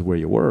out with where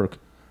you work,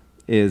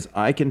 is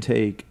I can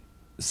take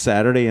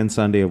Saturday and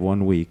Sunday of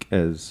one week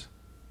as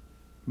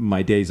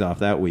my days off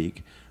that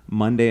week,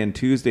 Monday and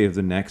Tuesday of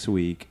the next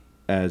week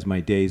as my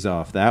days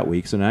off that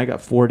week. So now I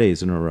got 4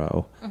 days in a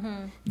row.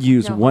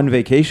 Use one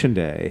vacation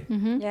day,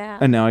 Yeah.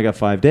 and now I got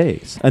 5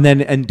 days.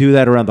 And do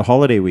that around the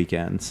holiday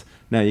weekends.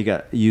 Now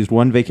you used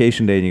one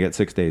vacation day and you got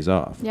 6 days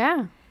off.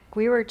 Yeah.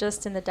 We were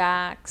just in the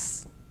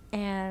Dax,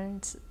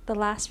 and the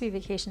last few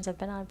vacations I've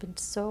been on have been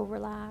so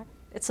relaxed.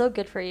 It's so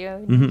good for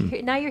you.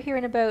 Now you're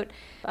hearing about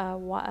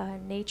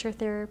nature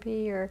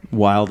therapy or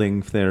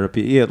wilding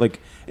therapy. Yeah, like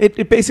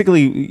it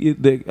basically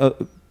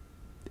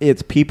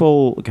it's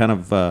people kind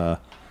of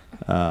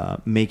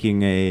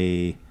making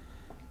a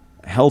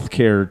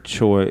healthcare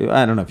choice.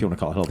 I don't know if you want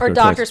to call it healthcare or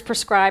doctors choice.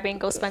 Prescribing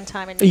go spend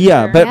time in nature.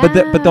 Yeah,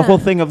 but the whole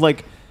thing of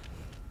like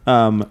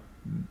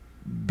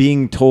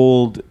being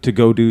told to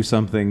go do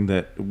something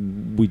that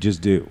we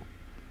just do,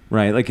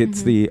 right? Like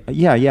it's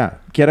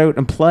get out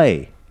and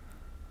play.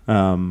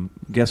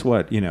 Guess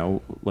what? You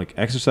know, like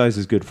exercise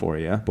is good for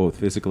you, both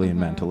physically and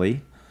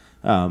mentally.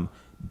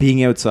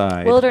 Being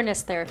outside.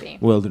 Wilderness therapy.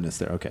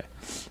 Okay.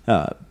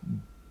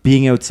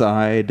 Being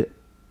outside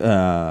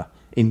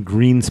in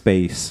green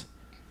space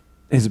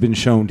has been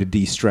shown to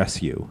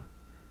de-stress you,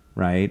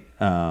 right?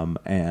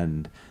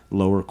 And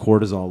lower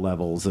cortisol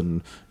levels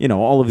and, you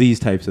know, all of these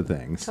types of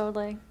things.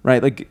 Totally.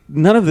 Right? Like,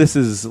 none of this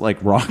is, like,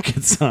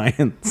 rocket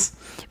science.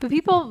 But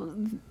people,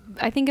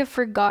 I think, have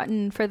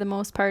forgotten, for the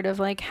most part, of,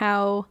 like,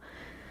 how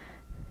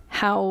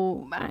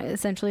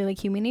essentially, like,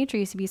 human nature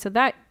used to be. So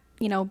that,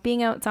 you know,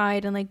 being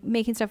outside and, like,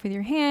 making stuff with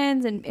your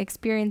hands and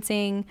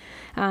experiencing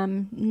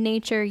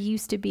nature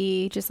used to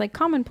be just, like,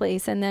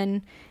 commonplace. And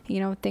then, you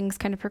know, things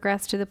kind of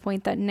progressed to the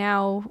point that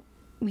now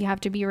we have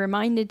to be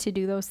reminded to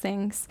do those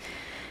things.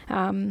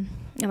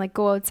 And like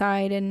go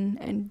outside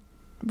and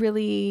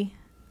really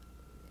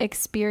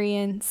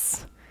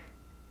experience,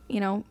 you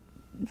know,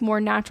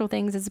 more natural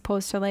things as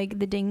opposed to like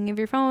the dinging of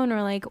your phone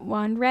or like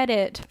on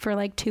Reddit for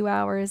like 2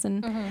 hours.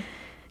 And because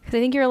I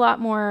think you're a lot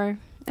more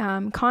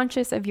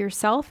conscious of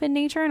yourself in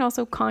nature and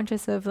also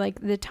conscious of like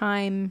the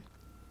time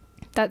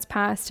that's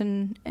passed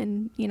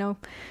and you know,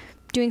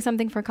 doing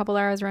something for a couple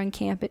hours around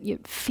camp,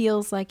 it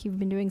feels like you've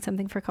been doing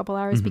something for a couple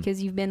hours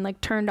because you've been like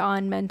turned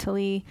on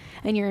mentally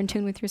and you're in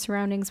tune with your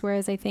surroundings.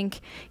 Whereas I think,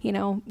 you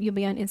know, you'll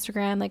be on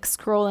Instagram like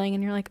scrolling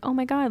and you're like, oh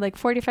my God, like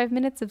 45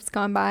 minutes has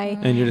gone by.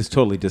 And you're just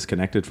totally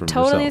disconnected from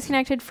yourself. Totally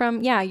disconnected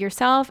from,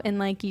 yourself, and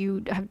like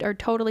you are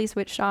totally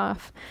switched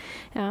off.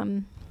 So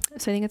I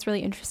think it's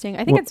really interesting.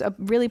 I think it's a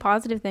really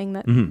positive thing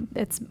that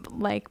it's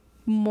like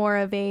more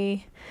of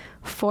a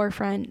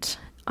forefront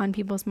on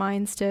people's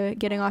minds to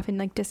getting off and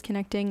like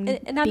disconnecting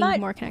and being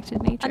more connected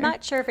to nature. I'm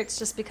not sure if it's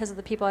just because of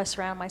the people I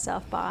surround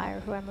myself by or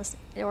who I'm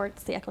listening, or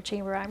it's the echo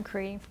chamber I'm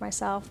creating for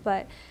myself,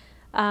 but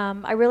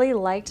I really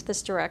liked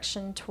this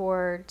direction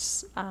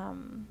towards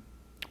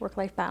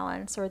work-life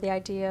balance, or the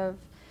idea of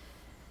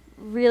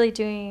really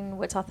doing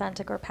what's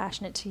authentic or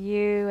passionate to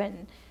you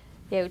and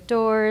the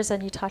outdoors.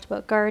 And you talked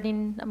about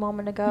gardening a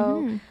moment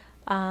ago.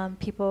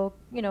 People,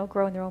 you know,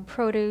 growing their own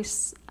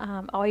produce.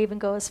 I'll even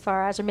go as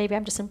far as, or maybe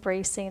I'm just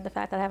embracing the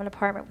fact that I have an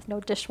apartment with no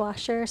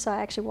dishwasher, so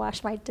I actually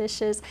wash my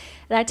dishes.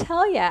 And I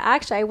tell you,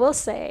 actually, I will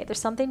say, there's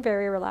something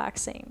very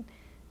relaxing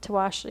to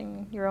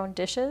washing your own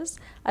dishes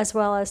as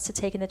well as to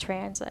taking the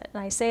transit.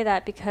 And I say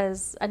that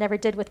because I never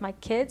did with my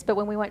kids, but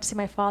when we went to see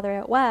my father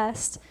out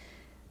west,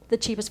 the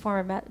cheapest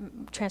form of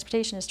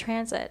transportation is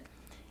transit.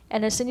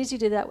 And as soon as you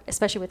do that,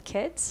 especially with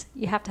kids,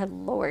 you have to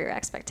lower your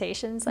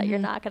expectations that you're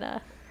not going to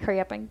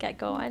hurry up and get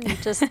going. You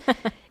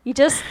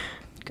just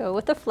go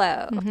with the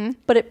flow.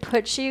 But it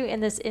puts you in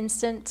this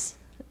instant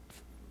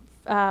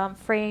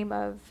frame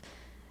of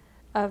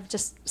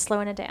just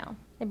slowing it down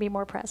and be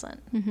more present,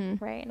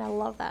 right? And I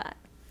love that.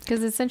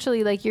 Because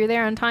essentially, like, you're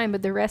there on time,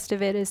 but the rest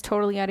of it is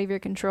totally out of your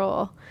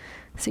control.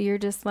 So you're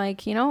just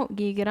like, you know,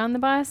 you get on the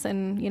bus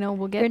and, you know,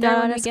 we'll get there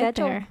when we get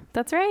there.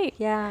 That's right.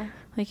 Yeah.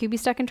 Like, you'd be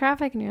stuck in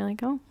traffic and you're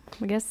like, oh,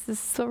 I guess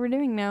this is what we're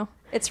doing now.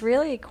 It's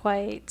really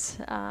quite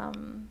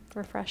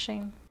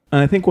refreshing.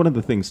 And I think one of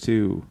the things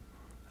too,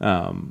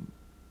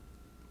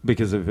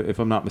 because if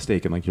I'm not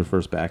mistaken, like your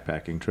first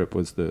backpacking trip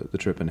was the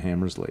trip in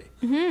Hammersley.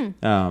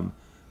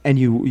 And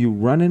you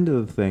run into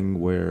the thing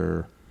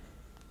where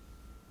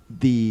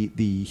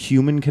the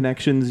human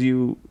connections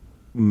you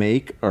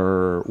make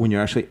are when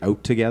you're actually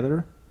out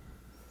together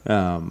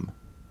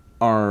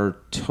are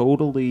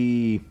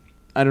totally,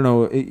 I don't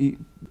know,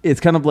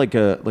 it's kind of like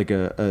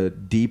a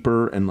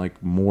deeper and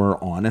like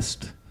more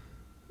honest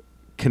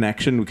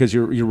connection because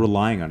you're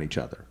relying on each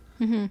other,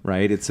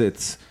 right?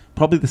 It's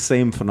probably the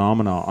same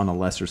phenomena on a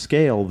lesser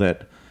scale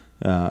that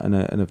and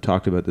I've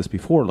talked about this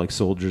before, like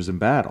soldiers in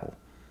battle,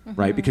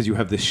 right? Because you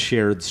have this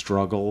shared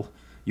struggle,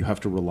 you have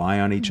to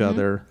rely on each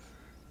other,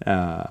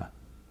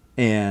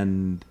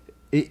 and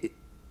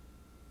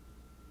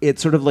it's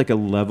sort of like a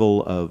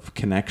level of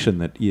connection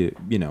that you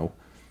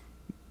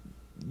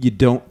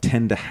don't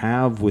tend to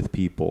have with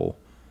people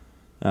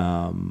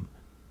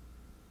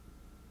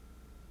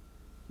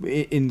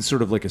in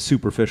sort of like a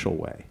superficial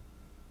way,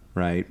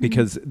 right?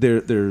 Because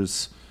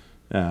there's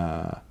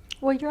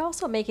well, you're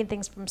also making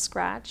things from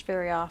scratch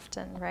very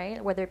often,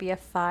 right? Whether it be a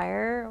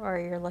fire or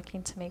you're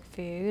looking to make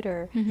food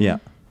or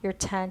your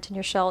tent and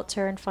your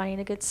shelter and finding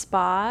a good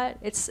spot.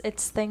 It's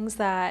things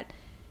that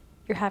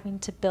you're having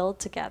to build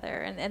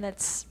together, and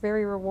it's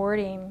very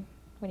rewarding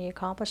when you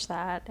accomplish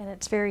that, and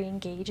it's very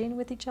engaging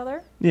with each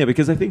other. Yeah,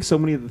 because I think so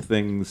many of the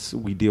things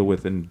we deal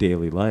with in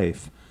daily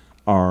life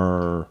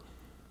are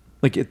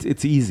like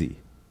it's easy,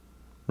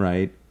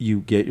 right? You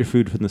get your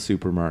food from the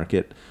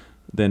supermarket,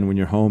 then when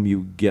you're home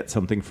you get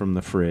something from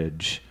the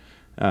fridge,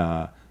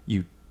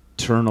 you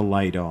turn a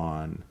light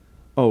on.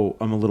 Oh,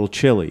 I'm a little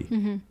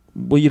chilly.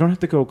 Well, you don't have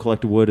to go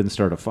collect wood and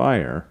start a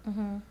fire.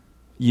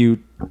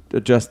 You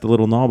adjust the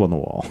little knob on the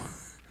wall,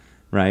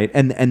 right?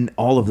 And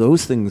all of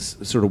those things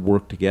sort of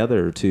work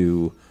together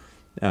to,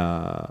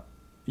 when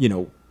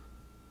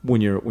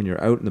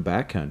you're out in the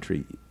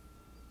backcountry,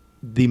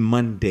 the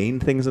mundane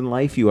things in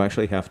life you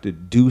actually have to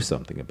do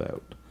something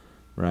about,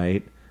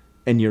 right?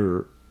 And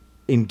you're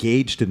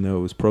engaged in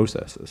those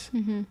processes,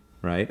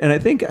 right? And I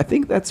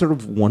think that's sort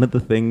of one of the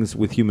things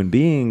with human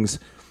beings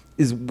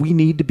is we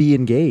need to be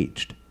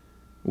engaged.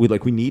 We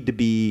need to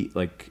be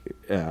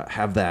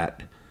have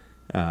that,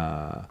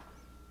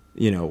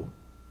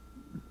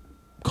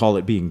 call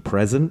it being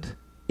present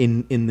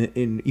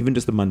in even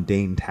just the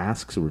mundane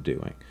tasks we're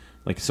doing.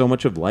 Like so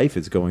much of life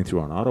is going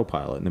through on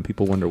autopilot, and then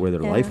people wonder where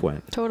their life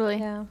went.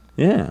 Totally.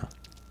 Yeah.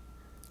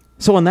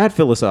 So on that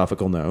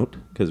philosophical note,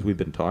 because we've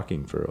been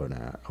talking for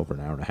over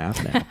an hour and a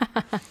half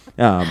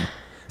now.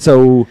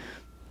 So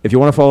if you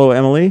want to follow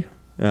Emily,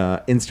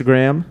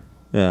 Instagram,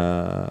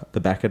 the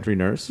Backcountry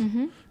Nurse.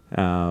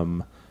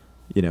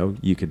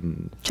 You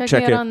can check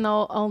it out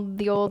on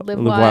the old Live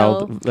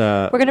Wild.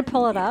 We're gonna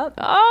pull it up.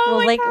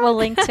 We'll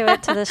link to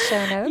it to the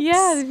show notes.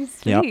 Yeah, that'd be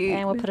sweet.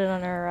 And we'll put it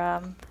on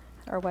our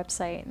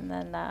website, and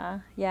then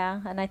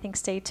and I think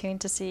stay tuned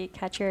to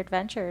catch your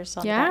adventures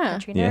on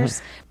Backcountry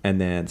Nurse.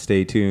 And then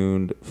stay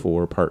tuned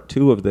for part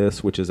 2 of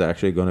this, which is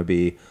actually going to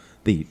be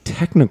the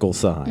technical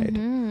side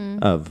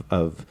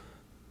of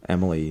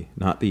Emily,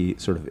 not the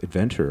sort of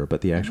adventurer,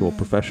 but the actual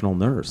professional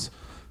nurse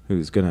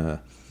who's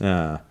gonna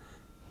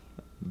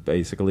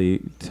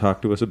basically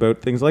talk to us about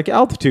things like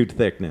altitude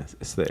thickness.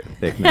 That's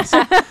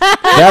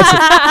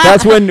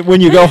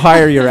when you go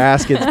higher, your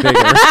ass gets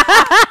bigger.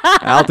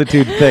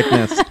 Altitude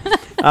thickness.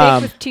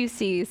 Thick with 2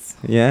 C's.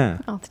 Yeah.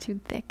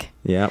 Altitude thick.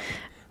 Yeah.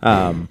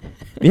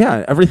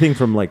 Everything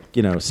from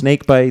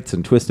snake bites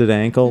and twisted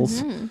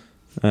ankles.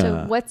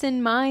 So what's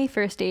in my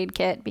first aid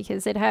kit?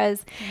 Because it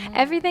has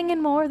everything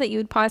and more that you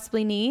would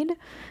possibly need.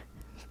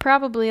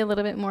 Probably a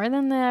little bit more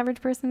than the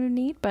average person would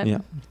need, but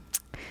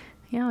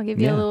I'll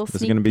give you a little sneak peek.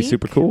 This is going to be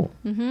super cool.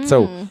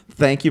 So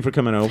thank you for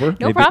coming over.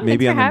 No problem.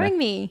 Thanks for having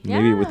me.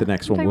 Maybe with the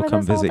next one, we'll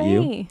come visit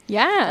you.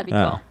 Yeah. That'd be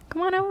cool.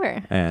 Come on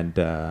over. And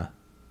so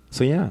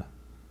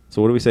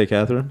what do we say,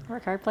 Catherine?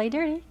 Work hard, play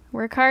dirty.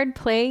 Work hard,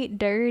 play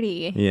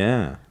dirty.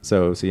 Yeah.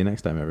 So see you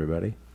next time, everybody.